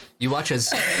 Okay. You watch as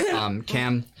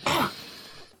Cam.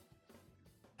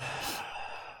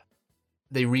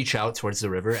 They reach out towards the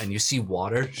river, and you see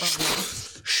water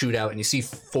shoot out, and you see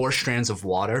 4 strands of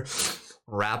water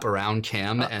wrap around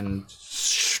Cam and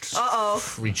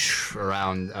reach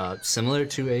around, similar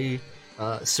to a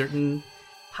certain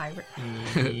Pirate.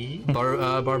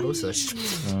 Barbosa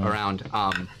around.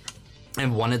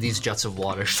 And one of these jets of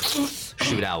water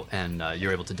shoot out, and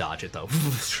you're able to dodge it though.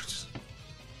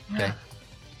 Okay.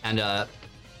 And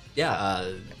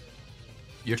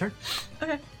your turn.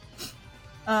 Okay.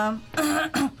 I'm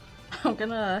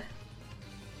gonna.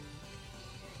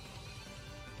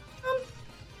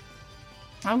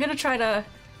 I'm gonna try to.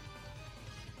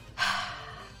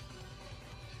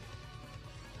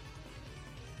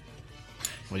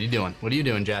 What are you doing? What are you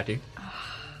doing, Jackie?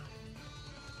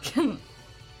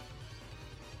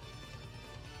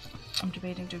 I'm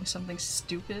debating doing something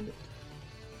stupid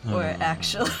or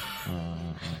actual.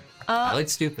 I like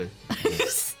stupid.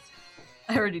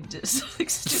 I already did something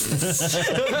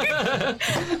stupid.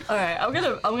 All right, I'm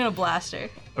gonna blast her.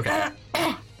 Okay.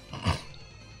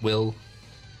 Will,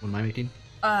 what am I making?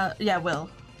 Yeah, Will.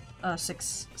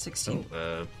 16.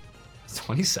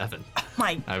 27.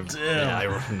 My. I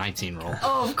rolled a 19 roll.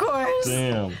 Oh, of course.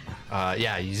 Damn.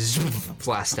 Yeah, you just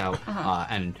blast out,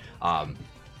 and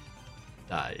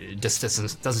it just doesn't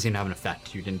seem to have an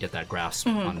effect. You didn't get that grasp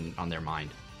on their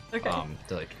mind. Okay.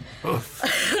 They're like, oof.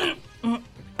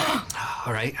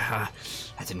 All right,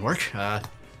 that didn't work.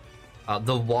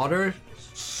 The water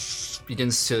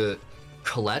begins to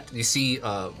collect. You see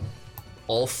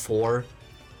all 4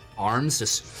 arms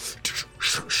just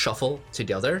shuffle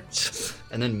together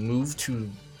and then move to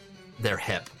their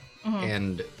hip.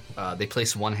 And they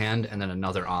place one hand and then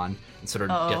another on and sort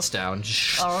of gets down.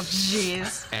 Oh,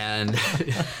 jeez. And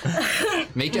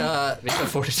make a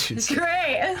fortitude save.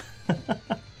 Great.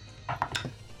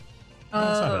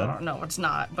 not bad. No, it's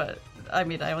not. But I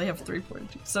mean, I only have 3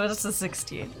 fortitude, so it's a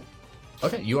 16.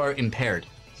 Okay, you are impaired,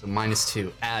 so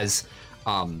 -2, as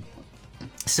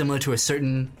similar to a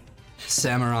certain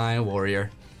samurai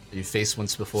warrior that you faced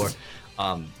once before.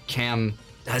 Cam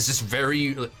has this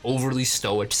very overly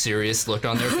stoic, serious look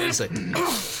on their face, like,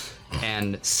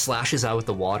 and slashes out with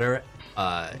the water,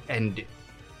 and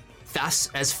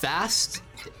fast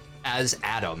as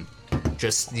Adam,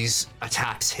 just these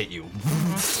attacks hit you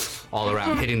all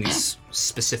around, hitting these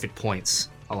specific points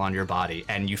along your body,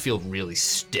 and you feel really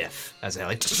stiff as it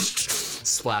like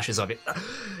splashes of it,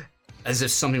 as if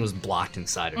something was blocked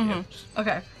inside of you.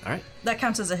 Okay. All right. That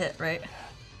counts as a hit, right?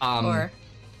 Or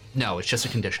No, it's just a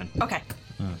condition. okay.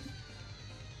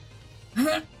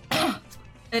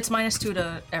 It's -2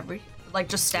 to every, like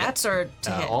just stats or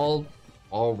to hit. All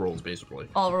rolls basically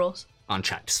All rolls on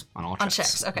checks, on all checks. on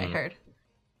checks. Okay, heard.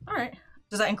 All right.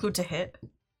 Does that include to hit?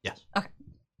 Yes. Okay.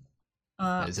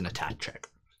 That is an attack check.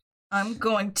 I'm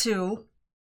gonna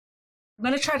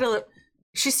try to.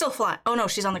 She's still flying. Oh no,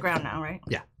 she's on the ground now, right?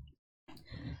 Yeah.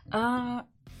 I'm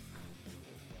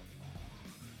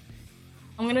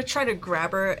gonna try to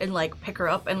grab her and like pick her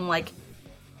up and like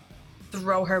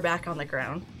throw her back on the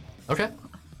ground. Okay.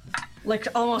 Like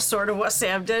almost sort of what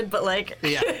Sam did, but like.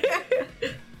 Yeah.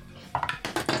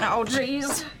 Oh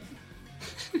jeez.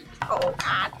 Oh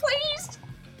God, please.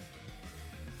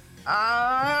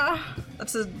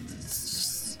 That's a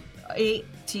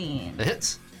 18. It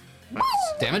hits.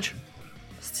 Damage.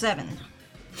 7.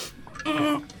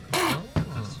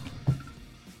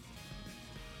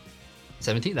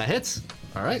 17. That hits.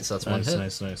 All right, so that's one hit.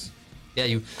 Nice. Yeah,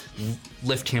 you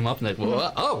lift him up and like,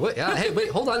 whoa, oh wait, yeah, hey, wait,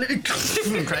 hold on.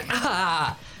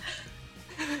 Ah.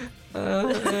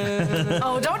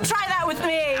 Oh, don't try that with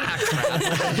me.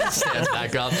 Stands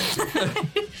back up.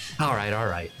 All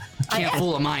right. Can't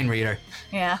fool a mind reader.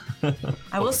 Yeah.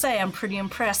 I will say I'm pretty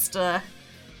impressed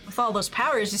with all those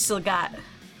powers you still got.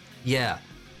 Yeah,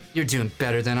 you're doing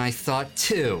better than I thought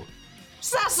too.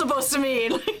 What's that supposed to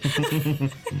mean?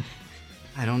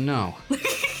 I don't know.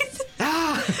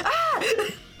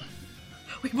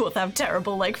 We both have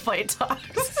terrible like fight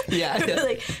talks. Yeah. We're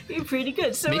like, you're pretty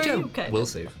good. So Make are a you kind will of.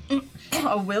 save.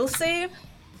 A will save?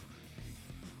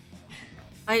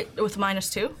 With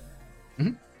 -2?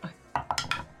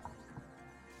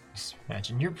 Just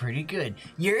imagine you're pretty good.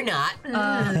 You're not.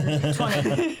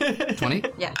 20. 20?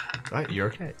 Yeah. All right, you're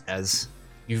okay. As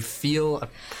you feel a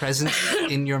presence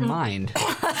in your mind,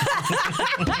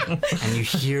 and you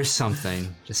hear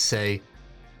something just say,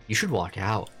 "You should walk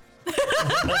out."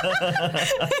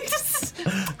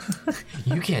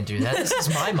 You can't do that. This is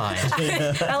my mind.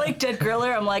 I like dead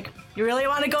griller. I'm like, you really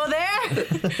want to go there?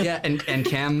 Yeah, and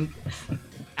Cam,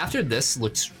 after this,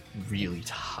 looks really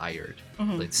tired.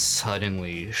 Like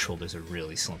suddenly, his shoulders are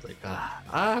really slumped. Like,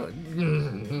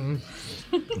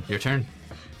 Your turn.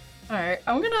 All right,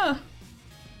 I'm gonna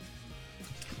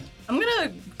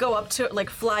go up to like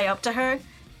fly up to her,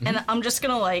 and I'm just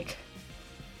gonna like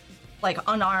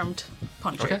unarmed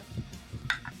punch her. Okay.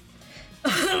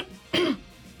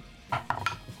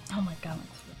 Oh my god, I'm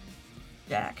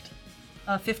jacked.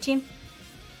 15.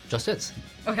 Just hits.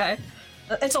 Okay,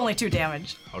 it's only 2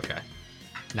 damage. Okay.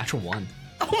 Natural 1.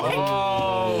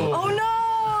 Oh. Oh no!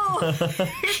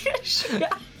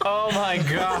 Oh my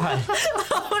god.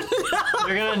 Oh no!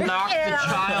 You're gonna knock the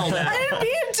child I out. didn't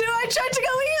mean to. I tried to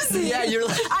go easy. Yeah, you're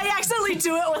like. I accidentally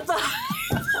do it with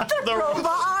the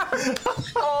robot arm.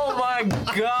 Oh my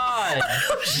god.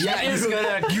 Yeah, He's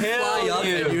gonna you kill fly up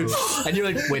you. and you're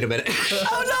like, wait a minute.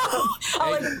 Oh no!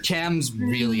 I'm like, And Cam's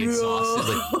really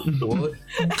exhausted. Like, what?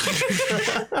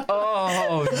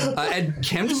 Oh. And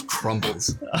Cam just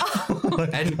crumbles.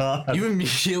 And you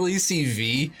immediately see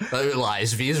V,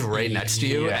 V is right next to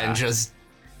you, Yeah. and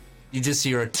you just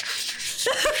hear a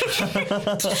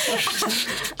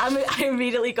I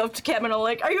immediately go up to Cam and I'm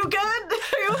like, "Are you good?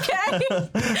 Are you okay?"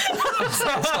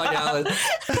 Like Alan.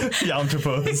 Yamcha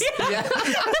pose.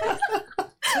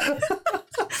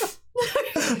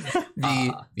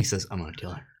 He says, "I'm gonna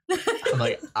kill her. I'm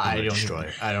like, I don't destroy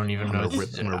her. I don't even I'm know.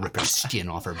 gonna rip her skin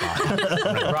off her body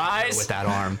Rise. with that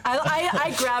arm."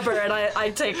 I grab her and I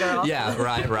take her off. Yeah,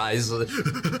 rise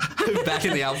back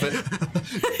in the outfit.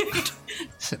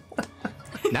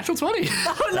 Natural 20.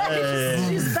 Oh, nice.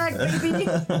 She's back,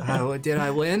 baby. Did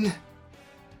I win?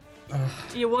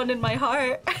 You won in my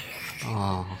heart.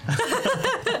 Oh.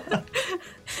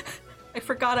 I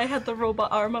forgot I had the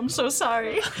robot arm. I'm so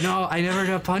sorry. No, I never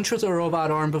got punched with a robot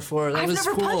arm before. That I've was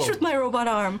never cool. punched with my robot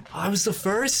arm. I was the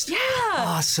first? Yeah.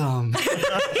 Awesome.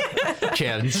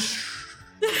 Cam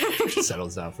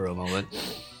settles down for a moment.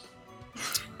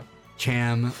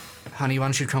 Cam, honey, why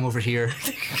don't you come over here?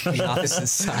 The opposite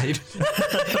side.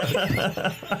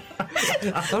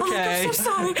 Okay. I'm so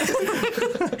sorry.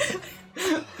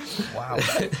 Wow.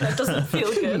 That doesn't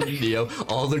feel good.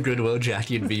 All the goodwill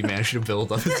Jackie and V managed to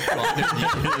build up is gone.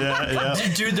 Yeah.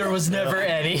 Dude, there was never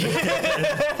any. We've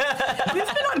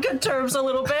been on good terms a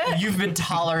little bit. You've been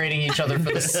tolerating each other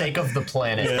for the sake of the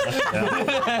planet.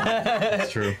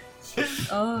 That's true.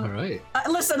 All right.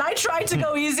 Listen, I tried to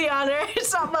go easy on her.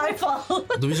 It's not my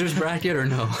fault. Losers bracket or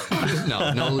no?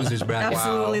 No losers bracket.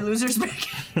 Absolutely losers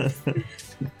bracket.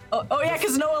 oh yeah,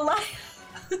 because Noah lied.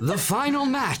 The final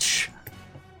match.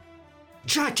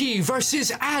 Jackie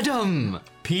versus Adam.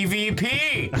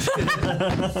 PvP.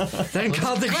 Thank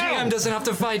God the GM doesn't have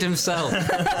to fight himself.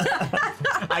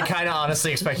 I kind of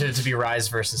honestly expected it to be Rise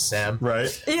versus Sam.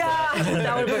 Right. Yeah,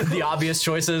 that would have been The obvious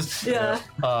choices. yeah.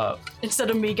 Instead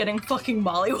of me getting fucking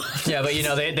mollywopped. Yeah, but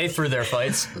they threw their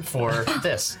fights for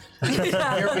this.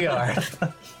 Yeah. Here we are.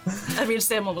 I mean,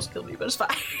 Sam almost killed me, but it's fine.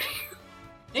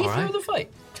 He All threw right. the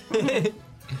fight.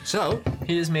 So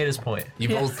He just made his point. you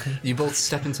both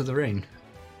step into the ring.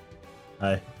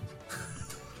 Hi.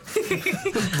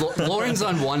 Lauren's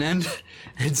on one end,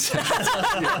 and Sam's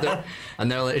on the other,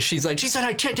 and they're like, she's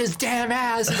gonna kick his damn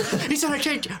ass. He's gonna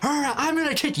kick her. I'm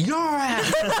gonna kick your ass.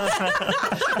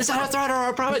 Is that a threat or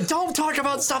a problem? Don't talk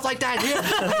about stuff like that here.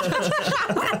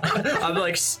 I'm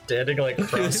like standing like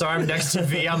cross-armed next to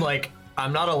V. I'm like,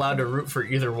 I'm not allowed to root for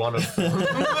either one of them.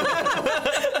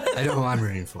 I know who I'm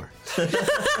rooting for.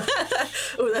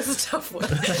 Ooh, that's a tough one.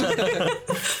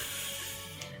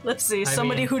 Let's see,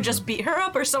 somebody mean- who just beat her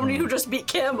up or somebody who just beat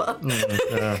Cam up?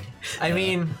 I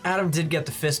mean, Adam did get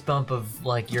the fist bump of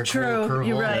like your cool True, approval.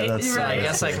 you're right, that's- you're I right.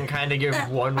 guess I can kind of give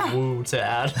one woo to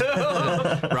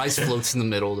Adam. Rise floats in the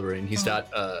middle of the ring. He's got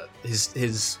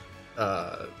his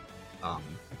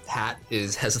hat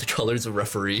has the colors of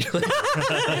referee. Black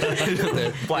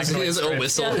and white He has a stripes.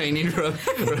 whistle hanging from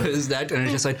his neck, and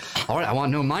it's just like, all right, I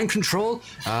want no mind control.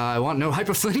 I want no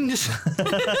hyperflings.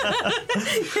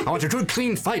 I want a good,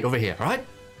 clean fight over here. All right.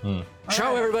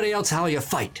 Show everybody else how you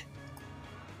fight.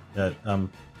 Yeah,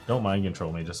 don't mind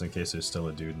control me just in case there's still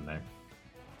a dude in there.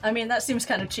 I mean, that seems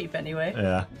kind of cheap anyway.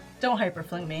 Yeah, Don't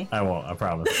hyperfling me. I won't. I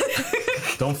promise.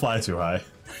 Don't fly too high.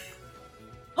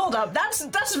 Hold up, that's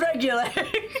regular.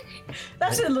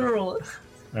 That's in the rules.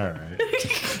 All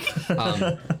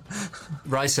right.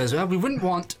 Rise says, well, we wouldn't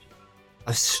want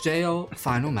a stale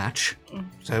final match.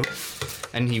 So,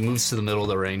 and he moves to the middle of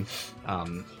the ring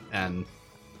and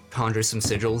conjures some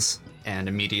sigils, and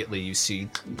immediately you see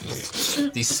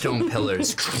these stone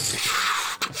pillars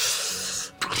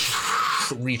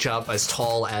reach up as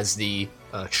tall as the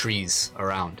trees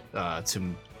around to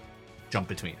jump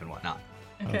between and whatnot.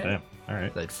 Oh, Okay. damn. All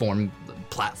right. That form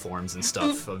platforms and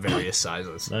stuff of various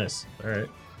sizes. Nice. All right.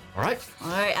 All right. All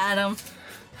right, Adam.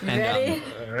 You And, ready?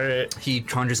 All right. He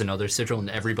conjures another sigil, and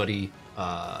everybody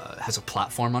has a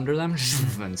platform under them,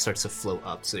 and starts to float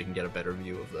up so you can get a better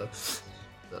view of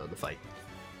the fight.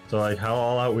 So, like, how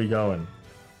all out we going?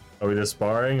 Are we just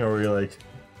sparring, or are we like?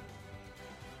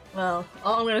 Well,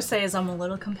 all I'm gonna say is I'm a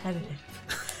little competitive.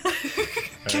 All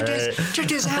right. Kick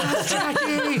his ass,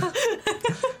 Jackie!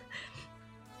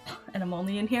 And I'm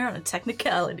only in here on a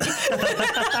technicality.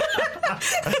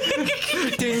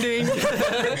 Ding ding. All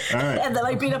right. And then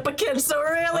I beat up a kid, so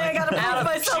really I gotta prove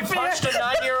myself She punched here. a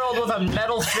 9-year-old with a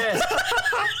metal fist.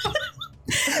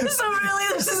 So really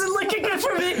this isn't looking good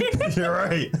for me. You're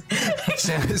right.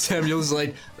 Samuel's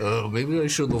like, oh, maybe I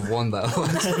should have won that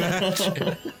last match.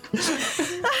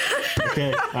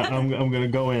 Okay. I'm gonna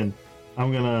go in.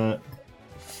 I'm gonna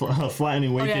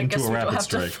flatten wake Oh yeah, I into guess a we don't rapid have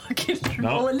strike. to fucking No.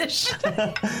 roll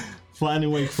initiative. Flatten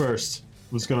and wake first.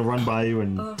 I'm just gonna run by you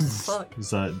and Oh, fuck.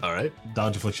 it's All right.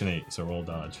 dodge affliction 8. So roll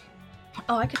dodge.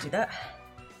 Oh, I could do that.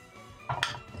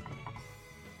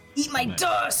 Eat my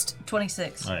dust!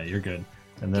 26. All right, you're good.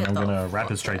 And then Get I'm the gonna fuck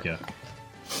rapid strike you.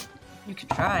 You could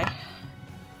try.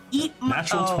 Eat my...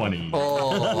 Natural 20.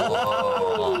 Oh,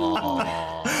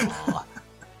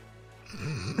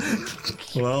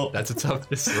 Well, that's a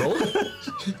toughness roll.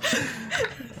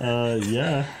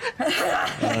 yeah.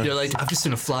 You're like, I'm just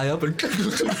gonna fly up and.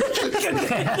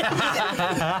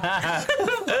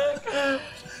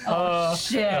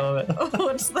 Shit. I love it.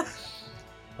 What's that?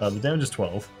 The damage is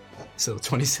 12. So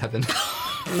 27.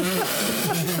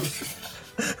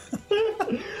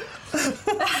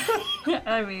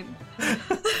 I mean,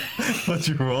 What'd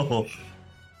you roll?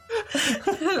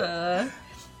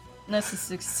 that's a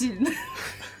 16.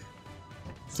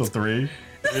 So 3.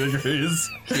 It agrees.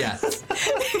 Yeah.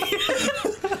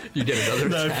 You get another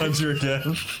Then I attack. punch you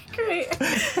again. Great.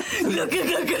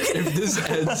 If this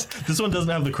ends. This one doesn't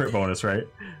have the crit bonus, right?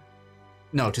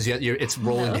 No, because it's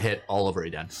rolling No. to hit all over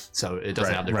again. So it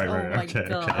doesn't have the right, Oh crit. my okay,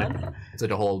 god. It's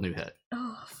like a whole new hit.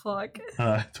 Oh, fuck.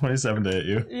 27 to hit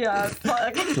you. Yeah,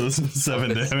 fuck. So this is 7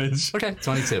 damage. Okay,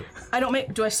 22.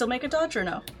 Do I still make a dodge or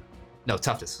no? No,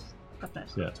 toughness.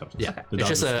 Toughness. Yeah, tough. Yeah. Okay. The It's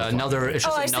just dodge is another. It's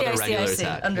just Oh, I see, another I see, regular I see.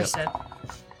 attack. Understood.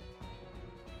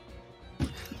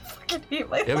 Fucking hate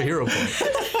my Yep. You have a hero point.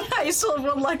 I still have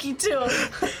one lucky too.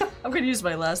 I'm gonna use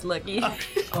my last lucky. I'm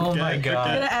Oh my Okay. god.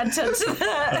 gonna add 10 to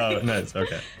that. Oh, nice.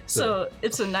 Okay. So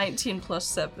it's a 19 plus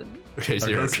 7. Okay, so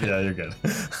you're Okay, yeah, you're good.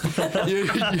 I'm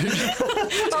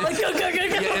like, go.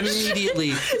 Yeah,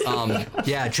 immediately,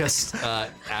 just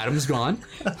Adam's gone,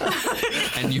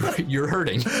 and you're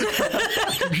hurting.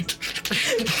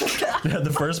 Yeah,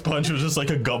 the first punch was just like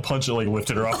a gut punch that like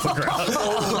lifted her off the ground.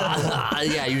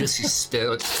 Yeah, you just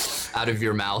spit out of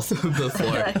your mouth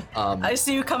before. I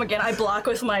see you come again. I block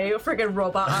with my friggin'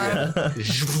 robot arm.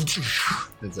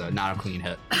 It's not a clean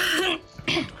hit.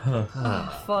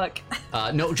 Fuck.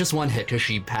 No, just one hit because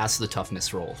she passed the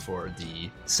toughness roll for the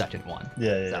second one.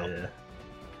 Yeah.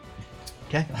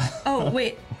 Okay. Oh,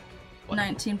 wait.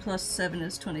 19 plus 7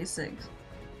 is 26.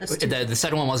 That's 2. The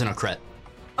second one wasn't a crit.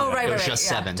 Oh, right, It was right. just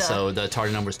yeah, 7, duh. so the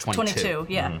target number is 22.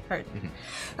 22, yeah. Heard.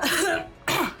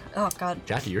 Oh, God.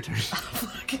 Jackie, your turn.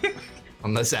 Fuck.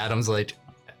 Unless Adam's like,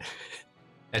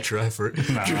 extra effort. No,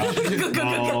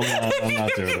 I'm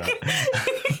not doing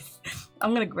that.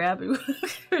 I'm gonna grab you.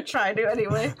 Or try to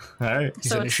anyway. All right.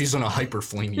 So She's gonna hyper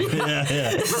flame you.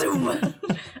 Yeah. Zoom.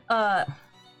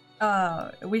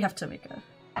 We have to make a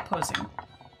opposing.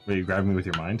 Wait, you grab me with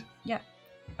your mind? Yeah.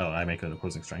 Oh, I make an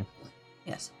opposing strength.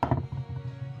 Yes.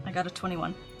 I got a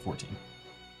 21. 14.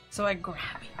 So I grab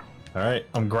you. All right,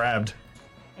 I'm grabbed.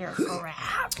 You're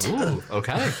grabbed. Ooh,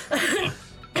 okay.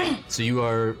 So you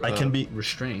are I can be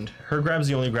restrained. Her grab's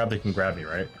the only grab that can grab me,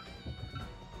 right?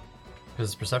 Because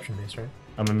it's perception based, right?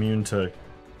 I'm immune to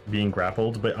being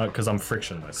grappled, but because I'm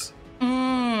frictionless.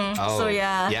 So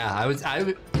yeah. Yeah, I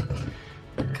would.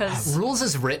 Because Rules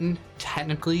as written,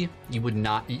 technically, you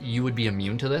would be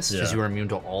immune to this because Yeah. you are immune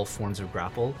to all forms of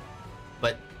grapple.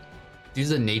 But due to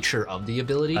the nature of the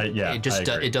ability, I agree.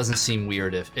 it doesn't seem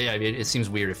weird if it seems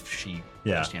weird if she.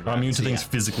 Yeah, understand I'm immune to rapid, things so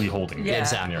physically holding me. Yeah.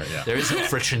 Exactly. Yeah. There is no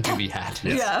friction to be had.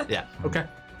 Yeah. Yeah. Okay.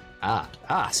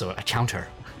 So a counter.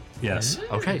 Yes.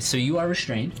 Okay, so you are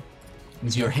restrained.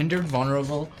 Means you're hindered,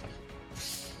 vulnerable,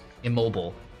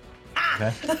 immobile.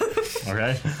 Okay.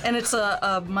 Okay. and it's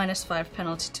a -5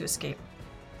 penalty to escape.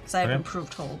 Because I have Okay.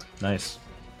 improved hold. Nice.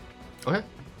 Okay.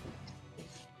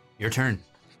 Your turn.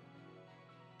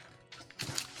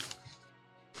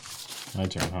 My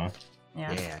turn, huh?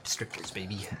 Yeah. Yeah, strictures,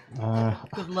 baby.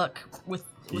 Good luck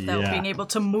without Yeah. being able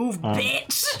to move,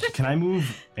 bitch. Can I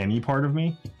move any part of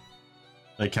me?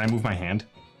 Like, can I move my hand?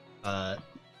 I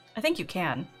think you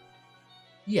can.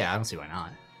 Yeah, I don't see why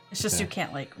not. It's just Okay. you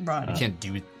can't like run. You can't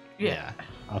do it. Yeah.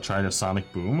 I'll try to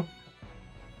sonic boom.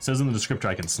 It says in the descriptor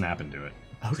I can snap into it.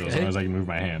 So as long as I can move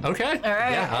my hand. Okay. All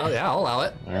right. Yeah, I'll allow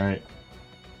it. All right.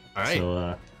 All right.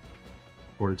 So,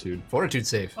 fortitude. Fortitude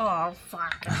save. Oh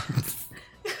fuck.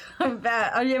 I'm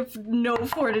bad. I have no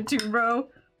fortitude, bro.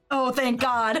 Oh, thank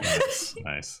God.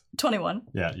 Nice. 21.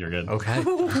 Yeah, you're good. Okay.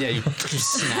 Yeah, you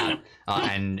snap,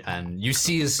 and you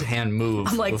see his hand move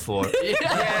I'm like- before.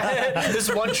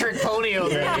 This one trick pony over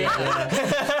here.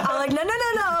 I'm like, no.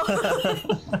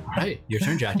 All right, your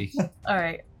turn, Jackie. All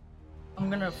right. I'm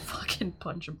gonna fucking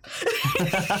punch him.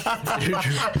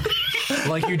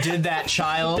 Like you did that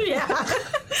child. Yeah.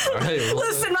 All right,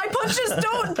 Listen, my punches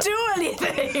don't do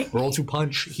anything. roll to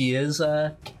punch. He is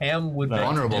Cam would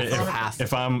vulnerable If- for half.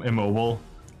 If I'm immobile,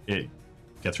 it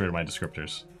gets rid of my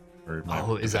descriptors. Or my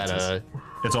Is that defenses.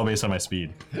 It's all based on my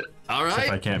speed. all If I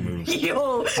right? can't move.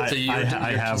 Yo. So you're I have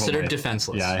what considered my-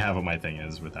 defenseless. Yeah, I have what my thing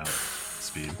is without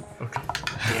speed.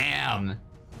 Damn.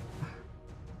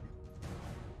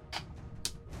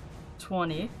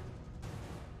 20.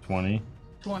 20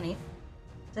 20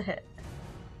 to hit.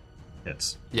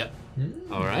 hits. Yep.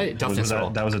 All right. Toughness roll.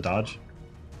 That was a dodge.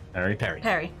 Parry. Parry.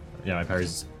 Yeah, my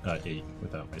parry's 8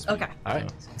 without my speed. Okay. All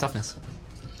right. Toughness.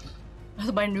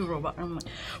 My new robot. I'm like,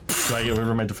 Do I get rid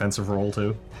of my defensive roll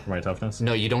too for my toughness?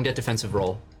 No, you don't get defensive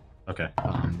roll Okay.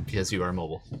 because you are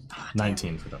mobile.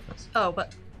 19 for toughness. oh,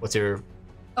 but What's your?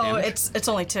 oh, Damage? it's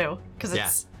only 2 because Yeah.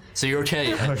 it's So you're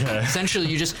okay. Okay. Essentially,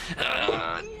 you just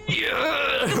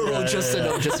roll just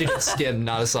enough just to hit skin,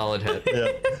 not a solid hit.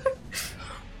 Yeah.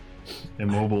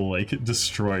 Immobile like it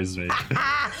destroys me.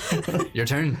 Your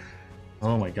turn.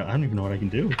 Oh my god, I don't even know what I can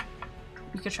do.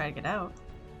 you could try to get out.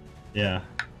 Yeah,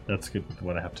 that's good.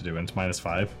 What I have to do, and it's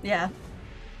 -5. Yeah.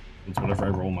 It's whatever I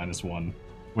roll -1,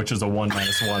 which is a 1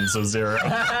 -1, so 0.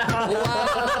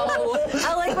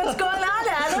 I like what's going on,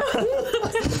 Adam.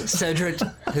 Cedric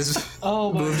has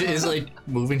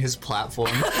moving his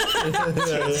platform.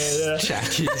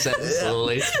 Jackie said it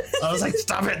slowly. I was like,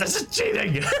 stop it! This is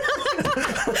cheating!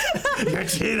 You're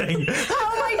cheating!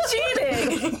 How am I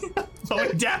cheating?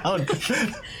 Going down!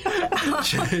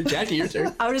 Jackie, your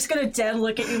turn. I'm just gonna dead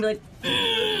look at you and be like,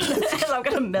 and I'm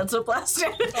gonna mental blast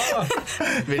it.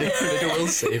 Make a roll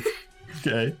save.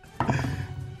 Okay.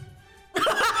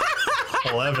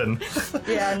 11.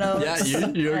 Yeah, no. Yeah, I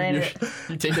need it.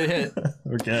 you take the hit.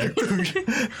 Okay.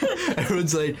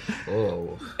 Everyone's like,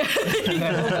 oh.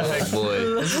 Like,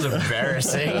 boy. This is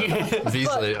embarrassing. V's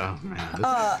like, oh man.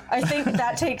 I think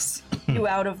that takes you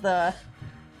out of the.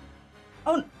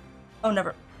 Oh,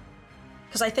 never.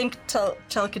 Because I think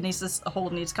telekinesis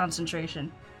hold needs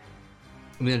concentration.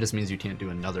 I mean, that just means you can't do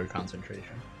another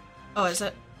concentration. Oh, is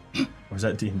it? Or is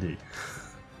that D&D?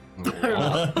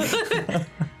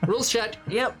 Rules check.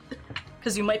 Yep.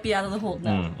 Because you might be out of the hold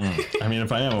now. I mean,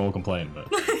 if I am, I won't complain, but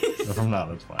if I'm not,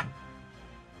 that's fine.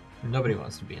 Nobody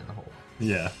wants to be in the hole.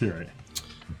 Yeah, you're right.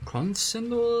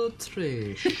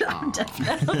 Concentration.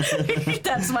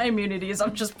 That's my immunity. Is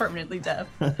I'm just permanently deaf.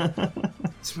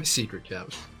 It's my secret cap.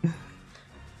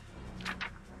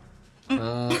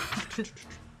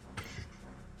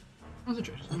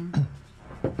 Concentration.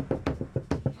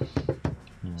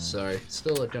 Sorry,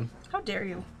 still looking. How dare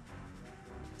you?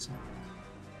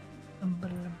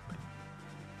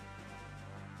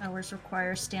 Hours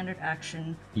require standard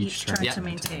action each turn Yeah. to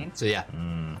maintain. So yeah,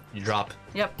 you drop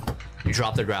Yep.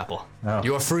 the grapple. Oh.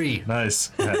 You are free,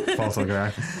 Nice. Yeah, false on the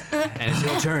ground. and it's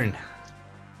your turn.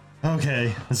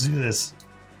 Okay, let's do this.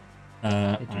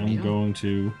 I'm going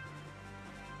to...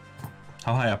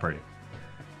 How high up are you?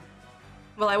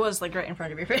 Well, I was like right in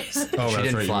front of your face. Oh, She that's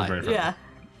didn't right. fly. You were right. Yeah.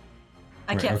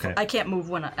 I can't. okay. I can't move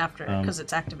when after it because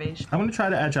it's activation. I'm gonna try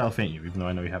to agile feint you, even though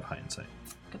I know you have high insight.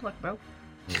 Good luck, bro.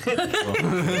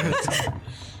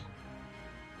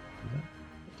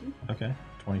 Okay,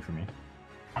 20 for me.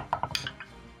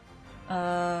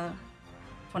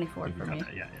 24 for me.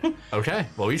 Yeah. Okay,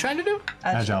 what were you trying to do?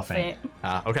 Agile feint.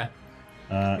 Okay.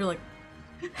 You're like,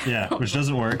 Yeah, which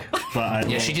doesn't work, but I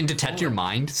Yeah, she can detect your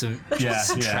mind, so Yeah,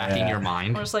 she's tracking your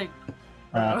mind. I was like,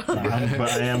 but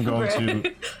I am going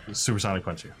to supersonic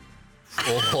punch you.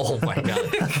 Oh my god.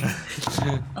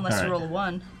 unless Alright. you roll a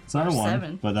 1. It's not a 1,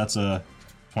 7. but that's a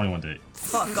 21 to 8.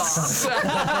 Fuck off.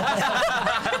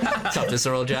 Toughness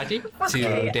roll, Jackie. 2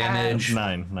 Okay, damage.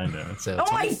 9 damage. So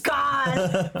Oh my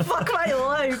god! Fuck my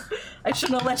life! I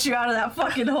shouldn't have let you out of that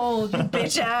fucking hole, you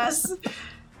bitch ass.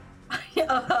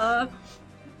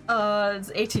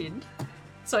 It's 18.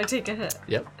 So I take a hit.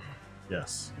 Yep.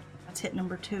 Yes. That's hit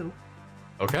number 2.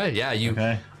 Okay, yeah, you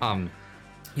Okay.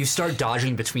 you start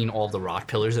dodging between all the rock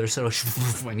pillars that are so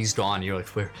when he's gone, you're like,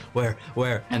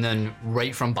 where? And then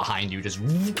right from behind you just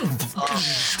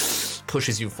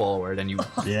pushes you forward and you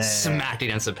Yeah. smack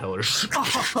against the pillars.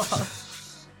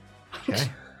 Okay.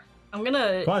 I'm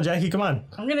gonna Come on, Jackie, come on.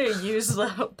 use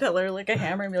the pillar like a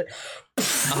hammer and be like,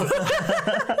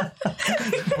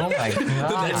 Oh my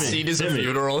god. That scene is a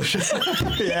funeral.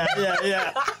 Yeah.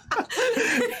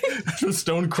 The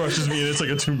stone crushes me and it's like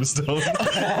a tombstone.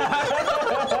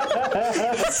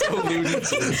 So Looney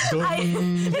Tunes. it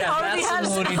already That's has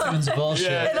some Looney Tunes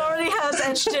bullshit. it already has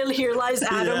etched in here lies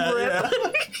Adam Rip.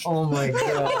 Oh my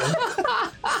god.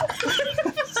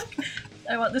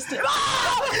 I want this to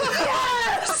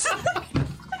Yes!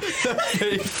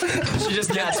 She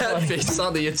just got that face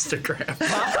on the Instagram.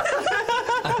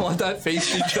 I want that face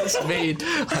she just made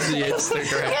on the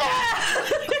Instagram.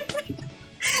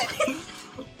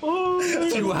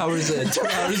 2 hours in. 2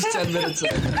 hours, 10 minutes in.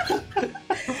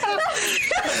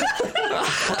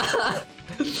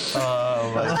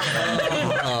 Oh my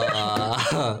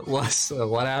god.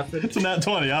 What happened? It's a nat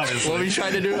 20, obviously. What were you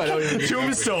trying to do? I don't even remember.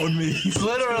 Tombstone me.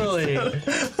 Literally.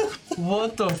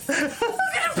 What the?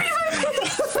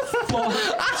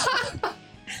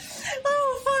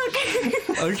 Oh fuck!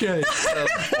 Okay. So,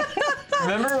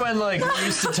 Remember when like we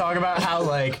used to talk about how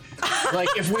like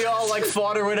if we all like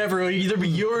fought or whatever, it would either be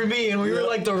you or me, and we were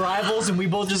like the rivals, and we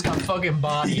both just got fucking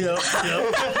bodied. Yep.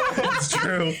 It's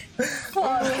true.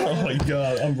 Oh my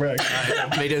god, I'm wrecked.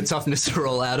 made it a toughness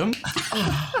roll, Adam.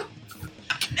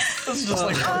 It's just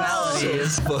like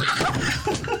formalities.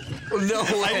 No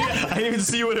way. I didn't even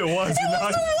see what it was.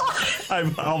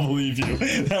 I'll believe you.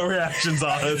 That reaction's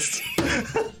honest.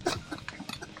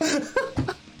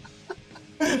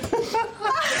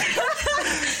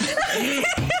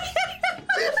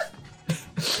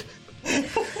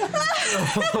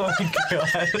 Oh my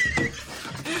god.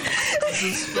 This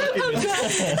is fucking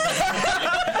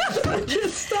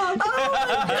Just stop!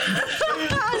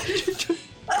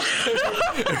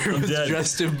 I'm dead.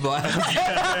 Dressed in black.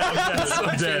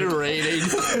 I'm dead. Raining.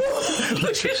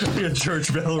 A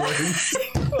church bell rings.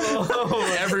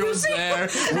 Everyone's there.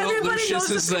 Will Everybody Lucius knows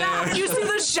is the snap. there. You see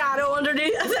the shadow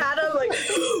underneath Adam, like.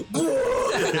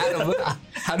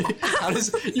 Adam, how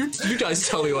does you guys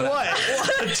tell me what?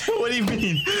 What do you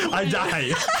mean? I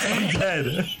die. I'm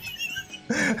dead.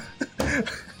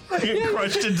 I get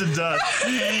crushed into dust.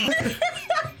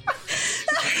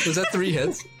 Was that 3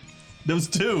 hits? There was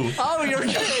 2. Oh, you're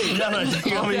kidding. Yeah,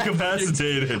 I'm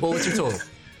incapacitated. Well, what's your total?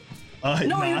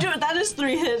 No, you do it. That is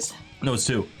 3 hits. No, it's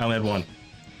 2. I only had 1.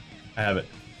 I have it.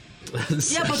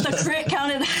 Yeah, but the crit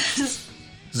counted as.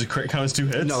 Does the crit count as 2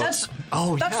 hits? No. That's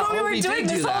Oh, That's yeah. what we Oh, were did doing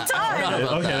do this whole that. I forgot time.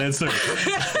 about Okay, that.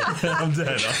 that's 3. I'm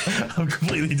dead. I'm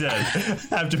completely dead.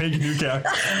 I have to make a new character.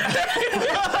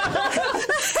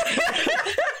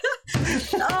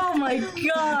 oh my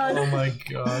god. Oh my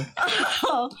god.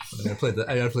 Oh. I gotta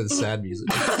play the sad music.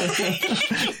 As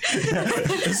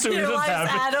soon as Your this life's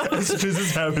happens, Adam. as soon as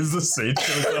this happens, the sage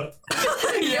shows up.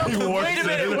 He walks Wait a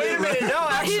minute, in. wait a minute. No,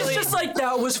 He's actually, just like,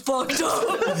 that was fucked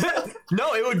up.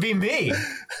 no, it would be me.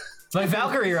 My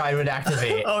Valkyrie ride would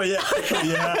activate. Oh yeah,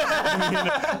 yeah. I mean,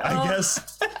 I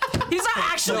guess. He's not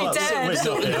actually dead. Wait,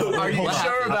 no, Are you hold on.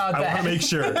 sure about I want that? to make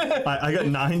sure. I got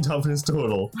 9 toughness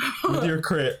total. With your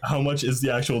crit, how much is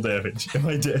the actual damage? Am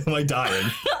I dying?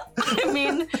 I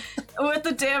mean, with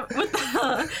the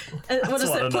what is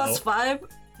what I it, plus know. 5?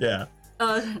 Yeah.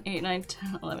 8, 9,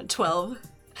 10, 11, 12.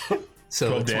 So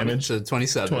 12 damage. So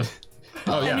 27.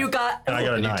 Oh yeah. And you got. And I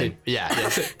got a And you 9. did- yeah.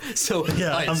 So Yeah,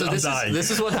 alright, I'm so this dying.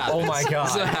 is what happens. Oh my god.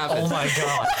 This is what happens. Oh my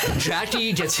god.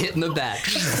 Jackie gets hit in the back,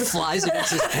 flies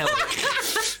against his pellet,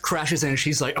 crashes in.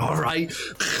 She's like, "All right."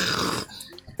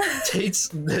 Takes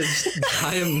this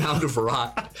giant amount of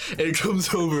rock and it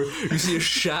comes over. You see a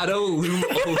shadow loom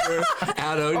over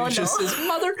Adam. And it just says,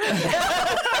 "Mother,"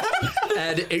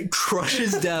 and it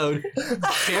crushes down.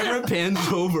 Camera pans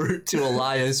over to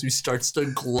Elias, who starts to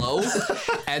glow,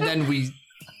 and then we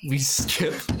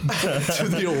skip to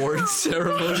the awards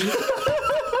ceremony.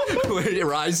 Where he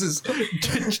rises,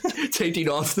 taking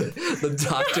off the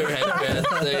doctor headband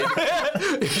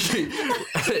thing.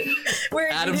 Where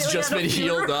Adam's immediately just had a been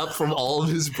healed fever. up from all of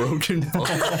his broken bones.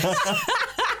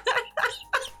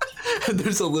 And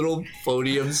there's a little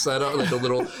podium set up, like a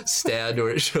little stand where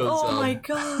it shows. Oh my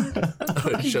god.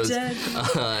 it shows dead.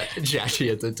 Jackie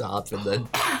at the top, and then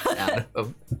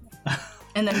Adam.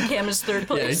 And then Cam is third Yeah,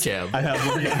 place. Cam. I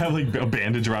have like a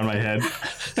bandage around my head.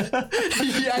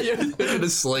 Yeah, you're in a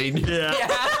sling. Yeah.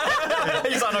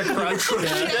 He's on a crutch.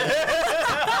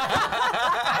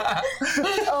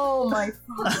 Oh my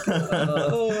fuck.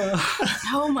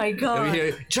 Oh my And we god.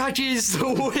 hear, Jackie's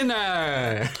the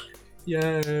winner!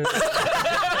 Yeah.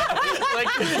 Like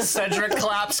Cedric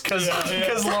claps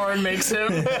because Lauren makes him.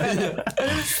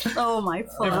 Oh my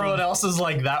fuck. Everyone else is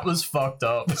like, that was fucked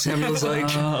up. Samuel's like,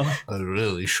 I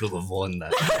really should have won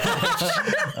that.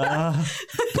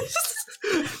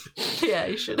 Yeah,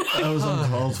 you should. That was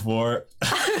uncalled for.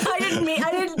 I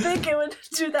didn't think it would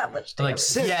do that much Like,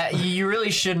 damage. yeah, you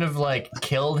really shouldn't have like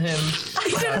killed him. I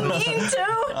didn't mean to.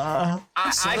 I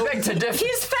beg to differ.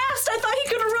 He's fast. I thought he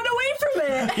could run away from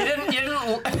it. You didn't.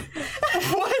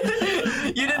 What?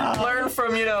 You didn't learn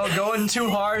from going too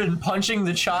hard and punching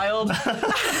the child.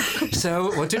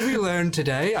 So, what did we learn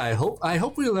today? I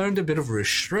hope we learned a bit of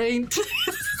restraint.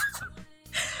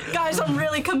 Guys, I'm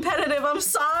really competitive. I'm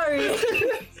sorry.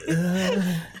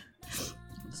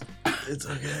 It's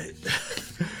okay.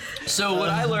 So what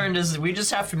I learned is we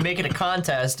just have to make it a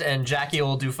contest, and Jackie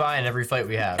will do fine every fight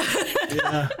we have.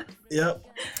 Yeah. Yep.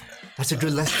 That's a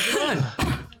good lesson to learn.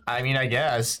 I mean, I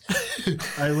guess.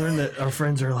 I learned that our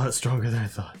friends are a lot stronger than I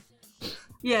thought.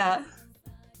 Yeah.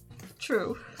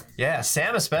 True. Yeah,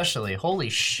 Sam especially. Holy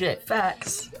shit.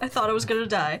 Facts. I thought I was gonna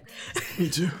die. Me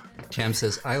too. Cam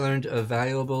says, I learned a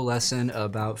valuable lesson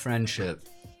about friendship.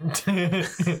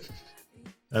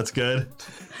 That's good.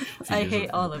 I hate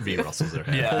all of V you. Russell's there.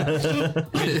 Yeah.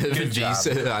 V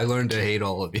said, I learned to hate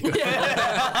all of you.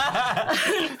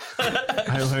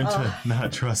 I learned to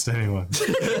not trust anyone.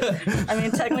 I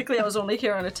mean, technically, I was only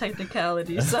here on a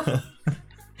technicality, so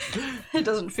it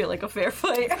doesn't feel like a fair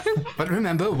fight. But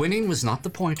remember, winning was not the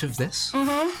point of this.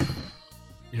 Mm-hmm.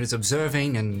 It was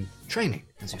observing and training,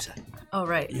 as you said. Oh,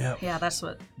 right. Yep. Yeah, that's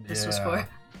what this was Yeah. for.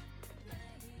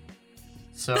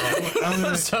 So,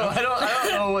 I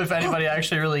don't know if anybody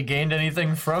actually really gained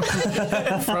anything from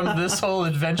this whole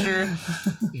adventure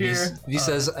here. He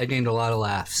says, I gained a lot of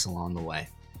laughs along the way.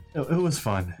 It was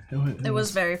fun. It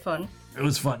was very fun. It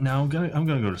was fun. Now I'm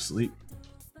gonna go to sleep.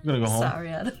 I'm gonna go home. Sorry,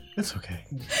 Adam. It's okay.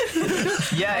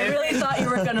 Yeah, I really thought you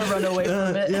were gonna run away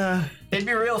from it. Yeah. it'd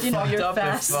be real know, fucked you're up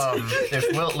fast.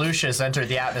 if Wilt Lucius entered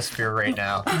the atmosphere right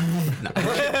now.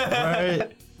 Right.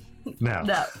 Now.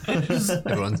 No.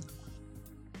 Everyone,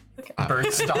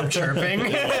 Birds stop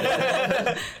chirping.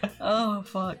 Oh,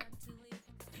 fuck.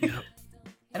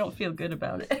 I don't feel good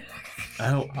about it. I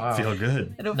don't feel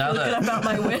good. I don't Now feel that- good about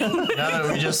my win. Now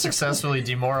that we just successfully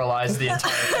demoralized the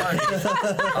entire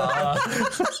party,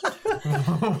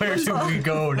 where do we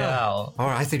go now? or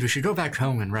I think we should go back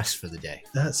home and rest for the day.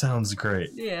 That sounds great.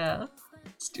 Yeah.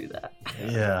 Let's do that.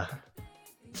 Yeah.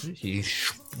 He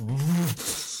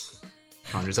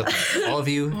conjures up. All of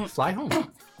you fly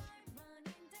home.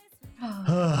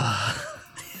 I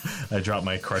drop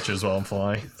my crutches while I'm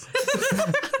flying.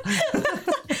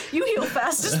 You heal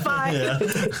fast as fine.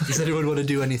 Does anyone want to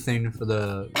do anything for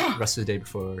the rest of the day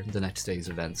before the next day's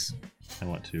events? I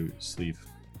want to sleep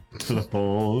for the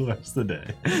whole rest of the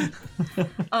day.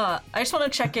 I just want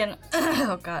to check in.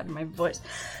 Oh god, my voice.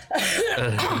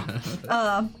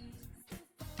 I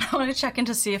want to check in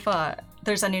to see if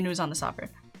there's any news on the Sovereign.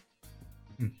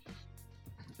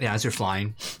 Yeah, as you're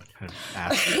flying,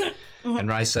 and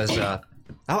Rai says, "Oh,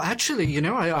 actually, you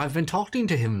know, I've been talking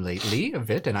to him lately a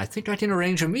bit, and I think I can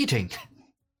arrange a meeting."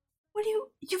 What do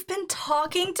you've been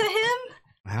talking to him?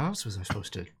 How else was I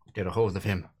supposed to get a hold of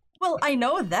him? Well, I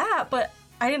know that, but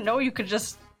I didn't know you could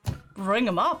just ring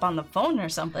him up on the phone or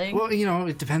something. Well, you know,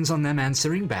 it depends on them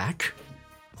answering back,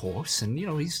 of course, and you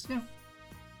know, he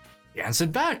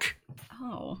answered back.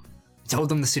 Oh. He told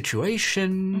them the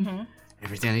situation,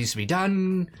 everything that needs to be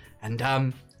done, and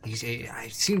I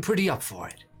seemed pretty up for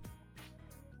it.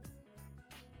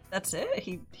 That's it?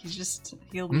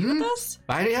 He'll be with us?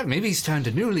 Yeah, maybe he's turned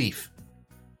a new leaf.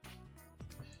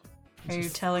 Are you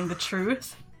telling the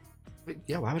truth? But,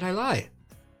 yeah, why would I lie?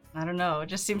 I don't know, it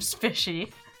just seems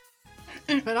fishy.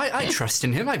 But I trust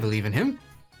in him. I believe in him.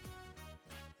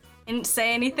 Didn't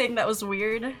say anything that was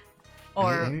weird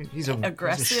or He's a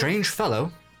aggressive. strange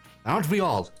fellow, aren't we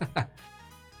all?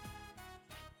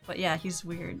 But yeah, he's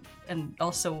weird and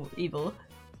also evil.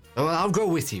 Well, I'll go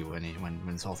with you when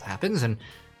this all happens, and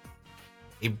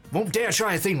he won't dare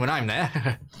try a thing when I'm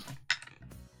there.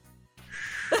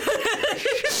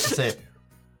 Say,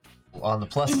 on the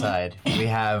plus side, we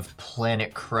have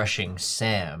planet-crushing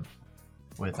Sam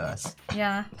with us.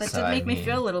 Yeah, that So, did I make me mean-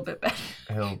 feel a little bit better.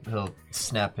 He'll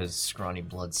snap his scrawny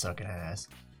blood-sucking ass.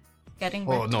 Getting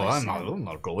Oh back no, to my I'm son.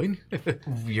 not going.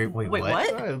 Wait, Wait, what?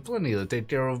 what? I have plenty to take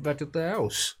care of back at the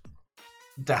house.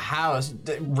 The house.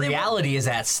 Reality is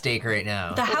at stake right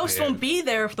now. The house won't be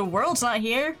there if the world's not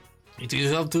here. It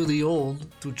is up to the old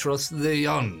to trust the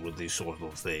young with this sort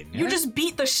of thing. You just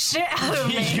beat the shit out of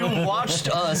me. You watched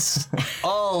us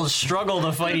all struggle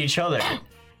to fight each other.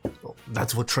 Well,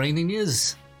 that's what training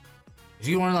is. If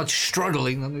you are not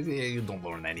struggling, then you don't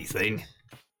learn anything.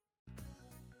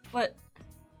 But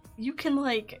you can,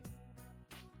 like,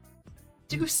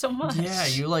 do so much. Yeah,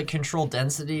 you like control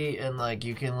density and like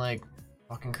you can like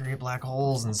fucking create black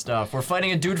holes and stuff. We're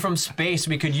fighting a dude from space.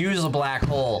 We could use a black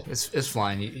hole. It's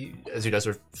flying. As you guys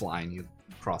are flying, he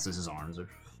crosses his arms.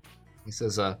 He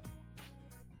says, So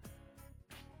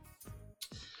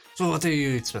what do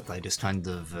you expect? I just kind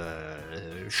of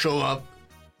show up,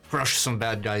 crush some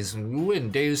bad guys, and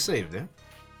win. Day is saved,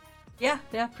 yeah?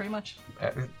 Yeah, pretty much.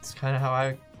 It's kind of how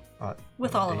I.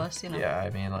 With all of us, you know. Yeah,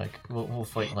 I mean, like we'll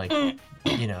fight like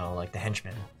you know, like the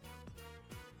henchmen.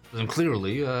 Then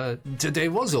clearly, today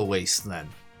was a waste then.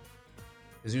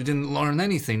 Because you didn't learn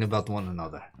anything about one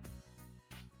another.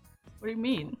 What do you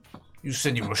mean? You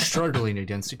said you were struggling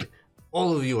against it.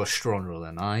 All of you are stronger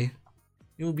than I.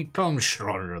 You will become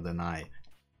stronger than I.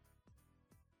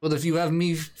 But if you have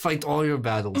me fight all your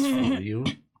battles for you,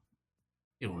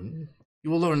 you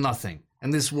will learn nothing.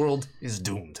 And this world is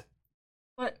doomed.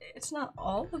 But it's not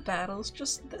all the battles,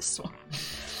 just this one.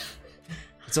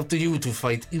 It's up to you to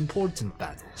fight important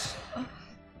battles.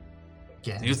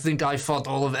 Do you think I fought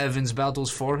all of Evan's battles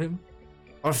for him?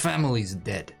 Our family's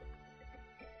dead.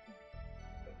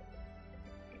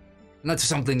 And that's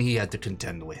something he had to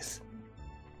contend with.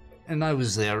 And I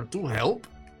was there to help,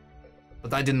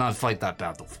 but I did not fight that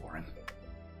battle for him.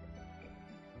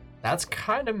 That's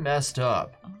kind of messed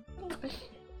up.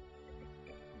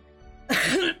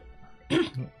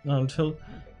 Until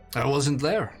I wasn't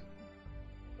there.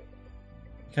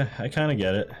 I kind of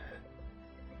get it.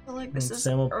 I feel like this is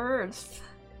Sam will- Earth.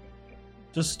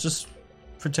 Just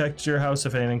protect your house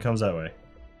if anything comes that way.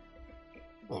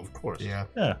 Well, of course. Yeah.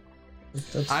 Yeah.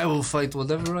 That's, I will fight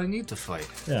whatever I need to fight.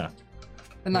 yeah.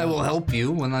 And I will help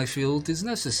you when I feel it is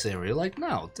necessary, like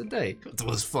now, today. It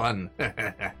was fun.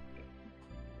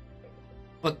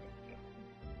 But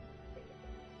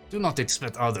do not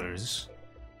expect others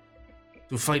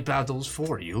to fight battles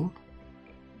for you.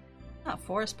 Not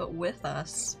for us, but with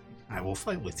us. I will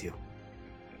fight with you.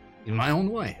 In my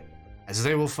own way. As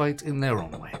they will fight in their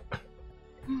own way.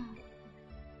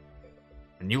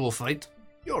 And you will fight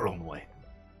your own way.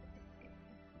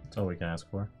 That's all we can ask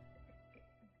for.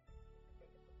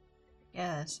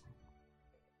 Yes.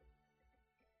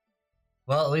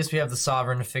 Well, at least we have the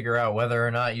Sovereign to figure out whether or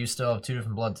not you still have 2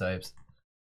 different blood types.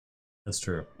 That's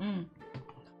true. Mm.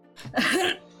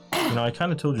 You know, I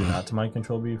kind of told you not to mind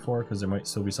control me before because there might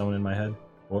still be someone in my head.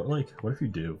 Or like, what if you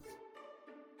do?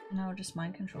 No, just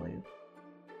mind control you.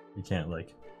 You can't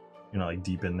like, you're not like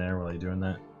deep in there while you're doing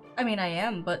that. I mean, I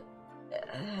am, but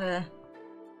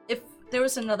if there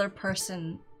was another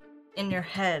person in your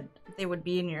head, they would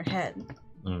be in your head,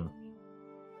 Mm.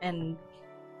 and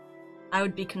I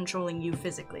would be controlling you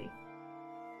physically.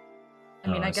 I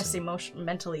mean, Oh, I I guess see.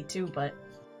 mentally too, but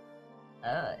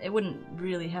it wouldn't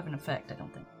really have an effect, I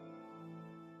don't think.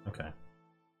 Okay.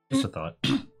 Just a thought.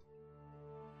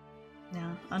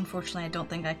 Yeah, unfortunately, I don't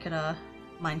think I could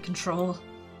mind control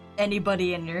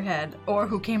anybody in your head or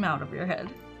who came out of your head.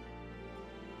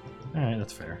 Alright,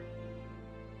 that's fair.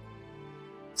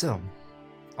 So,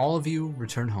 all of you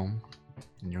return home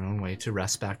in your own way to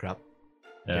rest back up.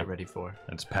 Yeah. Get ready for.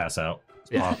 I just pass out.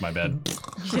 Just Yeah. fall off my bed.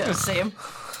 Yeah, same.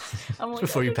 I'm like,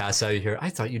 Before you pass out, you hear, I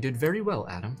thought you did very well,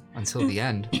 Adam, until the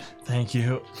end. Thank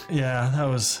you. Yeah, that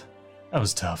was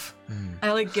tough.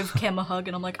 I like give Cam a hug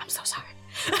and I'm like, I'm so sorry.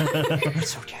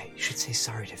 It's okay. You should say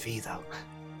sorry to V, though.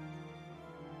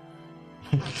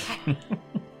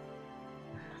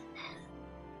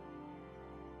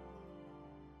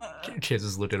 Kid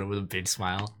just looked at her with a big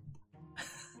smile.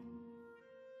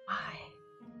 Why?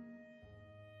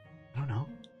 I don't know.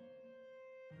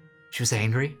 She was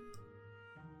angry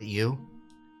at you.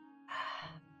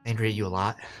 Angry at you a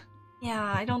lot. Yeah,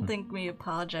 I don't think me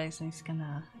apologizing is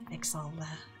gonna fix all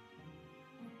that.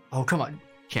 Oh, come on.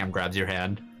 Cam grabs your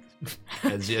hand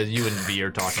as you and V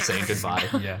are talking, saying goodbye.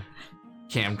 Yeah.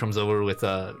 Cam comes over with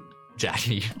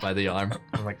Jackie by the arm.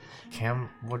 I'm like, Cam,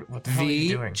 what the hell are you V,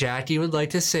 doing? Jackie would like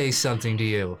to say something to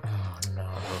you. Oh no.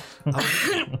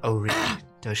 Oh, really?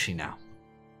 Does she now?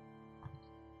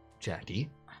 Jackie?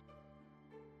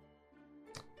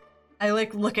 I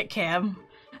like look at Cam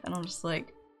and I'm just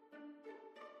like,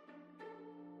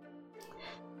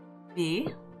 V?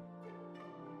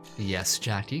 Yes,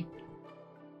 Jackie?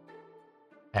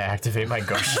 I activate my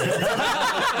ghost shield.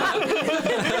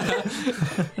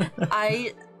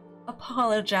 I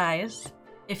apologize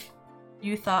if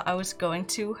you thought I was going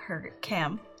to hurt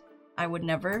Cam. I would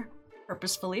never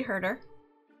purposefully hurt her.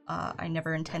 I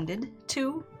never intended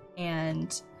to,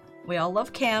 and we all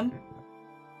love Cam.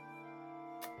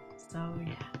 So,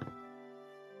 yeah.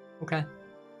 Okay.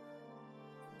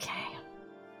 Okay.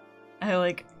 I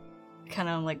like, kind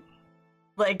of like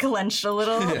clenched a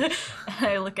little. And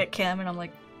I look at Cam and I'm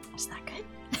like, is that good?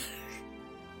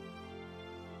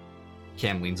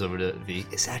 Cam leans over to V.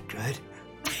 Is that good?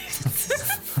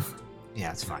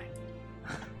 Yeah, it's fine.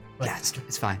 Yeah,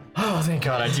 it's fine. Oh, thank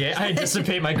God, I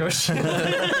dissipate my ghost shield.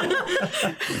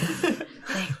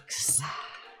 Thanks.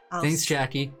 Thanks,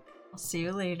 Jackie. I'll see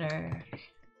you later.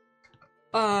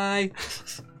 Bye.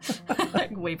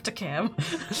 Wave to Cam.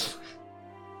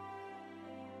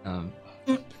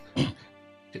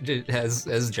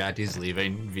 As Jackie's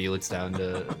leaving, V looks down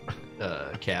to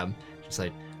Cam, just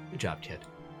like, good job, kid.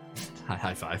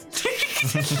 High five.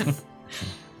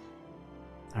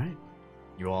 All right,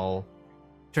 you all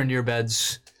turn to your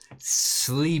beds,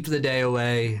 sleep the day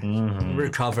away,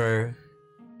 recover.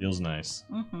 Feels nice.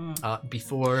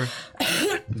 Before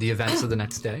the events of the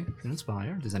next day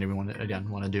transpire, does anyone again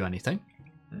want to do anything?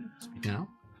 Speak now.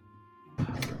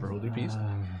 Or hold your peace.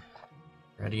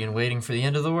 Ready and waiting for the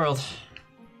end of the world.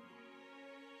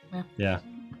 Yeah.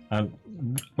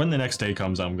 when the next day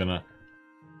comes, I'm gonna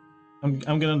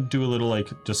do a little like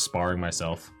just sparring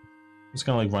myself. I'm just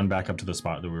gonna like run back up to the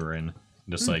spot that we were in, and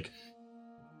just like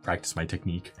practice my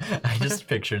technique. I just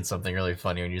pictured something really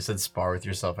funny when you said spar with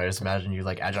yourself. I just imagined you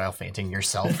like agile fainting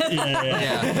yourself.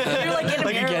 Yeah. You're like in a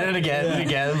Like mirror, again and again and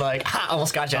again, like ha,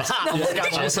 almost got you. Ha, almost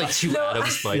got you. Just like two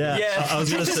atoms fight. Yeah. I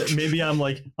was gonna say maybe I'm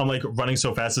like running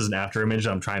so fast as an after image.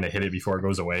 I'm trying to hit it before it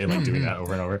goes away, like doing that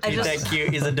over and over. He's that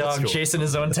cute. He's a dog cool. chasing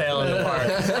his own tail in the park.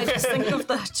 I just think of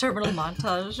the terminal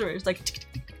montage where it's like.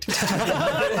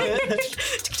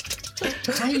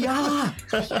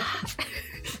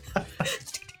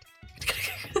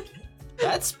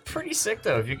 That's pretty sick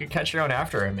though. If you could catch your own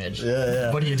after image,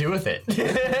 Yeah. what do you do with it?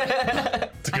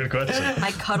 It's a good question. I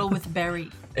cuddle with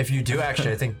Barry. If you do,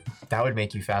 actually, I think that would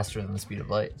make you faster than the speed of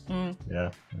light.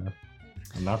 Yeah.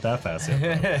 I'm not that fast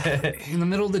yet. In the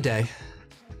middle of the day,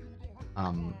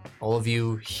 all of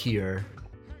you hear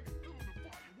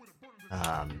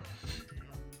a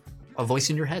voice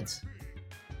in your heads.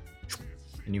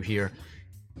 And you hear,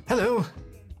 hello.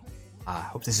 I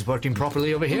hope this is working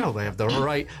properly over here. We have the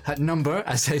right number,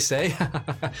 as they say.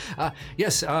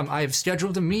 Yes, I've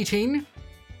scheduled a meeting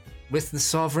with the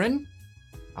Sovereign.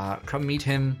 Come meet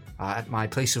him at my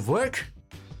place of work.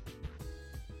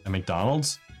 At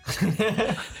McDonald's?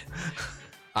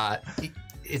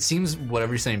 It seems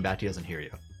whatever you're saying back to you doesn't hear you.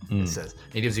 It says.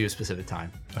 It gives you a specific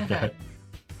time. Okay.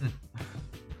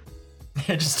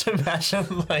 Just imagine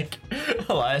like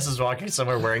Elias is walking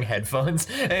somewhere wearing headphones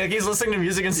and like, he's listening to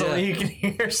music and suddenly you can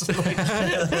hear some, like,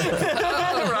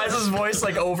 Rise's voice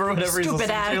like over whatever he's Stupid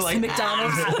listening ads, to. Like,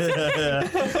 McDonald's.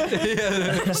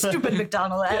 Stupid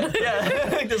McDonald ad. yeah,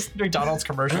 like this McDonald's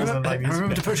commercials and like music.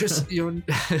 Remember to purchase your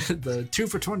the 2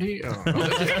 for $20. All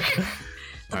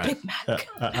right. Big Mac.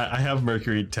 I have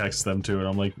Mercury text them too, and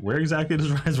I'm like, where exactly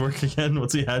does Rise work again?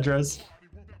 What's the address?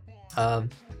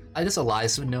 I guess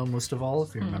Elias would know most of all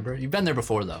if you remember. You've been there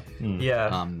before though.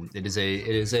 Yeah. It is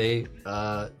a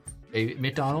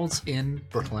McDonald's in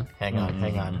Brooklyn. Hang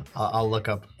on. I'll look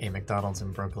up a McDonald's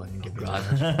in Brooklyn and give you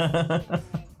that.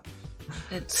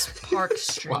 It's Park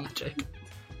Street. Logic.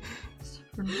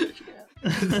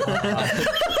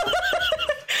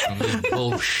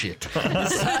 Bullshit.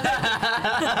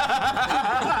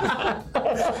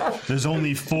 There's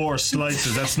only 4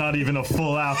 slices. That's not even a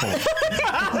full apple.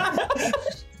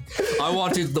 I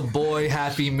wanted the boy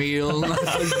Happy Meal, not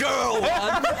the girl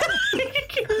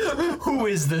one. Who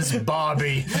is this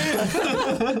Bobby?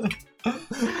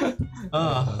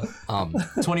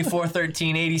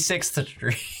 2413 86th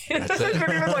Street. I couldn't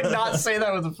even like not say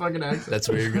that with a fucking accent. That's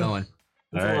where you're going.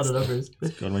 All right, let's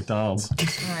go to McDonald's. All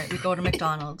right, we go to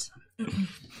McDonald's.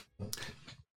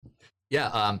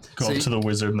 Yeah. Go So up to the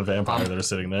wizard and the vampire that are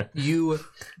sitting there. you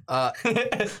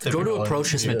go to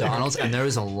approach this McDonald's, and there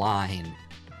is a line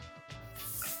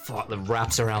that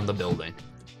wraps around the building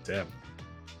Damn.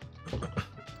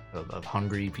 of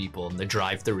hungry people, and the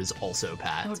drive-thru is also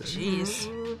packed. Oh, jeez.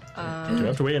 Do we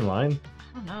have to wait in line?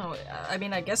 I don't know. I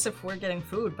mean, I guess if we're getting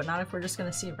food, but not if we're just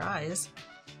gonna see Rise.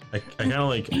 I kind of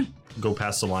like go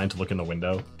past the line to look in the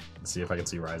window and see if I can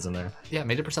see Rise in there. Yeah,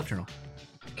 made a perception roll.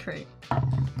 Great.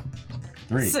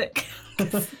 3. Sick.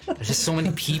 There's just so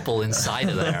many people inside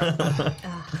of there.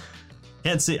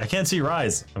 I can't see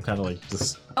Rise. I'm kind of like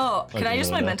just. Oh, can I in use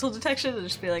the my window. mental detection and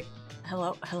just be like,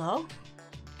 hello?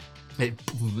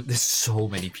 There's so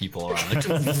many people around.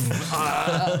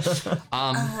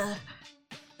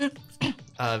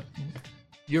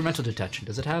 Your mental detection,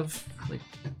 does it have, like,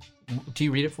 do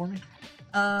you read it for me?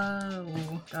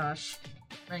 Oh, gosh.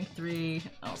 Rank 3.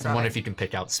 Oh, I wonder if you can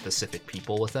pick out specific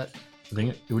people with it. I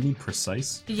think it would need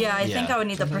precise. Yeah, I think I would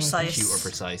need the precise. Cute or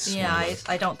precise. Yeah, one of those.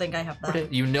 I don't think I have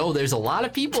that. You know there's a lot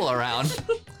of people around.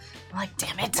 I'm like,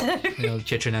 damn it. You know, the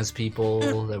kitchen has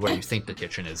people, where you think the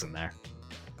kitchen is in there.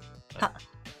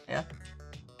 Yeah.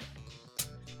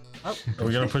 Are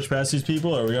we gonna push past these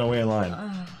people, or are we gonna wait in line?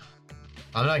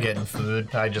 I'm not getting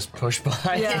food. I just push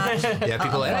by. Yeah. Yeah,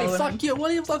 people are like, hey, fuck you, what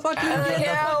do you fuck you?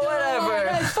 Yeah, whatever.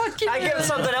 Hey, fuck you. I give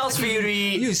something else for you to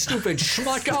eat. You stupid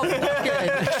schmuck.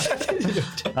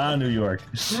 New York.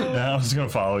 I was gonna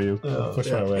follow you.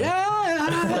 Push my way.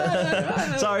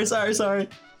 Sorry.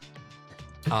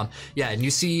 Yeah, and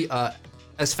you see,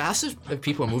 as fast as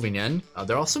people are moving in,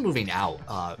 they're also moving out.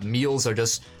 Meals are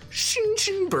just shing,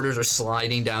 shing, burgers are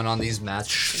sliding down on these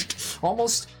mats,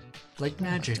 almost like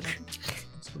magic.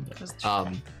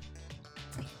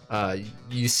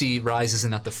 You see Rise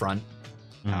isn't at the front.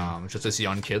 Just this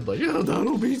young kid, like, yeah,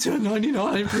 that'll be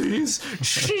 $10.99, please.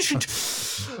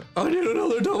 I need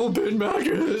another double Big Mac.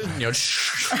 You know,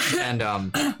 and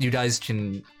you guys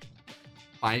can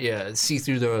see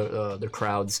through the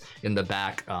crowds in the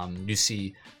back. You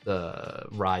see the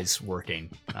Rise working,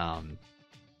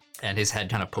 and his head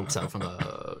kind of pokes out from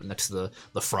the next to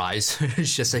the fries.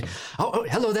 He's just like, oh,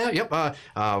 hello there. Yep.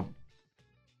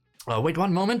 Wait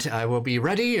one moment. I will be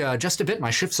ready. Just a bit.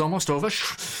 My shift's almost over.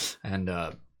 And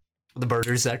the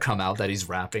burgers that come out that he's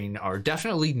wrapping are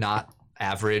definitely not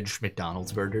average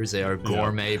McDonald's burgers. They are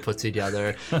gourmet, put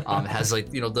together. Has like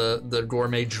the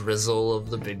gourmet drizzle of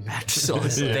the Big Mac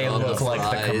sauce. They look like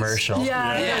the commercial.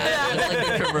 Yeah, like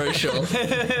the commercial.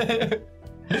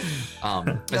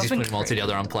 As he's putting them all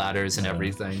together on platters and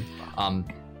everything.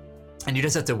 And you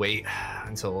just have to wait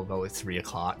until about like 3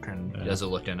 o'clock, and you guys are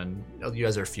looking, and you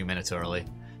guys are a few minutes early.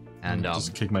 And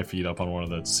just kick my feet up on one of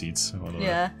the seats.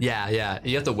 Yeah.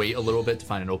 You have to wait a little bit to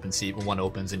find an open seat. When one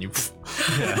opens, and you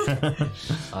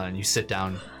and you sit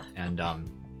down, and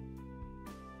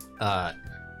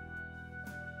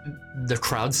the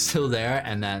crowd's still there,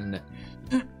 and then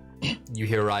you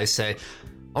hear Rise say,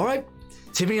 "All right,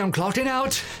 Timmy, I'm clocking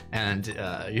out." And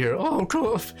you hear, "Oh,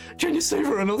 cool. Can you stay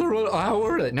for another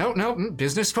hour?" Like, no,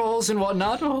 business calls and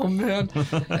whatnot. Oh, man.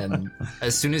 And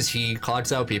as soon as he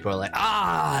clocks out, people are like,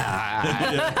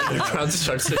 ah! The crowd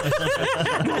starts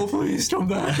to, no, please come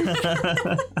back.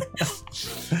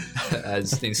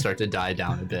 As things start to die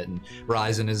down a bit, and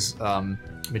Rise in his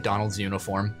McDonald's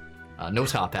uniform, no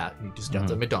top hat, he just got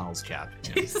the McDonald's cap.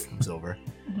 He comes over,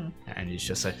 and he's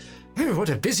just like, "Oh, what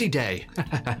a busy day."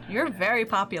 You're very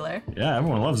popular. Yeah,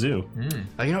 everyone loves you.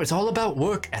 It's all about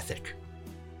work ethic.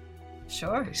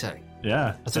 Sure. They say.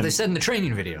 Yeah, That's what they said in the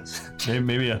training videos.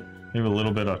 maybe a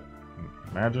little bit of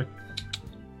magic.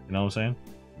 You know what I'm saying?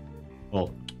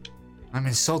 Well, I'm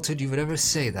insulted you would ever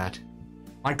say that.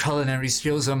 My culinary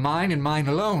skills are mine and mine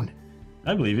alone.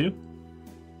 I believe you.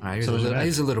 I use, So is it I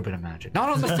use a little bit of magic. Not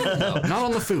on the food, though. Not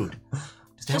on the food.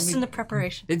 Just in the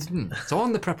preparation. It's all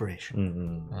in the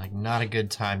preparation. Like, not a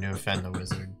good time to offend the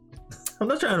wizard. I'm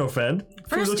not trying to offend. Food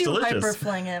First looks you delicious. hyper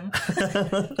fling him.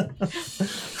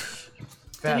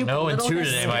 Got you no and belittle two his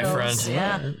today, my skills.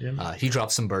 friend. Yeah. He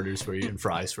drops some burgers for you and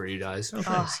fries for you guys. Oh,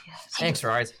 yes. Thanks,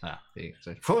 Rise. He's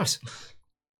like, of course.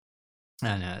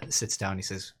 And sits down. He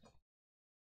says,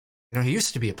 he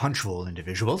used to be a punctual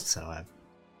individual, so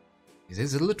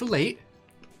he's a little late.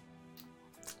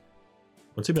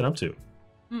 What's he been up to?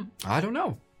 I don't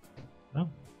know. Oh,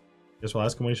 guess we'll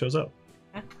ask him when he shows up.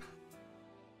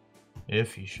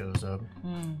 If he shows up.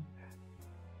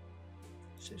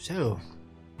 So,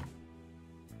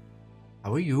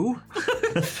 how are you?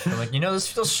 I'm like, this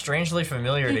feels strangely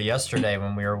familiar to yesterday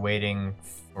when we were waiting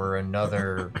for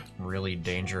another really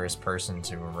dangerous person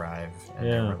to arrive. And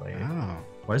they were late. Oh.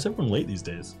 Why is everyone late these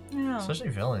days? Yeah. Especially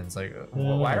villains. Like,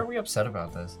 why are we upset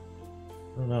about this?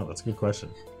 I don't know. That's a good question.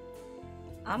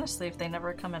 Honestly, if they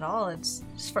never come at all, it's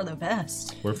just for the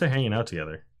best. What if they're hanging out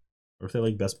together? Or if they're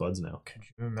like best buds now? Could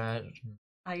you imagine?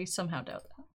 I somehow doubt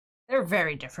that. They're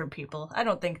very different people. I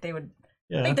don't think they would.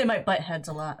 Yeah. I think they might butt heads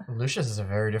a lot. Lucius is a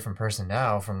very different person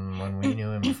now from when we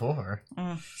knew him before.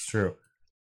 It's true.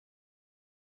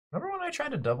 Remember when I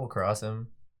tried to double cross him?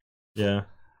 Yeah.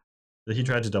 He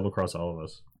tried to double cross all of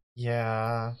us.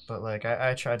 Yeah, but like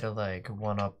I tried to like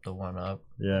one up the one up.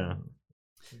 Yeah.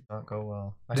 Did not go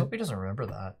well. I hope he doesn't remember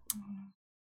that.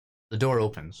 The door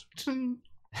opens, and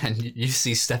you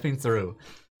see stepping through,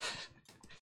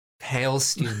 pale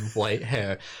steel white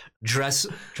hair, dress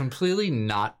completely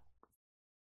not.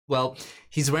 Well,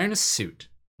 he's wearing a suit.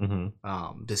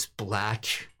 This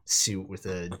black suit with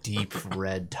a deep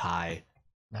red tie.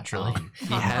 Naturally.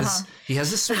 He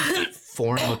has this sort of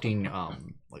foreign-looking,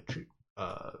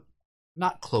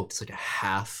 not cloak. It's like a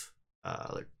half,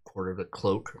 like quarter of a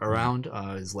cloak around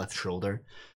his left shoulder.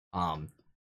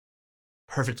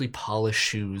 Perfectly polished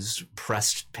shoes,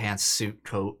 pressed pants, suit,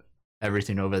 coat,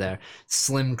 everything over there.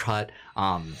 Slim cut.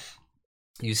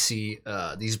 You see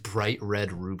these bright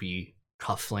red ruby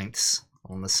cufflinks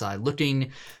on the side,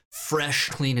 looking fresh,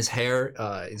 clean. His hair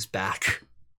is back,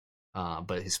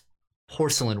 but his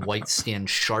porcelain white skin,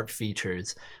 sharp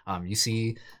features. You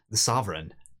see the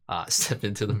Sovereign step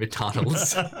into the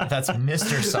McDonald's. That's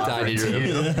Mr. Sovereign to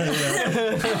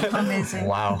you. Amazing.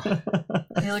 Wow.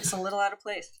 He looks a little out of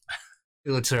place.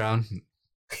 He looks around.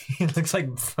 He looks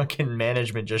like fucking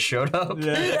management just showed up.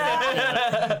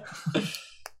 Yeah.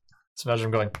 Just imagine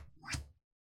him going,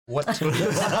 what? He's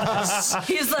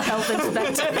the health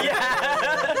inspector.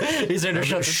 Yeah. He's there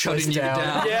to shutting you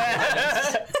down.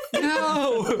 Yeah.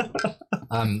 No.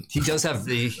 He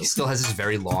still has his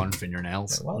very long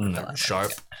fingernails,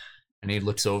 sharp, and he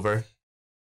looks over,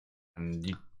 and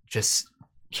you just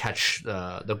catch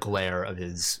the glare of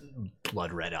his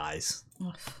blood red eyes.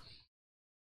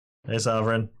 Hey,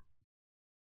 Sovereign.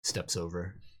 Steps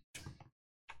over.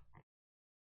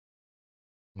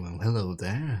 Well, hello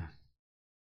there.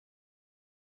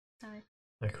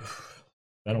 Like,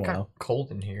 Been a got while.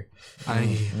 cold in here. I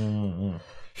Mm-mm.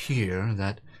 hear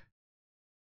that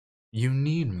you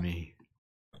need me.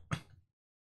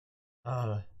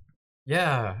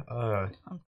 Yeah,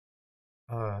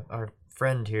 our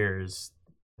friend here is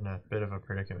in a bit of a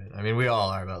predicament. I mean, we all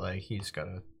are, but like, he's got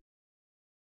a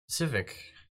specific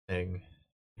thing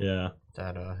Yeah.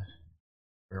 that,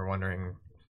 we were wondering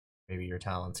maybe your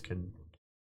talents could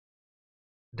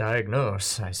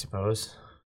diagnose, I suppose.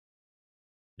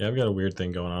 Yeah, I've got a weird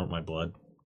thing going on with my blood.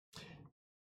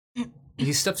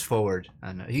 He steps forward,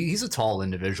 and he's a tall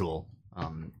individual,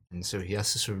 and so he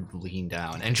has to sort of lean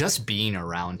down. And just being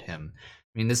around him,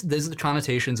 I mean, there's the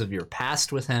connotations of your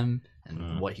past with him,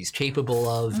 and what he's capable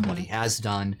of, and what he has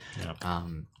done. Yeah.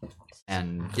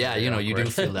 And yeah, you know, you do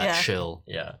feel that Yeah. chill.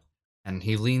 Yeah. And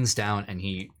he leans down, and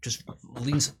he just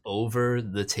leans over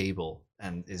the table,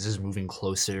 and is just moving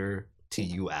closer to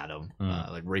you, Adam,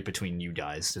 like right between you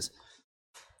guys, just.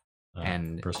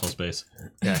 And personal space.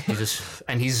 yeah,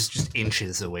 he's just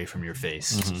inches away from your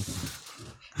face.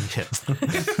 Yeah.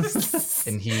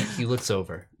 And he looks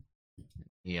over.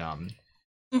 You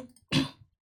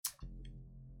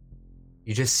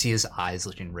just see his eyes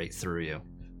looking right through you,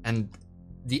 and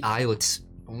the eye looks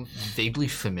vaguely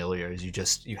familiar as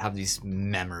you have these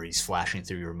memories flashing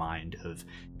through your mind of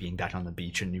being back on the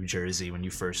beach in New Jersey when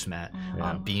you first met,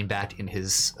 being back in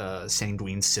his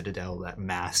sanguine citadel, that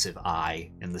massive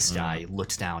eye in the sky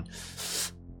looks down.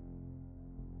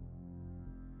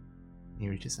 He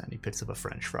reaches out and he picks up a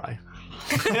French fry.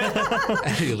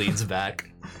 And he leans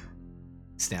back,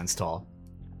 stands tall.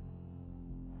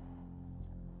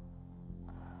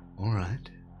 All right.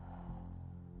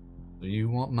 So you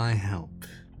want my help,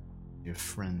 your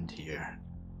friend here?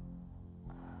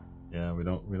 Yeah, we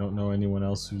don't know anyone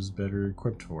else who's better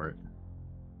equipped for it.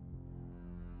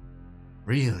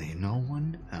 Really, no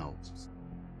one else?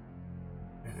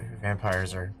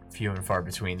 Vampires are few and far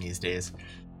between these days.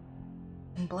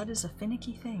 And blood is a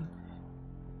finicky thing.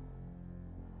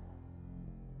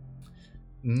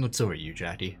 What's over you,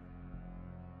 Jackie?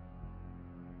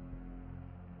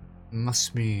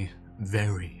 Must be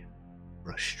very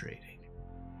frustrating.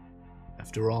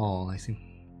 After all, I think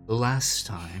the last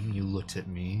time you looked at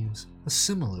me was a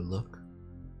similar look.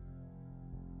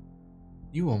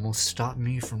 You almost stopped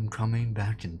me from coming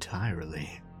back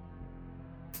entirely.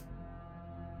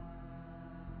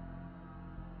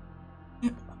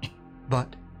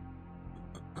 But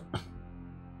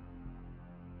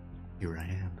here I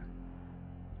am.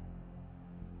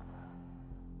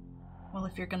 Well,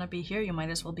 if you're gonna be here, you might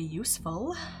as well be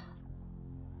useful.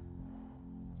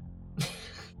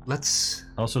 Let's...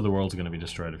 Also, the world's gonna be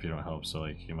destroyed if you don't help, so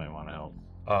like you might want to help.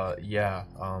 Yeah,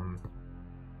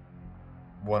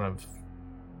 one of the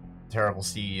terrible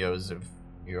CEOs of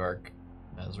New York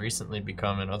has recently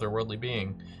become an otherworldly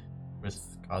being with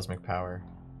cosmic power.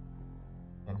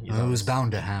 And he's It was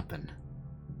bound to happen.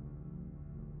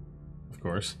 Of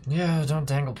course. Yeah, don't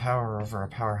dangle power over a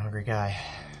power-hungry guy.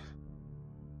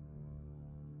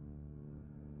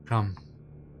 Come.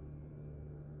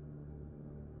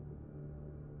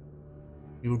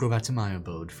 You will go back to my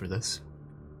abode for this.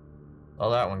 Saw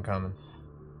that one coming.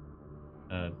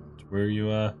 Where you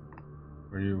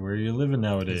living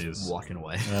nowadays? He's walking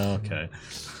away. Oh, okay.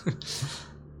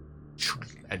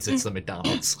 Exits the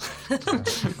McDonald's.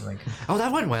 Like, Oh,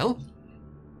 that went well.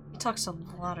 He talks a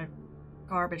lot of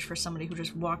garbage for somebody who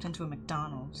just walked into a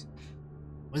McDonald's.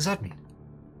 What does that mean?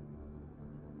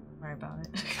 Don't worry about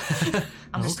it.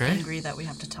 I'm just Okay. angry that we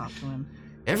have to talk to him.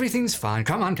 Everything's fine.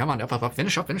 Come on. Up.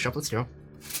 Finish up. Let's go.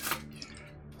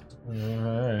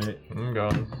 Alright. I'm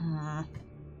going.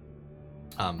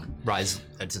 Rise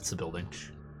exits the building.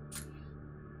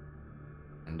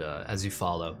 And as you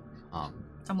follow,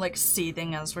 I'm like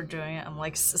seething as we're doing it. I'm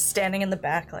like standing in the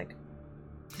back, like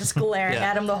just glaring Yeah.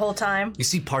 at him the whole time. you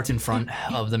see parked in front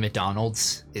of the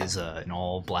McDonald's is an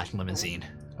all black limousine.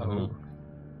 Oh.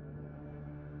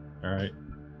 Alright.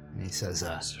 And he says,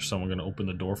 Is there someone gonna open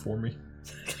the door for me?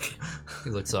 he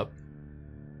looks up.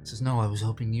 He says, no, I was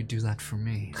hoping you'd do that for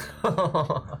me.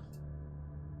 I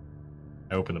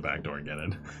open the back door and get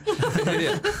in.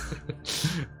 Yeah.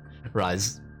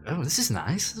 Rise. Oh, this is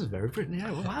nice. This is very pretty.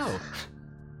 Yeah, wow.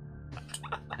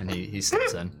 And he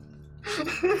steps in.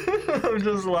 I'm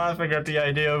just laughing at the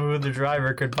idea of who the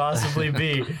driver could possibly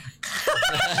be.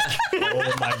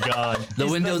 Oh my god. The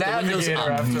He's windows, the the windows navigator,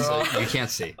 up, after so all. you can't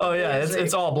see. Oh yeah, Yeah,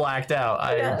 it's all blacked out.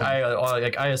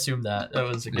 I assumed that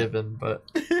was a Yeah. given, but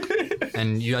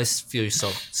And you guys feel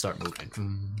yourself start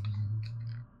moving.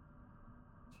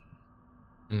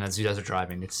 And as you guys are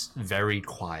driving, it's very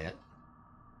quiet.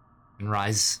 And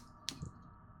Rise,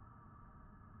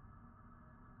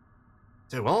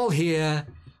 so we're all here,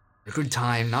 a good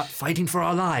time, not fighting for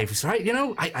our lives, right? You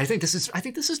know, I think this is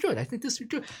good. I think this is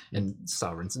good. And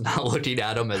Sovereign's not looking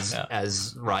at him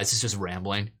as Rise is just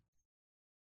rambling.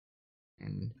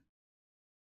 And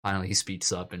finally he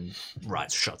speaks up and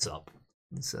Rise shuts up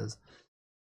and says,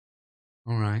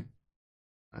 all right,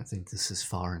 I think this is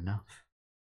far enough.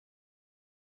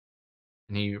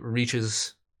 And he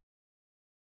reaches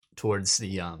towards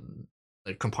the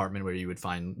compartment where you would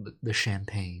find the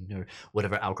champagne or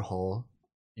whatever alcohol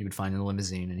you would find in the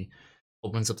limousine, and he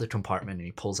opens up the compartment and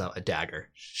he pulls out a dagger,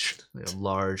 a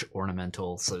large,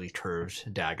 ornamental, slightly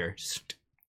curved dagger.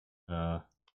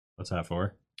 What's that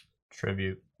for?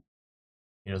 Tribute.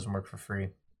 He doesn't work for free.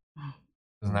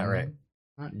 Isn't that right?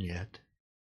 Not yet.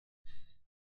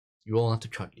 You all have to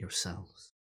cut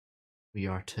yourselves. We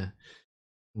are to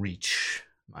reach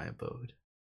my abode.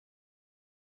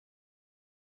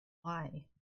 Why?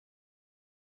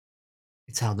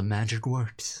 It's how the magic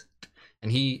works.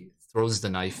 And he throws the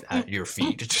knife at your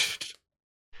feet.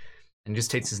 And just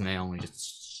takes his nail and he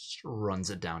just runs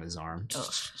it down his arm.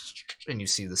 Ugh. And you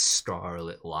see the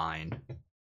scarlet line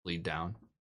bleed down.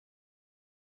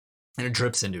 And it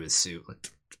drips into his suit.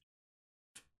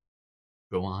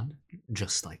 Go on,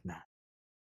 just like that.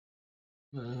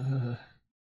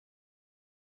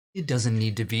 It doesn't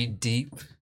need to be deep.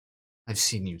 I've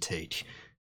seen you take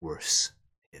worse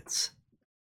hits.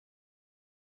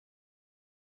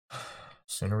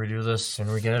 Sooner we do this,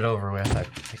 sooner we get it over with. I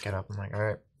pick it up. I'm like, all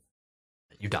right.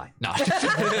 You die. No.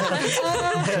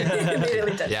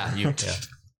 Immediately dead. Yeah, you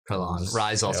pull on.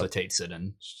 Rise also takes it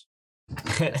and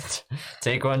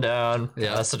take one down.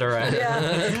 Yeah. Pass it around.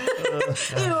 Yeah.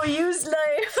 Ew, use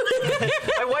knife.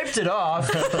 I wiped it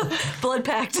off. Blood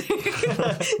pact.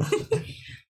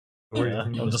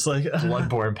 I'm just like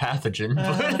Bloodborne pathogen.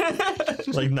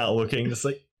 like not looking, just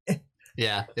like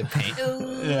yeah, it paint.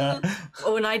 yeah.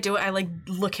 When I do it, I like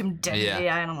look him dead in the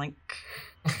eye, and I'm like,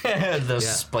 the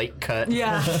spike cut.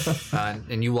 yeah.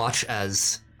 And you watch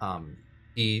as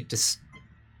he just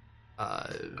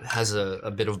has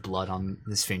a bit of blood on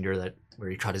his finger where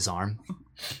he cut his arm,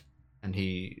 and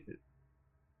he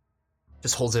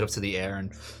just holds it up to the air,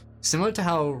 and similar to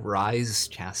how Rise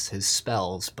casts his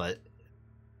spells, but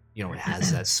you know it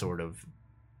has that sort of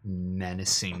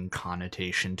menacing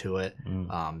connotation to it.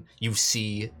 You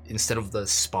see, instead of the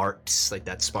sparks, like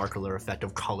that sparkler effect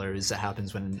of colors that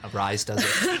happens when a Rise does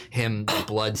it, the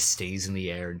blood stays in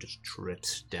the air and just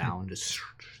drips down,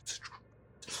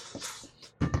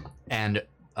 and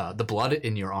the blood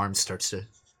in your arm starts to,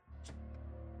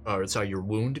 your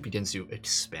wound begins to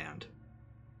expand,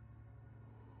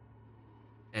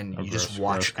 and you just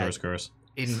watch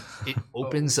it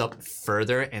opens up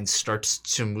further and starts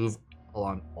to move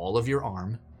along all of your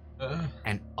arm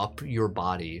and up your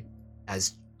body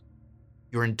as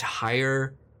your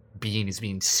entire being is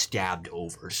being stabbed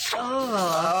over.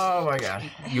 Oh my god.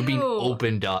 You're being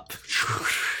opened up.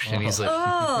 And he's like,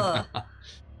 oh.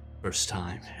 first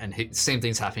time. And same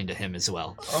thing's happening to him as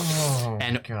well. Oh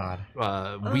and god.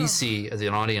 We see as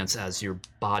an audience as your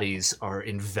bodies are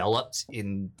enveloped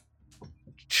in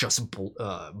just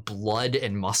blood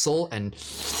and muscle and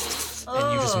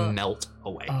you just melt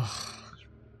away.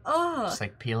 Oh. It's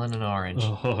like peeling an orange.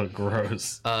 Oh,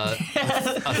 gross. A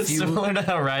few, similar to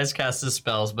how Rise casts his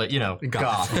spells, but you know,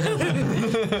 goth.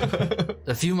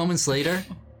 A few moments later,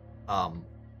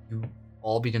 you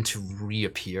all begin to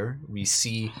reappear. We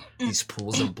see these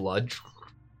pools of blood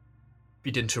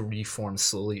begin to reform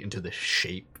slowly into the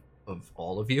shape of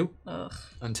all of you. Ugh.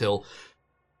 Until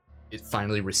it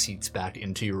finally recedes back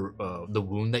into your the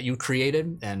wound that you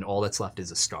created, and all that's left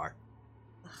is a scar.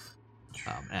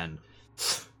 And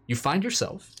you find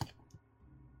yourself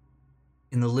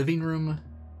in the living room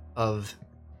of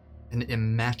an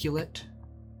immaculate,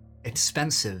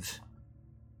 expensive,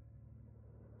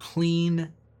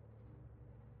 clean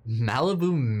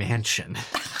Malibu mansion.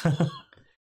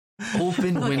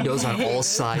 Open windows on all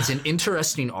sides, and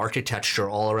interesting architecture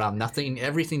all around.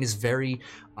 Everything is very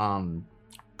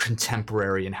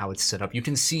contemporary in how it's set up. You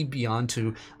can see beyond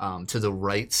to the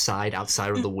right side,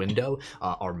 outside of the window,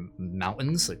 are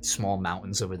mountains, like small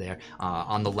mountains over there.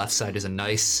 On the left side is a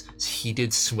nice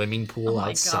heated swimming pool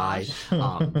outside.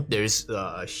 There's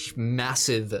a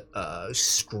massive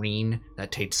screen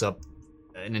that takes up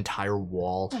an entire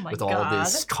wall with all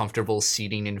this comfortable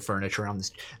seating and furniture around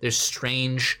this. There's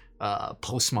strange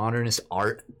postmodernist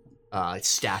art,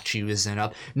 statues and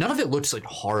up. None of it looks like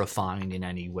horrifying in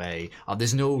any way.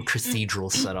 There's no cathedral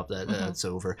setup that's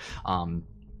over.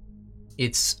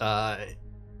 It's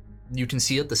you can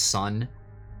see that the sun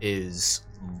is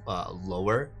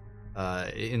lower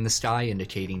in the sky,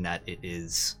 indicating that it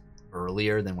is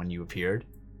earlier than when you appeared,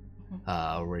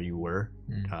 where you were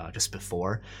just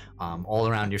before. All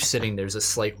around you're sitting, there's a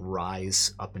slight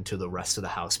rise up into the rest of the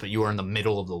house, but you are in the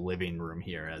middle of the living room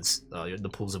here as the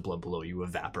pools of blood below you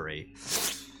evaporate.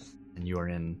 And you are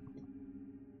in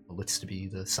what looks to be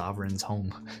the Sovereign's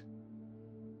home.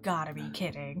 Gotta be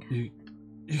kidding.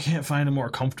 You can't find a more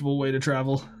comfortable way to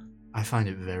travel? I find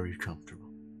it very comfortable.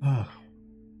 Oh.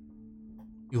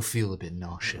 You'll feel a bit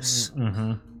nauseous.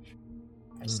 Mm-hmm.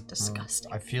 That's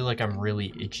disgusting. I feel like I'm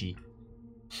really itchy.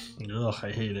 Ugh,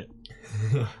 I hate it.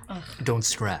 Don't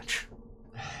scratch.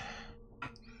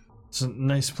 It's a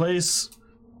nice place.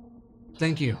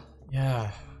 Thank you.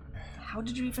 Yeah. How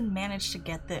did you even manage to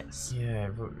get this? Yeah,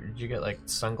 did you get like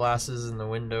sunglasses in the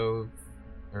window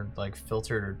or like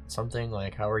filtered or something?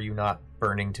 Like, how are you not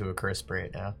burning to a crisp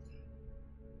right now?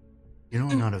 You know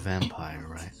I'm not a vampire,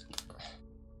 right?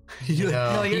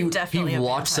 No, you're definitely he a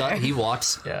walks vampire. up. He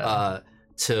walks Yeah.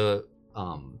 to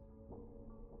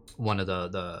one of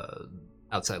the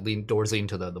outside doors leading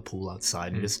to the pool outside,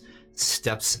 and he just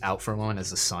steps out for a moment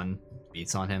as the sun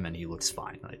beats on him, and he looks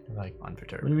fine, like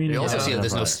unperturbed. What do you mean You also he's see not that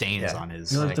there's no vampire? stains Yeah. on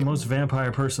his. You're like the most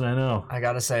vampire person I know. I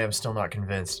gotta say, I'm still not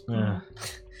convinced. Yeah.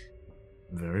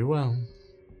 Very well.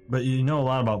 But you know a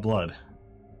lot about blood.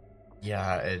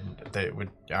 Yeah, and they would.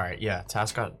 All right, yeah.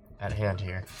 Task at hand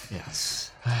here.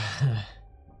 Yes.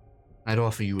 I'd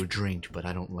offer you a drink, but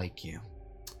I don't like you.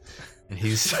 And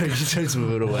he starts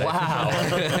moving away. Wow.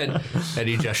 and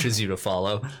he gestures you to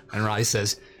follow. And Rai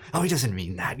says, "Oh, he doesn't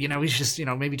mean that. You know, he's just,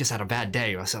 maybe just had a bad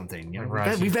day or something. You know,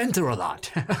 Right. we've been through a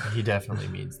lot." He definitely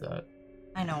means that.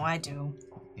 I know, I do.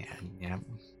 Yeah.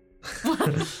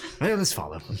 Well, let's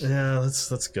follow. Yeah,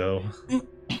 let's go.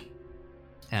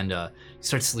 And he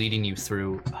starts leading you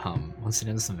through, once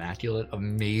again, this immaculate,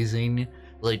 amazing,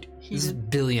 like, this is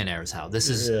billionaire's house. This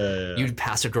is, Yeah. you'd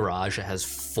pass a garage that has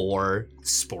 4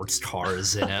 sports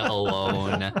cars in it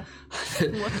alone. And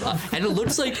it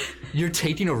looks like you're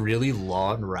taking a really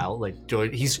long route, like,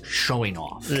 he's showing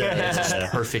off. Yeah. It's this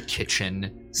perfect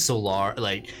kitchen, solar,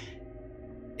 like,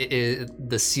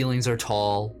 the ceilings are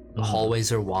tall, the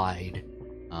hallways are wide.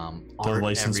 The art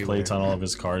license everywhere. plates on all of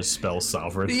his cars spell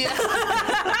Sovereign. Yeah.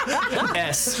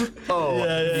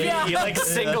 S-O-V, Yeah. like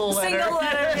single letter. Single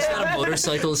letter. He's got a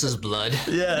motorcycle. This is blood.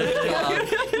 Yeah.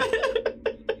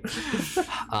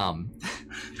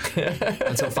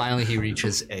 Until finally he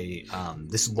reaches a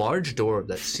this large door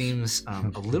that seems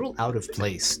a little out of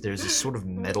place. There's this sort of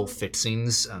metal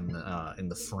fixings in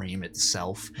the frame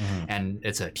itself, and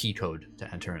it's a key code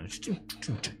to enter.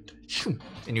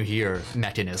 And you hear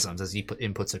mechanisms as he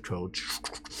inputs a code.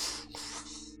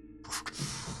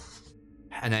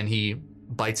 And then he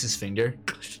bites his finger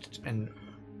and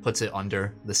puts it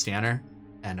under the scanner,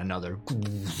 and another.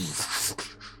 And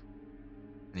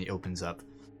he opens up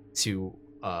to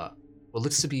what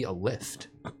looks to be a lift.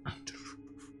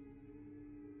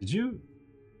 Is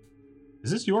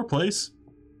this your place?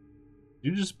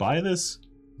 Did you just buy this?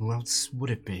 Who else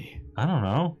would it be? I don't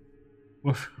know.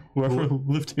 Whoever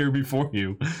lived here before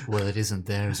you. Well, it isn't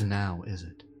theirs now, is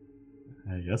it?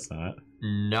 I guess not.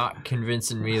 Not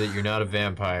convincing me that you're not a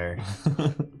vampire.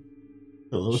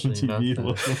 Hello, Actually, not TV. that.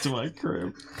 Welcome to my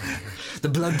crib. The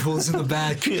blood pools in the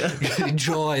back.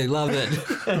 Enjoy, love it.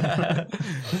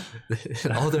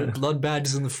 All the blood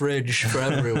bags in the fridge for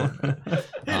everyone.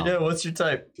 Yeah, what's your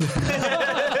type?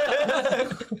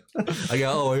 I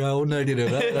got O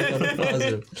negative. I got a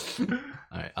positive.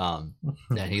 All right.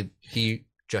 Yeah, he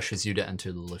gestures you to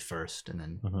enter the lift first, and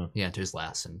then he enters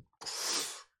last, and.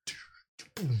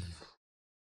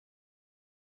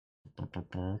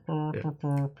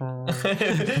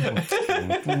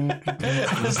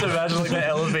 Just imagine like the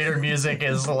elevator music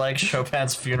is like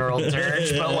Chopin's funeral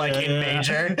dirge, but like in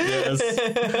major. Yes.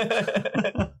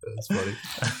 That's funny.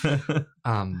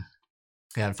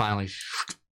 Yeah, and finally,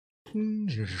 and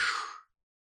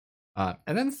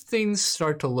then things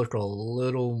start to look a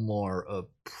little more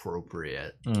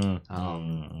appropriate.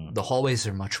 The hallways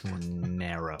are much more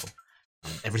narrow.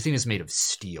 Everything is made of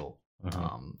steel,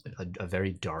 a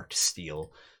very dark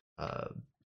steel.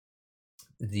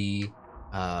 There's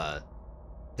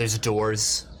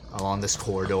doors along this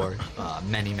corridor,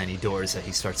 many doors that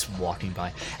he starts walking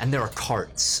by, and there are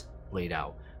carts laid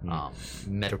out.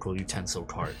 Medical utensil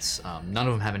carts. None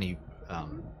of them have any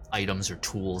items or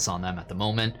tools on them at the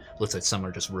moment. Looks like some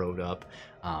are just rode up.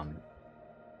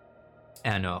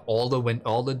 And all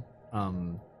the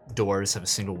doors have a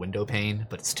single window pane,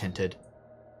 but it's tinted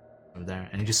over there.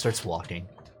 And he just starts walking,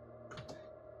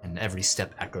 and every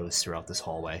step echoes throughout this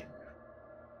hallway.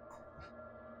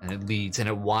 and it leads and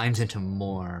it winds into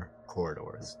more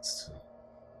corridors. It's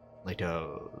like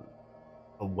a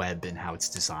web in how it's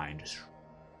designed, just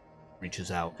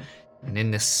reaches out. And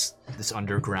in this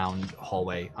underground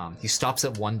hallway, he stops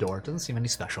at one door. Doesn't seem any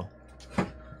special.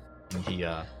 And he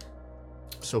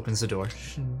just opens the door,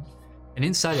 and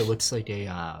inside it looks like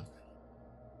a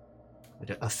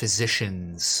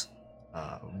physician's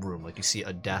room. Like you see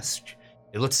a desk.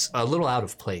 It looks a little out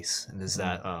of place, and there's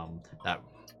that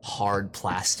hard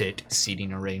plastic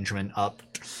seating arrangement up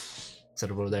set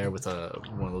over there with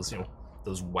one of those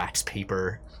those wax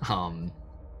paper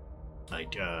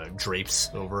drapes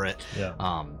over it.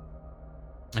 Yeah.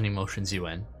 And he motions you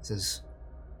in. He says,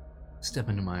 "Step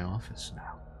into my office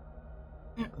now."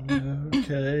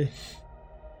 Okay.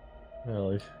 I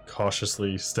like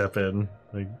cautiously step in,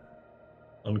 like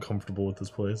uncomfortable with this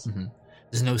place. Mm-hmm.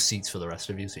 There's no seats for the rest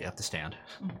of you, so you have to stand.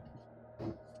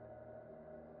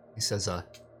 He says,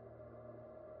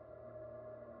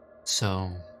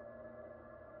 "So,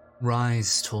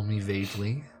 Rise told me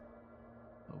vaguely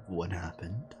of what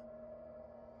happened."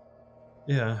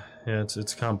 Yeah,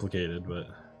 it's complicated, but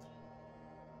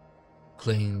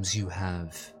Claims you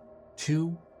have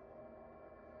 2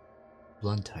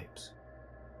 blood types.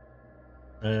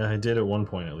 I did at one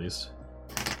point at least.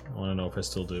 I want to know if I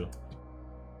still do.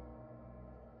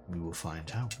 We will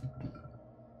find out.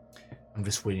 I'm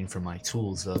just waiting for my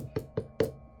tools up.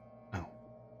 Oh.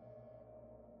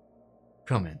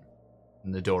 Come in.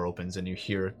 And the door opens and you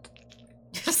hear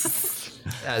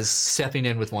as stepping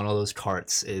in with one of those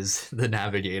carts is the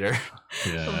navigator.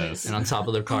 Yes. And on top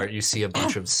of the cart you see a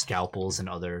bunch of scalpels and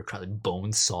other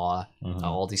bone saw,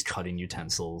 all these cutting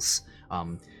utensils.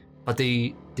 But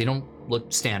they don't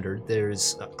look standard.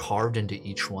 There's carved into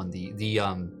each one.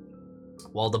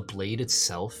 While the blade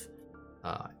itself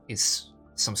is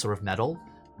some sort of metal,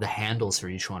 the handles for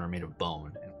each one are made of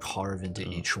bone, and carved into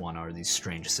each one are these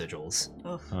strange sigils.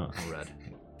 All red.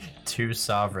 Too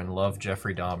sovereign. Love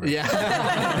Jeffrey Dahmer. Yeah.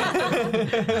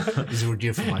 These were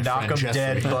given for my Knock friend him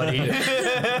Jeffrey. dead, buddy.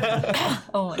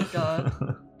 Oh my god.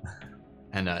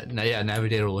 And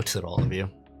Navigator looks at all of you.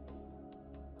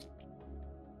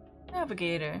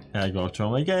 Navigator. I go up to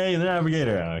him like, "Hey, the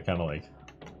navigator," and I kind of like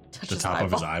Touch the his top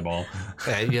of his eyeball.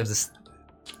 Yeah, you have this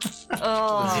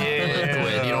Oh.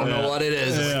 liquid. You don't know what it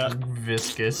is. Yeah.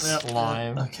 Viscous Yep.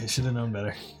 slime. Okay, should have known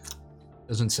better.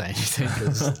 Doesn't say anything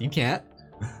because you can't.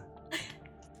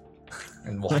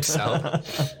 And walks out.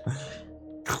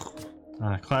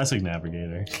 Classic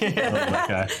navigator. Love that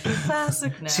guy.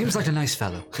 Classic now. Seems like a nice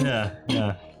fellow. Yeah.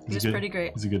 He was pretty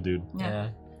great. He's a good dude. Yeah.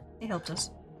 He helped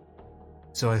us.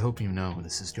 So I hope you know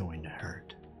this is going to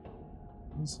hurt.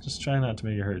 Let's just try not to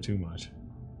make it hurt too much.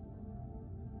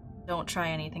 Don't try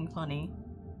anything funny.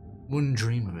 Wouldn't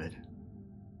dream of it.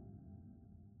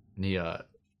 And he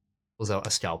pulls out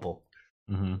a scalpel.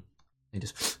 Mm-hmm. He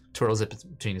just twirls it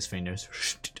between his fingers.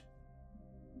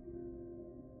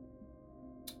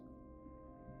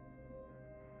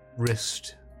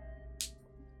 Wrist.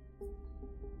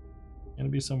 Gonna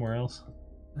be somewhere else.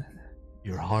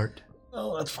 Your heart.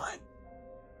 Oh, that's fine.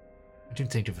 I can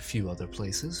think of a few other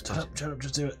places. But... Shut up,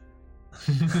 just do it.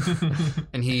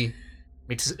 And he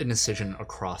makes an incision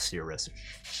across your wrist.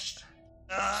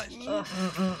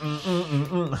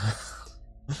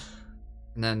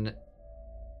 And then,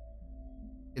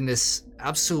 in this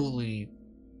absolutely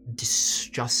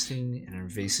disgusting and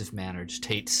invasive manner, just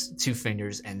takes 2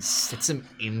 fingers and sticks them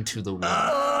into the wound.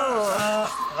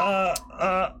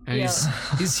 And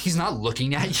he's not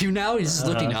looking at you now. He's just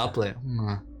looking up like,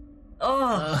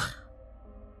 Oh.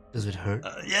 Does it hurt?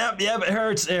 Yep, it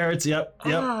hurts. It hurts. Yep.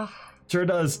 Sure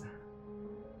does.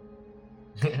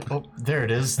 Oh, there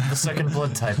it is. The second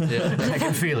blood type. Yeah. I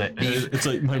can feel it. It's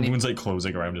like my wound's like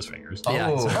closing around his fingers. Yeah,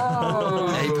 Oh.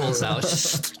 And he pulls out.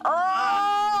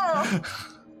 Oh.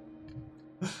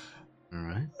 All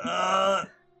right.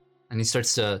 And he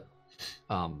starts to,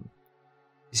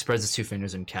 he spreads his 2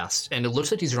 fingers and casts, and it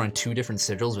looks like he's drawing 2 different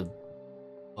sigils with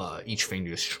each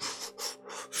finger.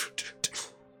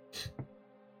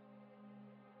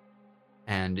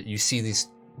 And you see these,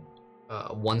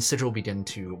 one sigil begin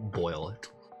to boil.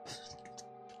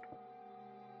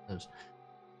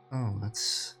 Oh,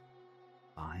 that's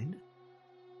fine.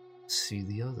 See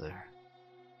the other.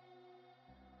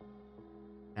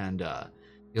 And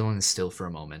Dylan is still for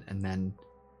a moment, and then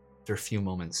after a few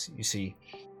moments, you see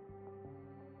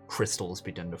crystals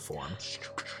begin to form.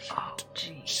 Oh,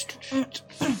 jeez.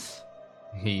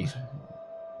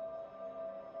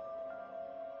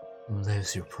 Well,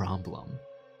 there's your problem.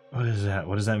 What is that?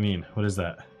 What does that mean? What is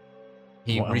that?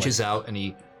 He What- reaches out and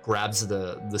he grabs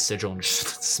the sigil and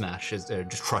just smashes,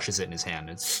 just crushes it in his hand,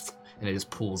 and it just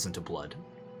pools into blood.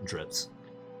 drips.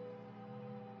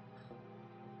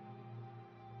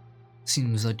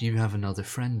 Seems like you have another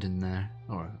friend in there,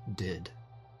 or did.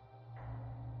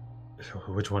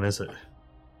 Which one is it?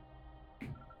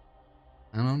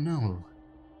 I don't know.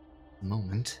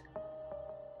 Moment.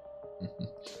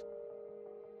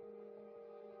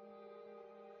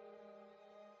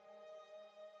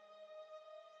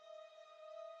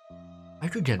 I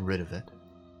could get rid of it.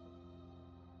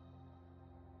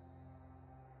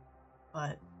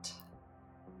 But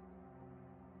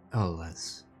Oh,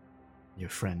 as your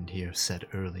friend here said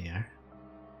earlier,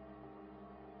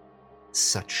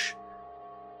 such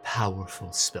powerful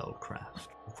spellcraft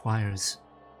requires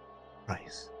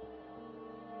price.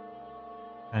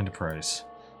 Kind of price.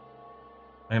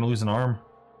 I'm gonna lose an arm.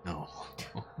 No,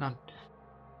 not.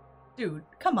 Dude,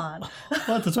 come on.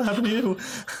 What? That's what happened to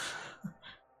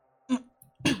you.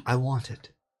 I want it.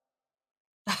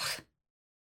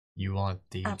 you want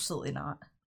the Absolutely not.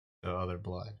 other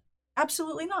blood.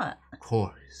 Absolutely not. Of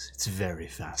course, it's very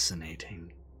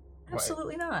fascinating.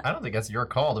 Absolutely not. I don't think that's your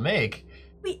call to make.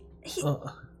 Wait,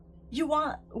 you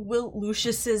want Will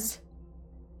Lucius's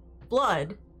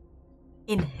blood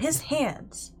in his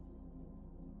hands?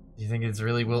 Do you think it's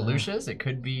really Will Lucius? It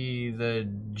could be the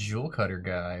jewel cutter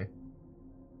guy.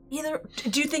 Either.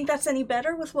 Do you think that's any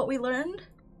better with what we learned?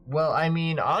 Well, I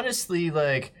mean, honestly,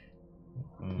 like,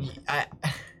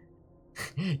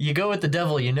 you go with the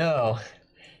devil you know.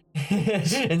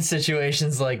 In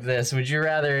situations like this, would you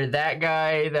rather that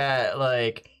guy that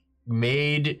like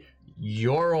made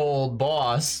your old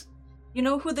boss? You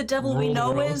know who the devil we Rule the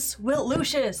know world. is? Will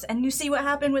Lucius. And you see what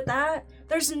happened with that?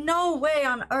 There's no way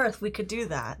on earth we could do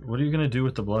that. What are you gonna do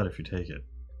with the blood if you take it?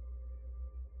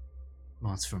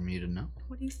 What's for me to know?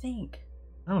 What do you think?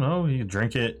 I don't know. You could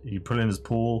drink it. You could put it in his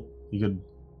pool. You could.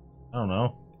 I don't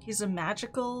know. He's a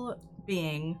magical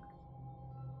being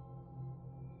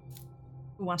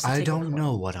who wants to I take over don't the know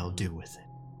world. what I'll do with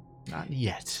it. Not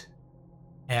yet.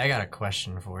 Hey, I got a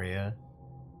question for you.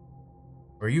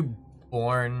 Were you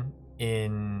born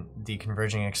in the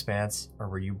Converging Expanse, or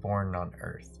were you born on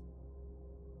Earth?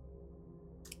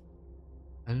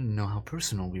 I didn't know how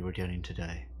personal we were getting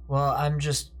today. Well, I'm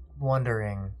just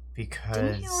wondering because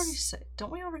Didn't we already say?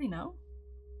 Don't we already know?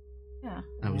 Yeah.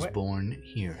 I was What? born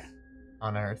here.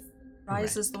 on Earth.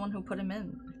 Rise Right. is the one who put him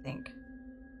in, I think.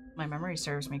 My memory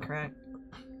serves me correct.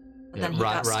 But Yeah, then he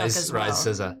got stuck as well. Rise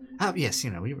says, yes,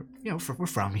 we were, we're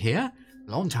from here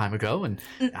a long time ago, and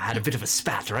I had a bit of a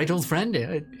spat, right, old friend?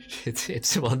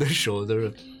 It's on the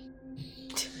shoulder.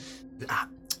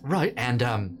 Right, and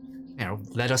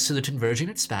led us to the Converging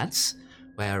Expanse,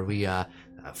 where we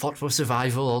fought for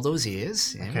survival all those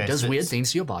years. And Okay, does so weird it's-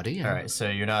 things to your body. And All right, so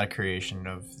you're not a creation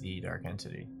of the Dark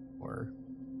Entity or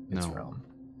its No. realm.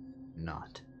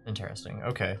 Not. Interesting.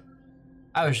 Okay.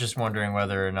 I was just wondering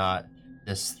whether or not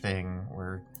this thing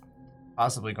we're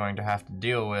possibly going to have to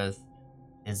deal with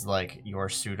is like your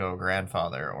pseudo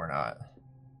grandfather or not.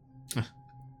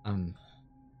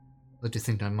 Let you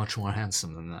think I'm much more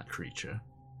handsome than that creature.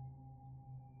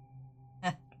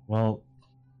 Well,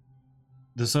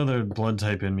 this other blood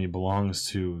type in me belongs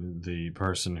to the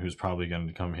person who's probably going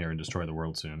to come here and destroy the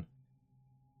world soon.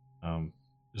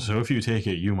 So if you take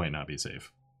it, you might not be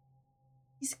safe.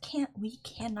 We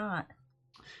cannot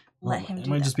Well, let him it do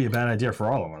might that. just be a bad idea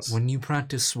for all of us. When you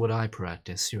practice what I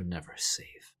practice, you're never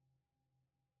safe.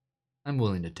 I'm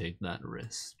willing to take that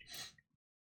risk.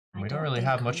 I We don't really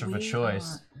have much of a we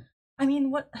choice. are. I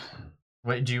mean, what?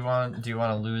 Wait, do you want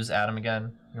to lose Adam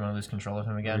again? You want to lose control of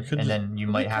him again, We could and just- then you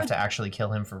might have could- to actually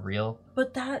kill him for real?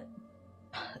 But that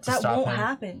stop won't him?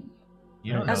 happen.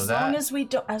 You don't know As that. long as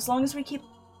we keep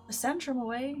the Centrum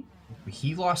away.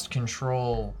 He lost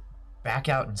control back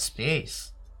out in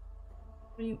space.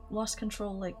 We lost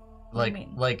control. Like, what do you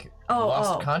mean? Like Oh,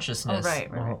 lost oh. consciousness. Oh,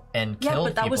 right. Well, And Yeah, killed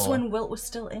but that was people. when Wilt was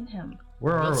still in him.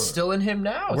 where are It's still in him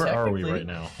now. where are we technically. right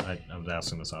now? I was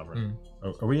asking the Sovereign.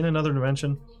 Are we in another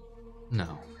dimension?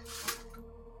 No.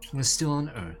 We're still on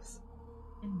Earth.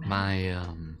 In Mac. My,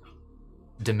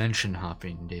 dimension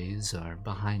hopping days are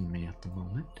behind me at the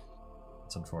moment.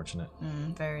 It's unfortunate.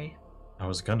 Very. I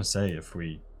was gonna say if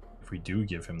we do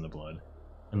give him the blood,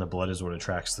 and the blood is what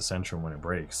attracts the Centrum when it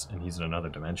breaks, and he's in another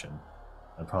dimension,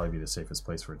 that'd probably be the safest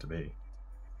place for it to be.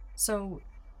 So,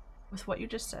 with what you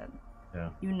just said, Yeah.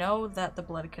 you know that the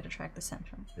blood could attract the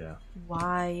Centrum. Yeah.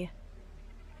 Why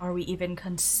are we even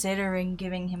considering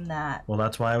giving him that? Well,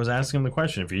 that's why I was asking him the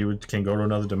question. If he can go to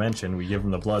another dimension, we give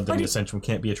him the blood, then But the it- Centrum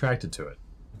can't be attracted to it.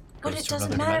 But Goes it to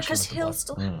doesn't another matter dimension because with the he'll blood.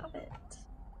 still Mm. have it.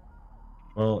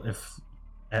 Well, if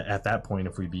at that point,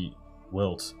 if we beat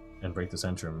Wilt and break the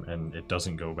Centrum, and it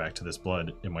doesn't go back to this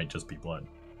blood, it might just be blood.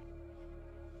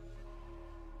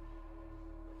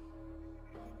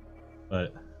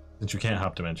 But since you can't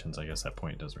hop dimensions, I guess that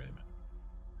point does really matter.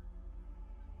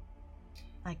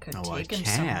 I could No, take I him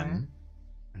can. somewhere.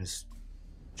 I just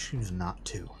choose not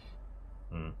to.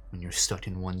 Mm. When you're stuck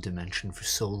in one dimension for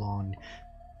so long,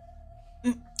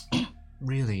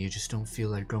 really, you just don't feel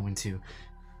like going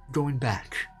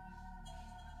back.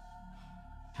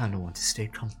 Kinda want to stay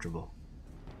comfortable.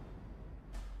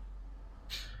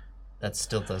 That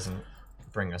still doesn't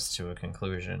bring us to a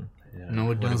conclusion. Yeah.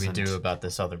 No, it What do we doesn't. do about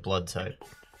this other blood type?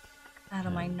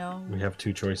 Adam, I know. We have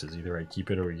two choices. Either I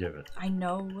keep it or we give it. I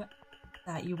know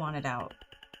that you want it out,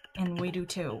 and we do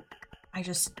too.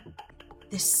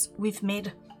 We've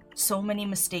made so many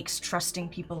mistakes trusting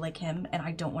people like him, and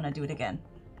I don't want to do it again.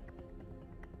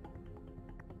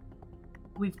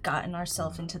 We've gotten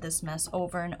ourselves into this mess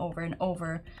over and over and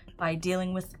over by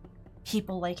dealing with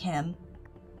people like him.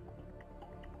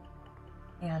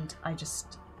 And there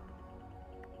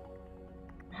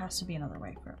has to be another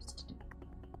way for us to do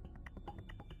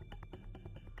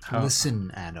it.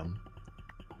 Listen, Adam.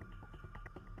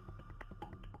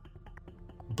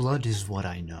 Blood is what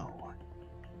I know.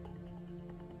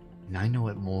 And I know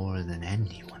it more than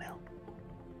anyone else.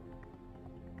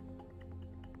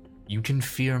 You can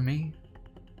fear me.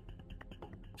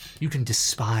 You can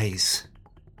despise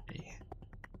me.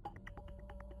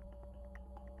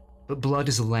 But blood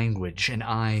is a language, and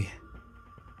I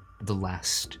am the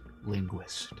last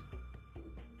linguist.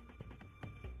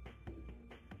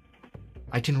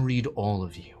 I can read all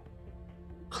of you,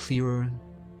 clearer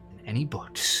than any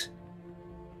books.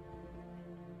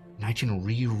 And I can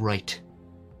rewrite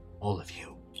all of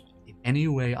you in any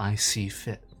way I see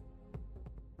fit.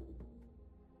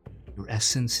 Your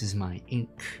essence is my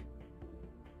ink,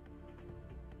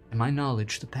 and my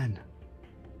knowledge the pen.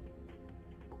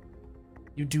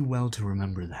 You do well to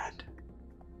remember that.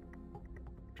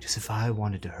 Because if I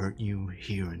wanted to hurt you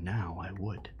here and now, I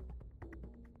would.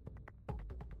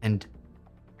 And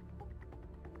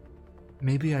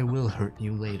maybe I will hurt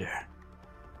you later.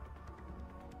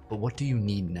 But what do you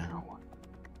need now?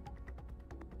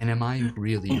 And am I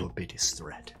really your biggest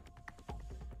threat?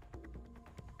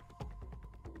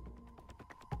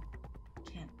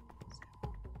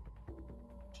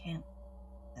 Can't.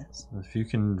 Yes. If you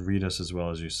can read us as well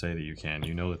as you say that you can,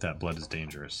 you know that blood is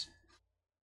dangerous.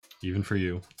 Even for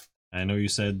you. I know you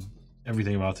said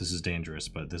everything about this is dangerous,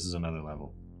 but this is another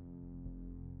level.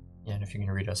 Yeah, and if you can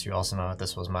read us, you also know that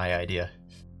this was my idea.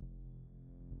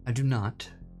 I do not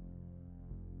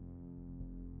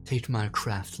take my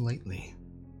craft lightly.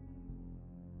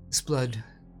 This blood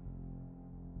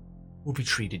will be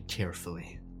treated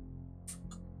carefully,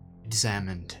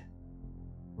 examined,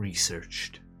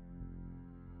 researched.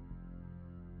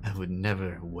 I would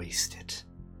never waste it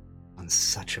on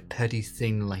such a petty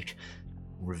thing like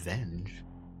revenge,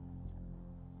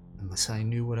 unless I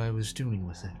knew what I was doing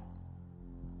with it.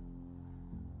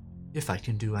 If I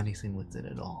can do anything with it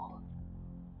at all.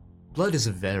 Blood is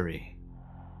a very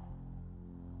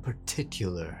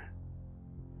particular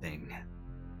thing,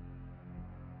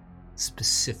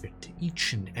 specific to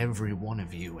each and every one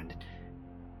of you, and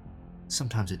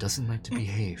sometimes it doesn't like to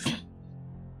behave.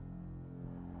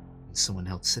 And someone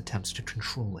else attempts to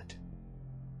control it.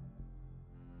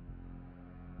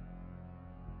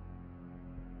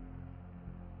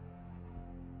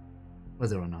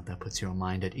 Whether or not that puts your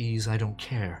mind at ease, I don't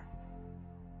care.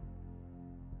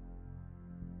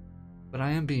 But I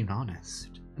am being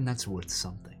honest, and that's worth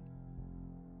something.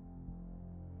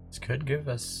 This could give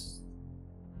us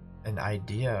an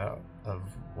idea of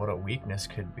what a weakness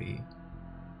could be.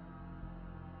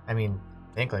 I mean,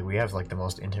 think like we have like the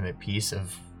most intimate piece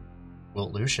of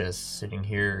Wilt Lucius sitting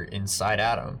here inside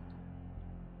Adam.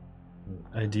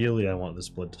 Ideally, I want this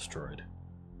blood destroyed.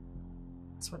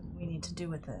 That's what we need to do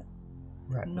with it.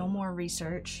 Right. No more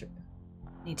research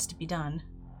needs to be done.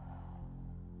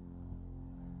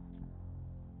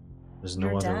 There's no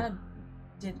Your other. dad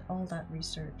did all that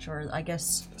research, or I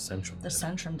guess The Central. the did.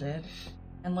 Centrum did.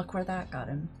 And look where that got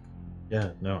him.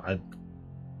 Yeah, no, I'm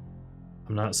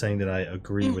not saying that I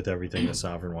agree with everything the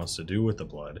Sovereign wants to do with the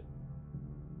blood.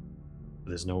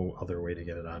 There's no other way to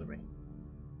get it out of me.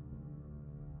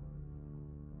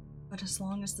 But as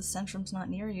long as the Centrum's not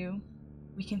near you,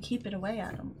 we can keep it away,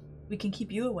 Adam. We can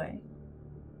keep you away.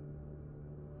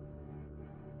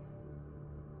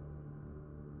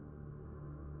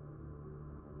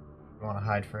 You want to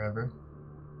hide forever?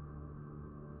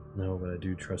 No, but I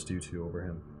do trust you two over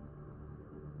him.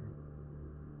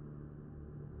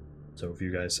 So if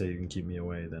you guys say you can keep me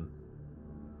away, then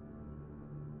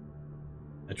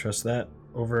I trust that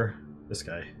over this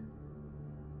guy.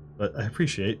 But I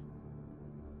appreciate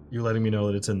you letting me know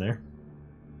that it's in there.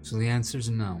 So the answer's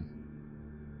no.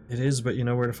 It is, but you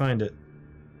know where to find it.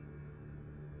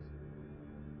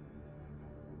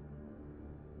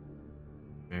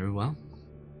 Very well.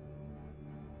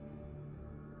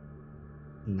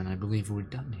 And then I believe we're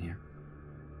done here.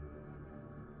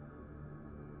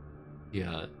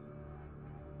 Yeah.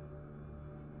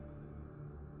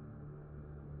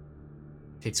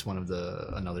 Takes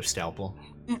another scalpel.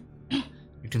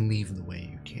 You can leave the way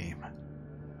you came.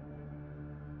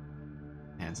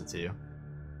 Hands it to you.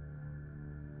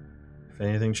 If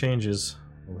anything changes,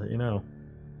 I'll let you know.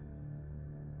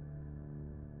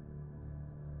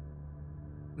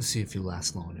 Let's see if you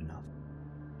last long enough.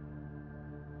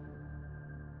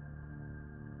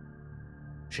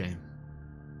 Shame.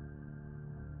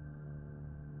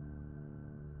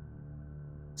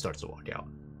 Starts to walk out.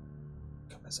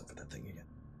 Cut myself with that thing again.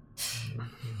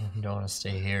 You don't want to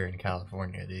stay here in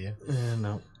California, do you?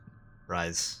 No.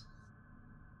 Rise.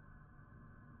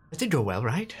 It did go well,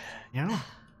 right? You know?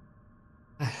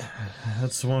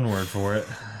 That's one word for it.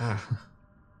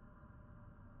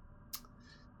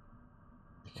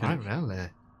 Alright, well,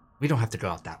 we don't have to go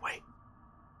out that way.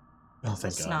 Oh,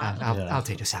 thank It's God. not. I'll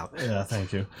take us out. Yeah,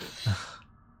 thank you.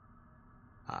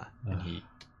 And he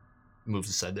moves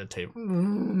aside the table.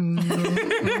 And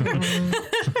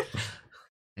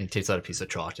he takes out a piece of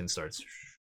chalk and starts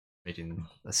making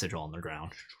a sigil on the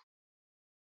ground.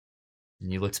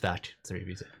 And he looks back to the three of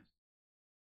you.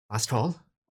 Last call?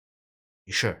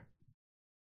 You sure?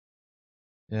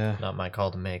 Yeah. Not my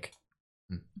call to make.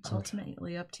 It's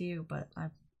ultimately up to you, but I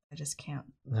just can't.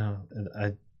 No,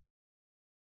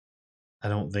 I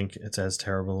don't think it's as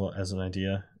terrible as an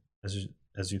idea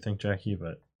as you think, Jackie,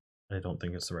 but I don't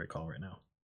think it's the right call right now.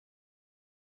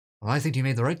 Well, I think you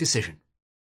made the right decision.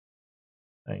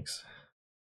 Thanks.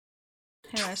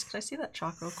 Hey, Rice, could I see that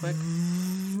chalk real quick?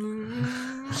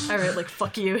 Alright, like,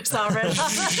 fuck you, Sovereign.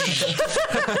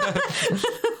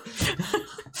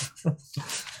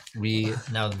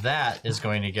 Now that is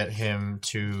going to get him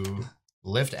to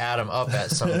lift Adam up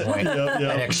at some point Yep.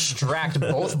 and extract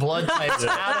both blood types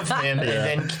out of him and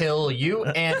then kill you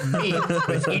and me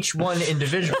with each one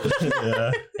individually.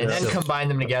 Yeah. And then combine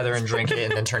them together and drink it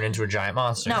and then turn into a giant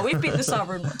monster. No, we've beat the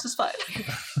Sovereign once, it's fine.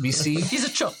 We see. He's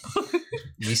a chump.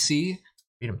 We see.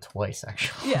 Beat him twice,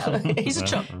 actually. Yeah, he's a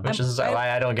chump. Which is why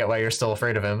I don't get why you're still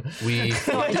afraid of him. We.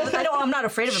 I'm not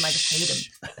afraid of him, I just hate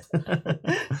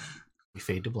him. We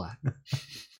fade to black.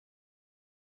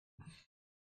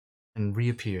 And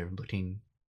reappear looking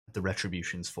at the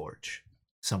Retribution's forge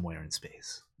somewhere in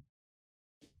space.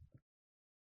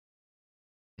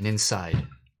 And inside,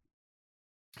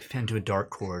 we pan to a dark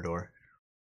corridor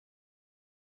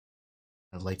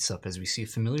that lights up as we see a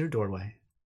familiar doorway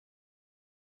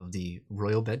of the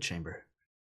royal bedchamber.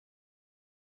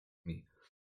 We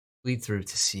lead through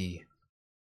to see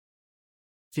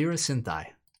Thera Synthai,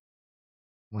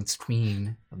 once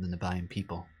queen of the Nabayan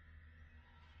people,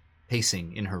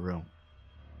 pacing in her room.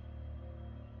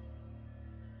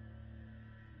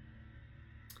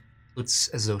 Looks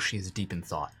as though she is deep in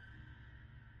thought.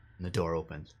 And the door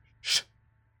opens.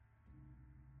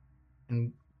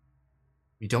 And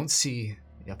we don't see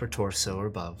the upper torso or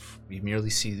above. We merely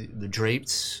see the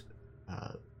draped,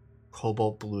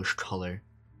 cobalt bluish color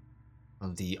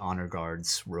of the honor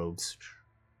guards' robes,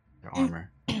 their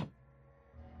armor.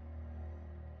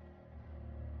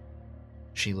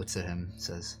 She looks at him,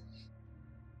 says,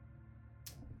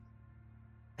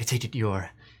 I take it you're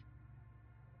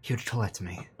here to collect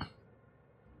me.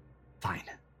 Fine.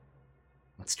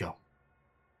 Let's go.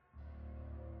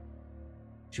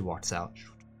 She walks out.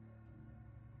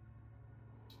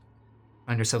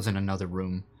 Find ourselves in another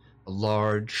room, a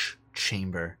large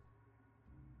chamber,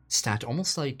 stacked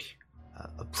almost like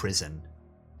a prison,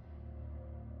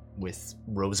 with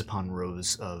rows upon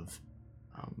rows of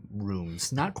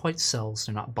rooms. Not quite cells,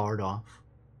 they're not barred off.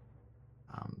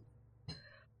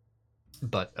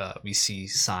 But we see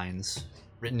signs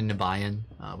written in Nabayan,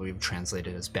 we've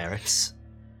translated as barracks.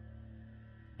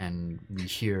 And we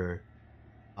hear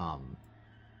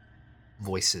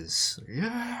voices.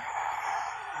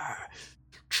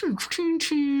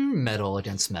 Metal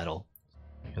against metal.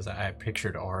 Because I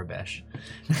pictured Arabesh.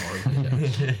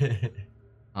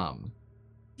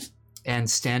 And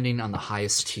standing on the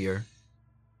highest tier,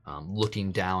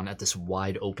 looking down at this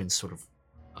wide open sort of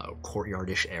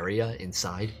courtyardish area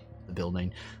inside the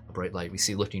building, a bright light. We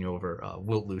see looking over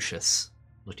Wilt Lucius,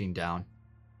 looking down.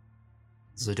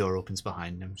 As the door opens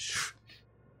behind him.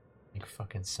 Like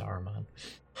fucking Saruman.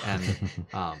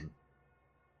 And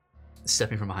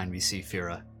stepping from behind, we see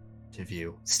Fira to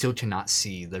view. Still cannot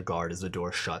see the guard as the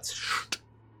door shuts.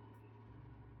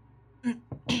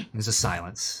 There's a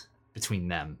silence between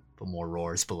them, but more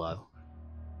roars below.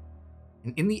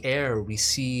 And in the air, we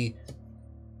see,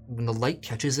 when the light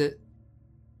catches it,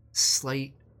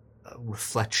 slight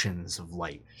reflections of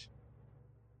light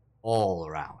all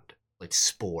around, like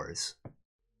spores.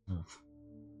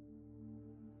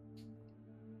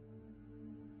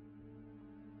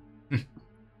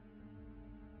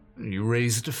 You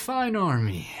raised a fine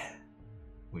army,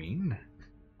 Queen.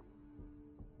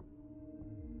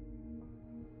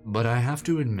 But I have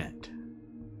to admit,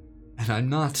 and I'm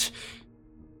not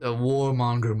a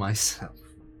warmonger myself,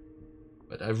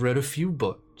 but I've read a few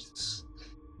books,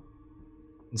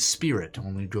 and spirit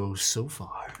only goes so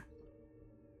far.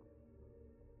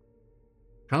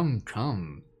 Come,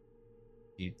 come.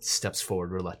 He steps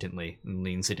forward reluctantly and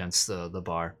leans against the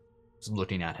bar, just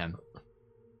looking at him.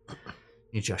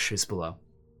 He gestures below.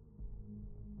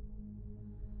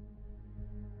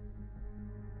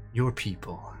 Your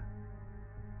people.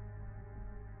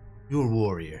 Your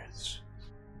warriors.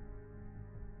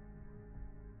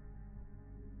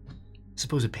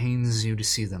 Suppose it pains you to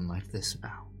see them like this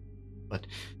now, but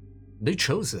they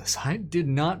chose this. I did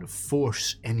not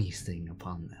force anything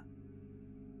upon them.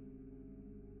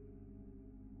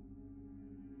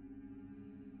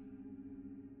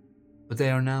 But they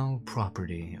are now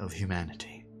property of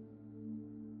humanity.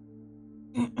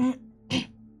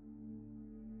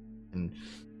 And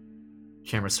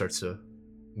camera starts to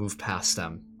move past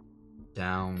them,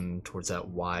 down towards that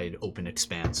wide open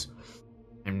expanse.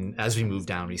 And as we move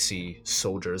down, we see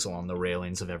soldiers along the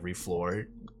railings of every floor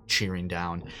cheering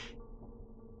down,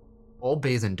 all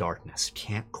bathed in darkness,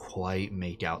 can't quite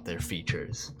make out their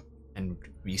features. And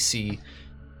we see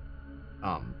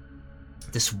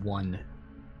this one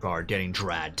guard getting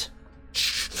dragged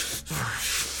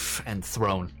and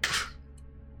thrown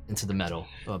into the metal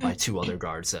by two other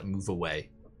guards that move away.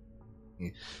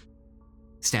 He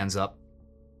stands up.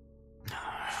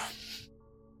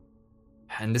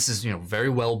 And this is, very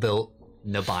well built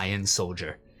Nabayan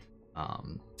soldier.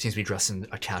 Seems to be dressed in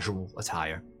a casual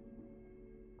attire.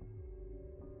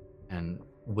 And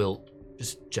Wilt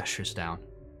just gestures down.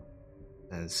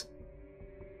 Says,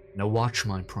 "Now watch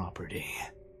my property.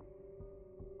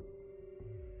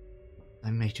 I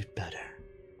made it better.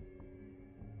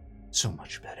 So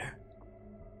much better."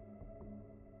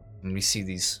 And we see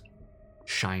these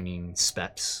shining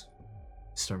specks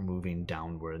start moving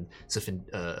downward, as if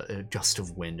a gust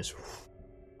of wind is.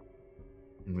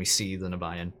 And we see the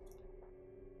Nabayan.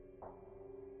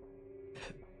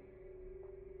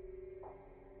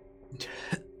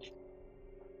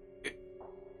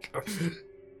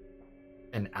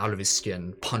 And out of his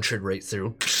skin, punctured right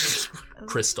through,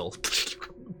 crystal.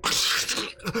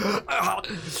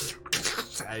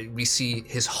 We see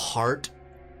his heart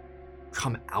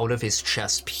come out of his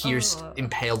chest, pierced,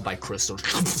 impaled by crystal.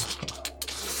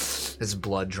 His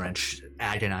blood-drenched,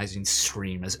 agonizing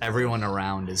scream as everyone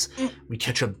around we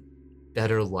catch a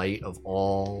better light of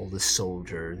all the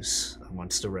soldiers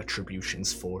once the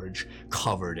Retribution's forge,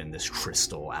 covered in this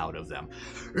crystal out of them.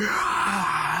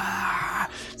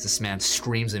 This man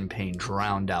screams in pain,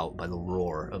 drowned out by the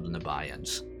roar of the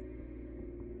Nabayans.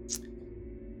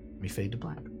 We fade to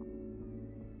black.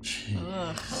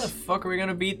 How the fuck are we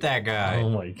gonna beat that guy? Oh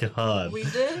my god. We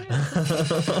did.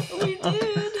 We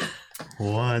did.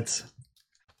 What?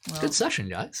 Well, Good session,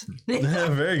 guys. Yeah,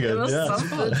 very good. It was Yeah.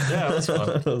 something. Yeah, it was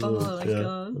fun. Oh my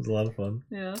god. It was a lot of fun.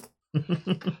 Yeah.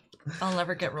 I'll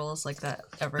never get rolls like that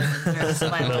ever in the rest of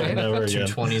my No, life. never Two again.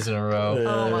 20s in a row.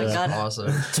 Oh my god.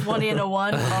 Awesome. 20 and a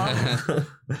 1. Oh,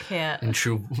 can't. In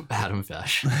true Adam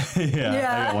fashion. Yeah, I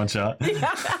Yeah. got one shot.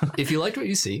 If you liked what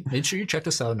you see, make sure you check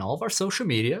us out on all of our social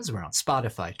medias. We're on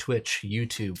Spotify, Twitch,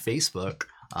 YouTube, Facebook,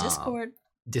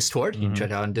 Discord. You can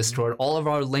check out on Discord. All of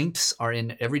our links are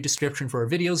in every description for our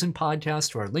videos and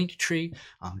podcasts, to our link tree.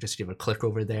 Just give a click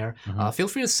over there. Feel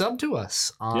free to sub to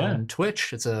us on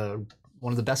Twitch. It's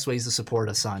one of the best ways to support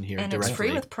us on here And directly. it's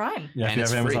free with Prime. Yeah, And if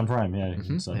it's you have free. Amazon Prime,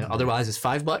 yeah. So, Yeah, otherwise, it's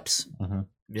 $5. Mhm.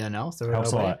 Throw it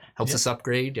Helps a our way. lot. Helps us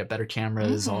upgrade, get better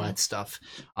cameras, all that stuff.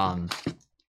 And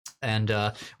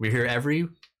we're here every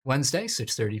Wednesday,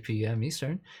 6:30 p.m.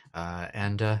 Eastern.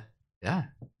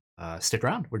 Stick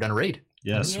around. We're gonna raid.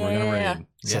 Yes, we're gonna Yeah. raid.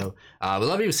 So we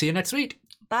love you. See you next week.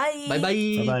 Bye. Bye bye.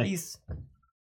 Bye-bye. Peace.